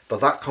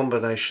 But that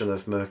combination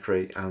of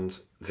Mercury and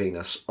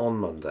Venus on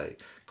Monday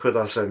could,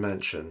 as I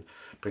mentioned,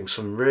 bring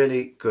some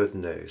really good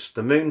news.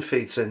 The moon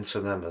feeds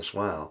into them as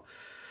well.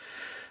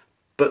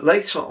 But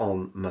later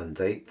on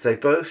Monday, they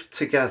both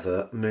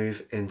together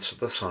move into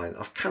the sign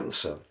of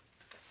Cancer,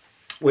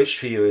 which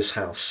for you is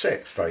house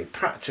 6, very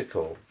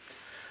practical.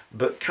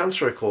 But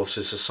Cancer, of course,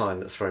 is a sign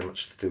that's very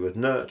much to do with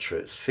nurture,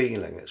 it's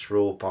feeling, it's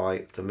ruled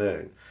by the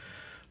moon.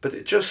 But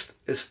it just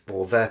is,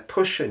 well, they're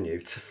pushing you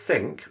to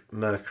think,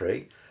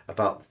 Mercury,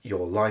 about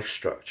your life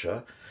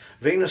structure.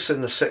 Venus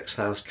in the 6th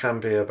house can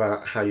be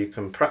about how you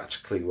can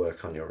practically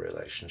work on your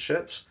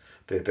relationships,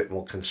 be a bit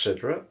more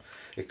considerate.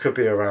 It could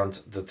be around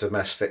the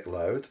domestic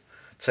load,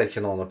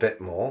 taking on a bit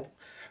more,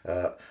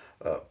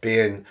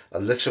 being a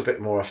little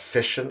bit more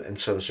efficient in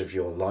terms of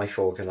your life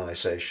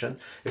organisation.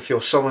 If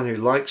you're someone who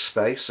likes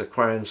space,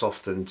 Aquarians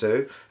often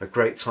do, a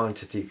great time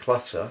to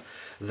declutter,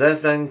 they're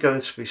then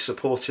going to be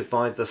supported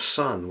by the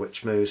Sun,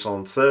 which moves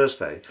on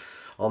Thursday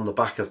on the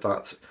back of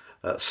that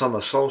summer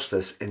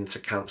solstice into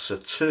Cancer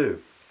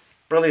 2.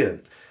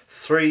 Brilliant.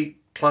 3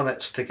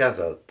 planets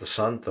together, the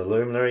Sun, the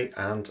luminary,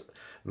 and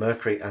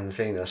Mercury and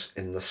Venus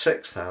in the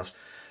 6th house.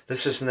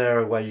 This is an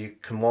area where you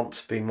can want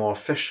to be more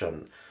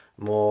efficient,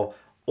 more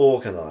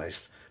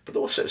organised, but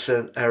also it's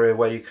an area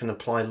where you can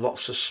apply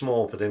lots of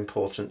small but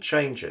important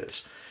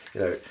changes.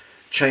 You know,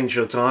 change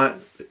your diet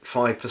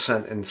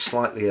 5% in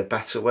slightly a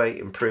better way,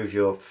 improve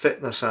your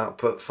fitness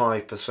output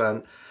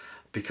 5%,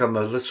 become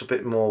a little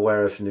bit more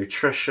aware of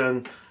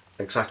nutrition,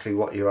 exactly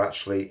what you're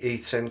actually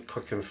eating,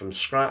 cooking from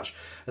scratch,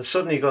 and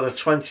suddenly you've got a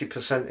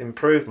 20%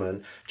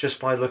 improvement just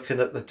by looking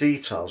at the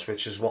details,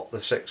 which is what the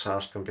 6th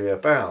house can be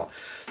about.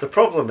 The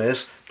problem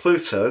is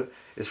Pluto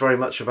is very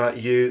much about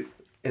you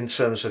in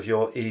terms of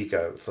your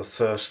ego, the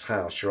 1st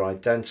house, your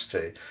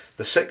identity.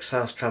 The 6th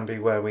house can be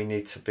where we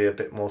need to be a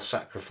bit more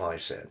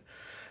sacrificing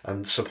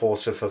and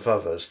supportive of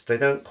others. They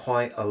don't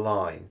quite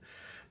align,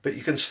 but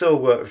you can still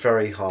work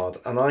very hard,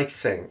 and I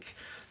think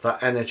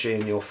that energy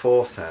in your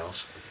 4th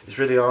house is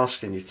really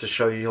asking you to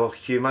show your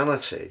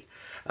humanity,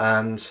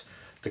 and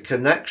the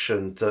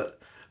connection that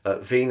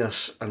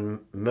Venus and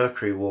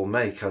Mercury will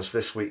make as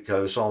this week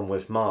goes on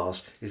with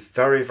Mars is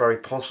very, very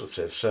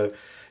positive. So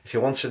if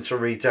you're wanting to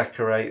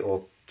redecorate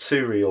or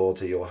to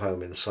reorder your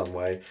home in some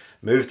way,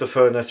 move the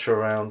furniture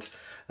around,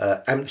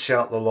 empty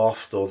out the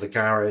loft or the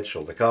garage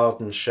or the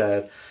garden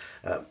shed,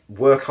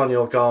 work on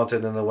your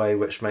garden in a way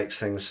which makes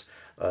things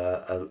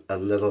a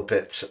little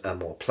bit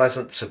more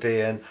pleasant to be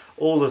in.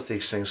 All of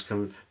these things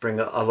can bring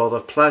a lot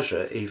of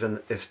pleasure, even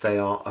if they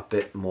are a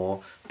bit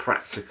more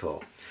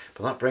practical.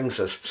 But that brings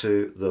us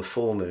to the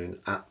full moon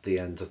at the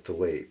end of the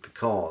week,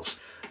 because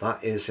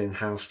that is in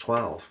house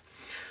 12.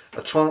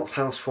 A 12th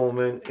house full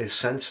moon is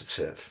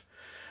sensitive,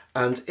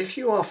 and if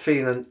you are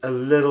feeling a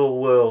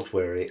little world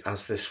weary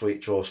as this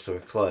week draws to a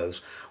close,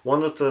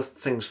 one of the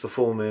things the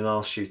full moon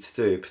asks you to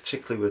do,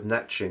 particularly with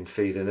Neptune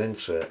feeding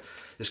into it,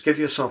 is give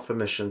yourself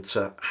permission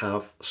to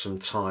have some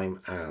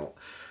time out.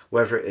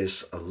 Whether it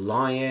is a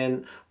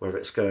lie-in, whether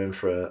it's going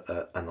for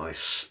a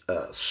nice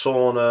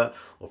sauna,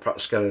 or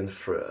perhaps going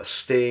for a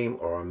steam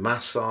or a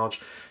massage.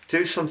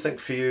 Do something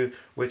for you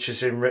which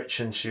is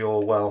enriching to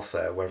your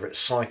welfare, whether it's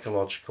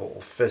psychological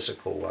or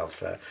physical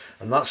welfare.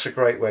 And that's a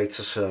great way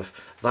to serve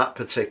that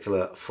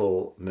particular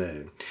full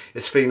moon.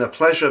 It's been a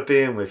pleasure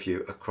being with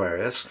you,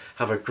 Aquarius.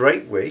 Have a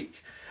great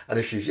week. And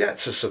if you've yet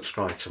to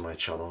subscribe to my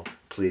channel,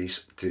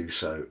 please do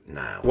so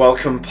now.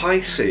 Welcome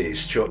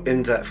Pisces to your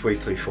in-depth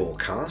weekly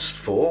forecast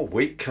for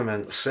week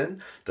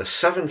commencing the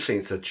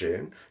 17th of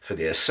June for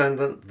the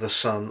Ascendant, the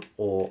Sun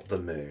or the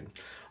Moon.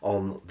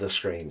 On the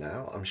screen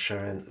now, I'm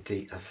showing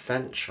the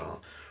event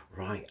chart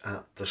right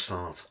at the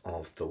start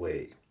of the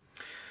week.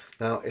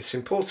 Now, it's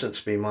important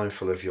to be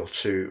mindful of your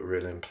 2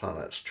 ruling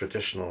planets,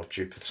 traditional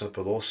Jupiter,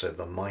 but also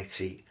the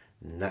mighty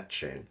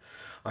Neptune.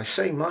 I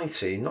say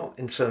mighty not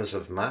in terms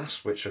of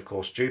mass, which of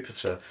course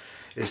Jupiter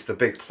is the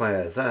big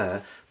player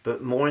there,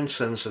 but more in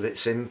terms of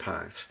its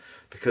impact,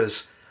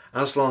 because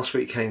as last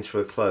week came to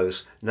a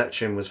close,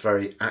 Neptune was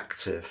very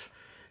active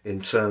in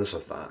terms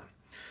of that.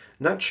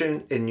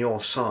 Neptune in your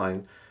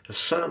sign has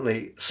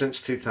certainly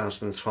since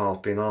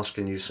 2012 been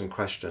asking you some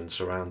questions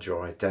around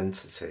your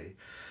identity,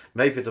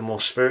 maybe the more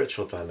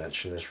spiritual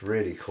dimension is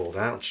really called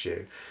out to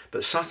you.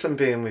 But Saturn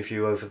being with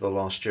you over the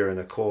last year and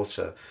a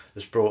quarter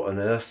has brought an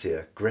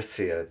earthier,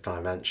 grittier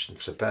dimension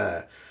to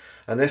bear.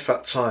 And if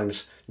at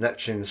times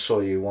Neptune saw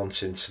you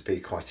wanting to be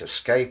quite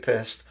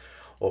escapist,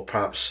 or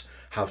perhaps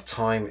have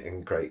time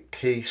in great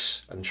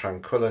peace and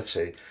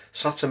tranquility,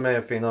 Saturn may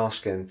have been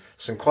asking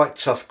some quite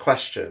tough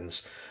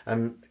questions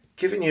and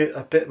giving you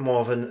a bit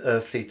more of an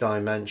earthy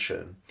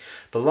dimension.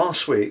 But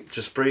last week,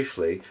 just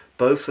briefly,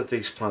 both of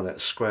these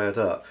planets squared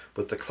up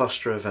with the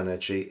cluster of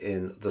energy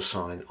in the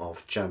sign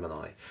of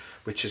Gemini,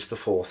 which is the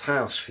fourth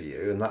house for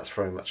you, and that's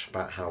very much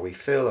about how we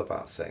feel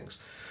about things.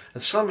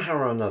 And somehow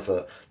or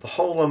another, the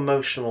whole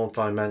emotional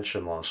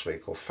dimension last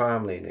week, or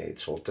family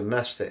needs, or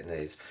domestic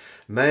needs,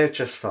 may have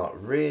just felt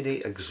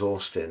really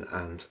exhausting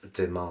and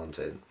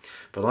demanding.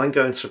 But I'm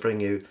going to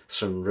bring you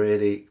some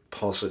really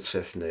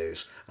positive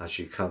news as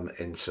you come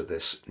into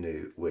this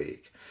new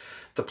week.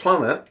 The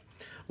planet,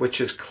 which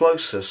is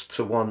closest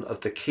to one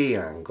of the key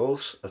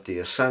angles of the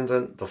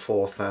ascendant, the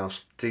fourth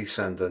house,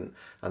 descendant,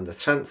 and the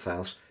 10th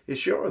house,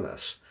 is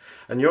Uranus.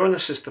 And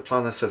Uranus is the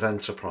planet of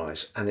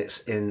enterprise, and it's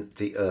in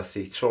the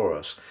earthy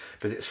Taurus.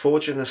 But it's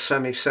forging a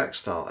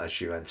semi-sextile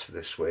as you enter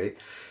this week.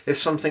 If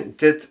something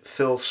did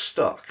feel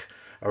stuck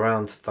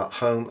around that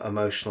home,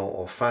 emotional,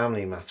 or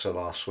family matter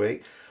last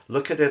week,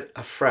 look at it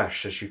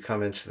afresh as you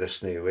come into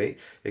this new week.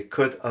 It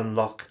could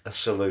unlock a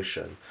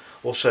solution.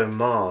 Also,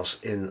 Mars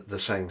in the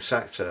same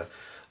sector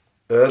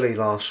early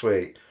last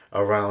week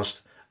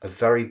aroused a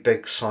very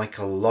big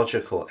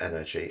psychological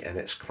energy in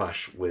its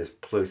clash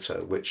with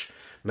Pluto, which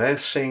may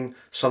have seen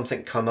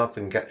something come up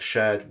and get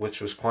shared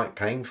which was quite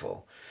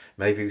painful.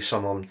 Maybe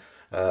someone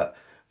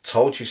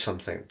told you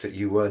something that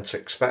you weren't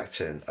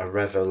expecting, a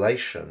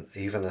revelation,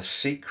 even a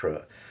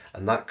secret,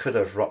 and that could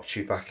have rocked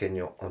you back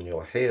on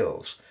your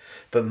heels.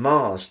 But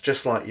Mars,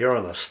 just like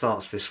Uranus,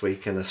 starts this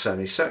week in a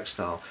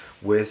semi-sextile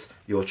with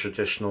your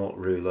traditional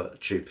ruler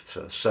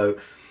Jupiter. So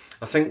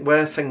I think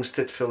where things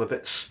did feel a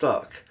bit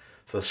stuck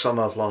for some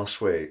of last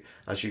week,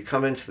 as you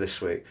come into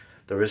this week,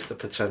 there is the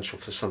potential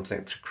for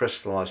something to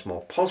crystallize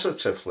more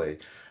positively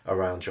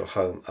around your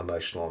home,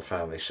 emotional, and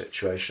family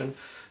situation,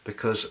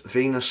 because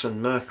Venus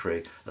and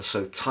Mercury are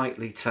so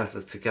tightly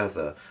tethered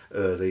together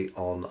early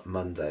on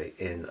Monday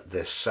in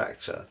this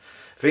sector.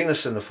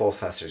 Venus in the fourth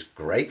house is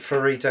great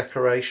for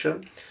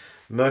redecoration.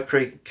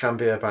 Mercury can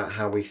be about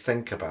how we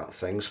think about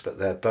things, but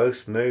they're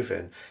both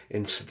moving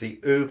into the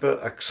uber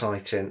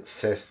exciting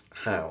fifth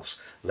house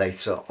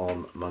later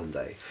on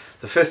Monday.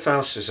 The fifth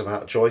house is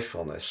about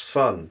joyfulness,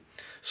 fun,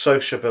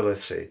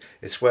 sociability.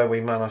 It's where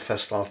we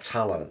manifest our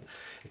talent.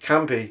 It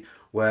can be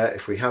where,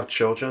 if we have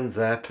children,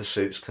 their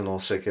pursuits can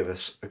also give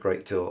us a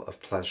great deal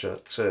of pleasure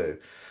too.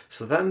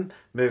 So then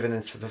moving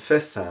into the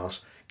fifth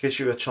house gives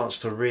you a chance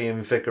to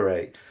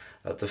reinvigorate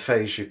the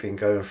phase you've been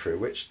going through,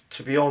 which,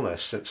 to be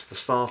honest, since the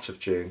start of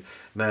June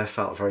may have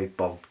felt very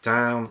bogged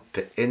down, a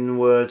bit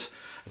inward,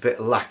 a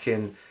bit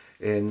lacking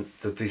in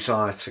the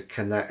desire to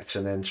connect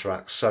and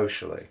interact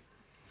socially.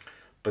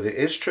 But it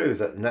is true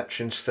that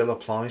Neptune still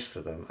applies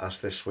to them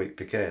as this week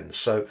begins.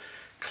 So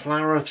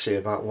clarity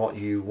about what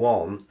you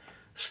want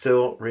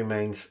still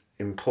remains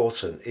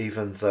important,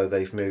 even though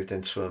they've moved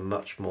into a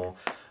much more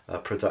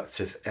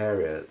productive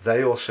area.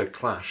 They also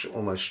clash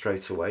almost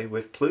straight away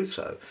with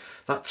Pluto.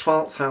 That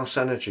 12th house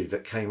energy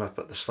that came up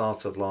at the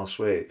start of last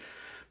week,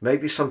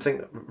 maybe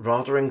something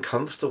rather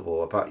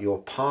uncomfortable about your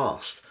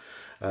past,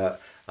 an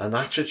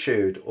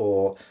attitude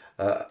or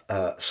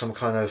some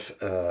kind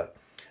of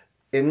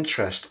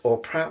interest, or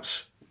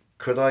perhaps,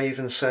 could I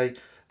even say,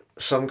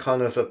 some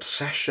kind of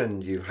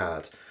obsession you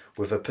had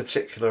with a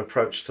particular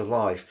approach to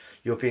life.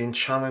 You're being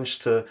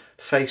challenged to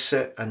face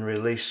it and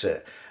release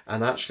it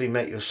and actually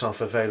make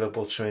yourself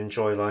available to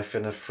enjoy life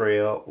in a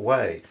freer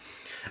way.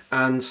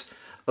 And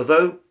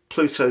although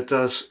Pluto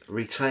does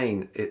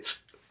retain its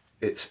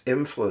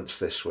influence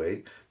this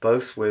week,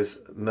 both with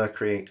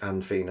Mercury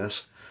and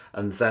Venus,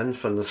 and then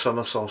from the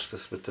summer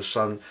solstice with the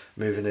sun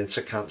moving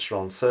into Cancer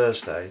on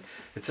Thursday,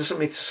 it doesn't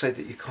mean to say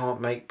that you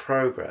can't make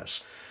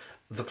progress.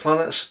 The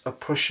planets are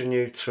pushing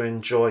you to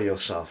enjoy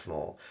yourself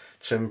more,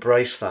 to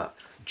embrace that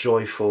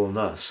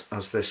joyfulness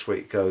as this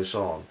week goes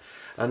on.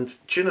 And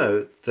do you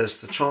know, there's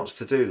the chance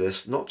to do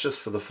this not just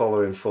for the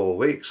following 4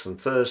 weeks from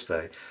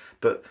Thursday,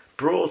 but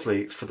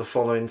broadly for the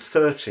following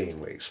 13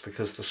 weeks,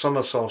 because the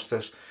summer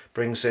solstice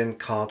brings in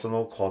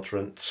cardinal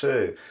quadrant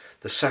 2,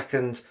 the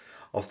second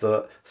of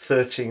the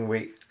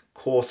 13-week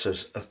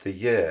quarters of the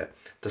year.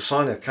 The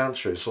sign of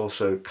Cancer is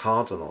also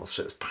cardinal,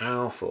 so it's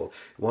powerful.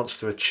 It wants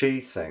to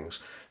achieve things.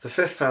 The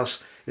fifth house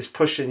is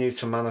pushing you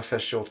to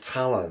manifest your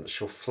talents,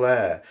 your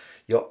flair,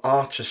 your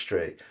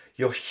artistry,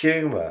 your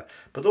humour,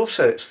 but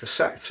also it's the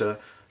sector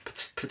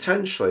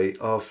potentially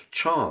of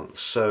chance,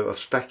 so of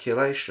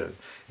speculation.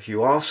 If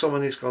you are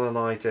someone who's got an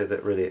idea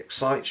that really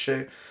excites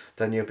you,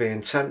 then you're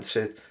being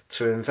tempted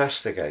to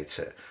investigate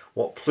it.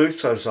 What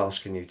Pluto's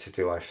asking you to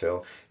do, I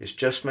feel, is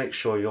just make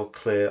sure you're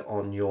clear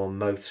on your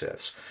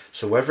motives.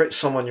 So whether it's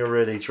someone you're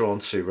really drawn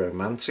to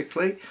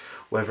romantically,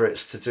 whether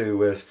it's to do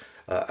with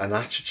an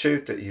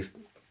attitude that you've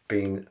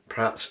been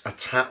perhaps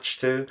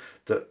attached to,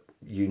 that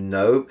you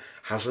know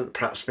hasn't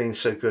perhaps been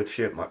so good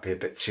for you. It might be a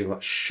bit too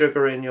much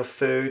sugar in your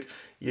food.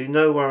 You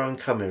know where I'm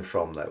coming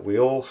from there. We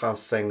all have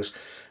things.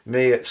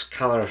 Me, it's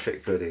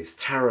calorific goodies.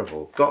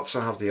 Terrible. Got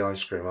to have the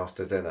ice cream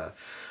after dinner.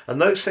 And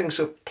those things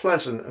are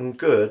pleasant and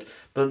good,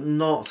 but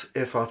not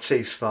if our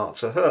teeth start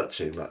to hurt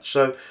too much.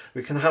 So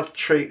we can have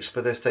treats,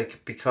 but if they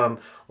become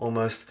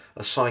almost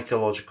a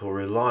psychological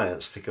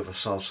reliance to give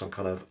ourselves some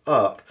kind of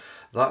up,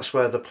 that's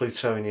where the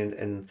Pluto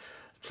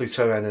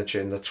energy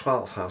in the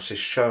 12th house is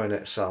showing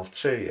itself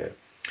to you.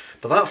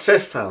 But that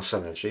 5th house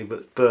energy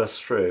that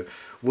bursts through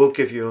will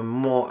give you a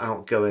more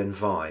outgoing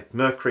vibe.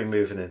 Mercury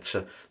moving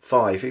into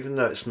 5, even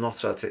though it's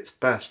not at its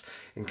best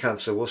in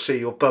Cancer, we'll see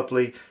your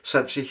bubbly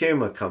sense of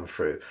humour come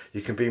through.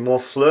 You can be more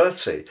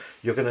flirty.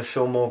 You're going to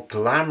feel more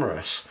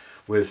glamorous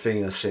with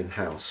Venus in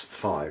house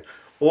 5.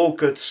 All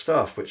good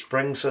stuff, which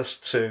brings us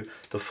to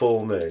the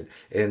full moon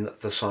in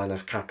the sign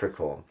of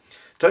Capricorn.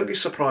 Don't be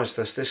surprised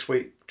as this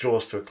week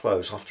draws to a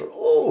close after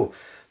all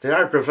the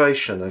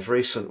aggravation of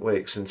recent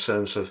weeks in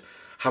terms of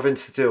having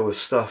to deal with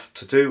stuff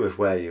to do with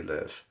where you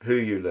live, who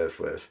you live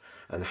with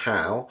and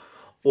how,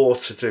 or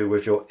to do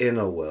with your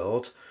inner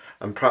world,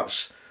 and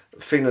perhaps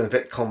feeling a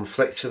bit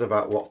conflicted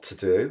about what to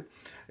do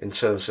in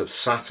terms of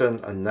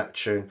Saturn and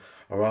Neptune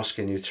are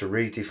asking you to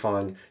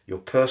redefine your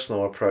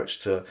personal approach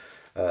to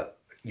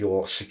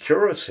your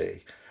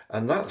security,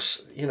 and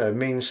that's, you know,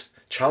 means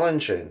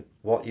challenging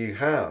what you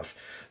have.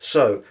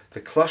 So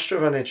the cluster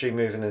of energy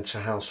moving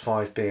into house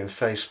 5 being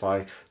faced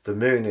by the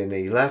moon in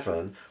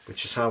 11,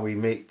 which is how we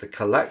meet the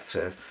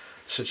collective,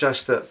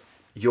 suggests that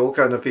you're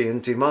going to be in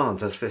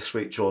demand as this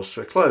week draws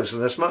to a close.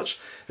 And as much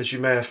as you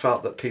may have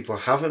felt that people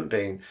haven't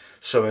been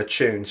so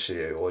attuned to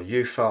you, or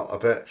you felt a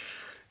bit,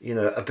 you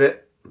know, a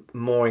bit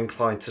more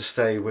inclined to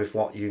stay with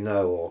what you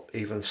know, or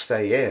even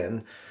stay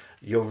in,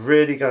 you're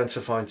really going to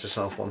find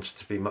yourself wanting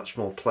to be much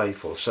more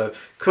playful. So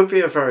could be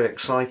a very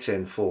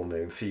exciting full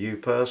moon for you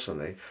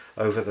personally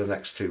over the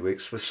next 2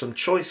 weeks with some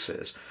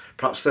choices.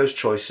 Perhaps those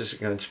choices are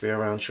going to be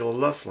around your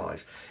love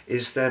life.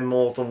 Is there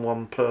more than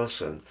one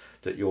person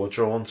that you're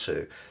drawn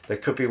to? There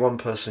could be one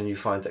person you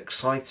find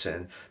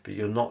exciting, but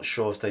you're not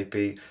sure if they'd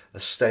be a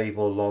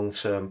stable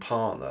long-term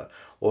partner.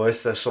 Or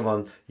is there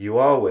someone you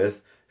are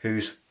with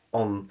who's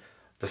on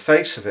the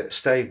face of it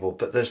stable,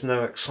 but there's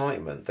no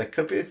excitement? There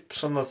could be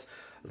some of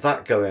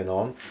that going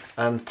on,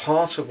 and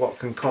part of what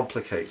can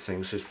complicate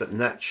things is that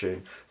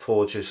Neptune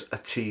forges a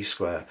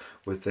T-square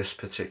with this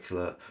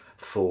particular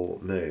full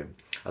moon,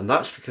 and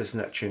that's because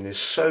Neptune is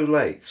so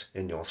late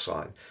in your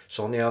sign. It's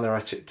on the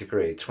anaretic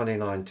degree,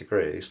 29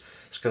 degrees.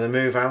 It's going to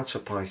move out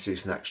of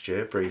Pisces next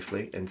year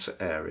briefly into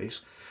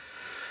Aries,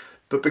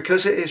 but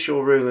because it is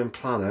your ruling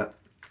planet,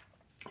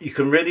 you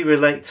can really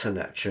relate to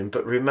Neptune.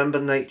 But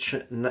remember,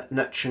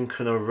 Neptune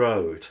can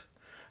erode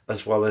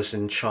as well as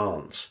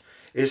enchant.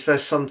 Is there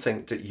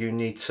something that you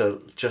need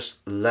to just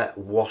let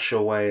wash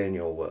away in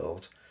your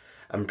world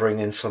and bring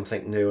in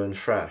something new and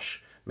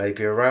fresh?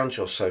 Maybe around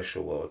your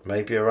social world,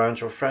 maybe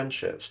around your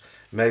friendships,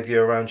 maybe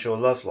around your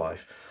love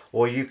life.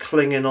 Or are you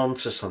clinging on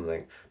to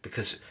something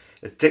because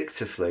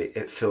addictively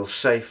it feels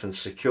safe and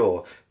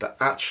secure, but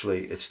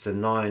actually it's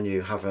denying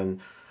you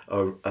having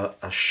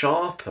a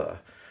sharper,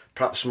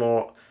 perhaps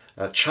more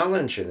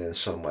challenging in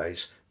some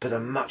ways, but a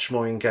much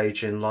more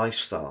engaging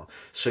lifestyle.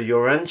 So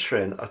you're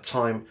entering a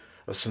time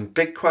of some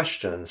big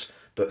questions,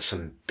 but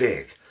some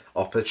big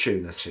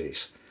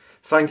opportunities.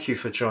 Thank you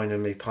for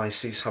joining me,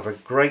 Pisces. Have a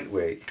great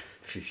week.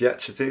 If you've yet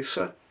to do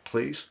so,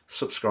 please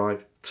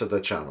subscribe to the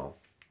channel.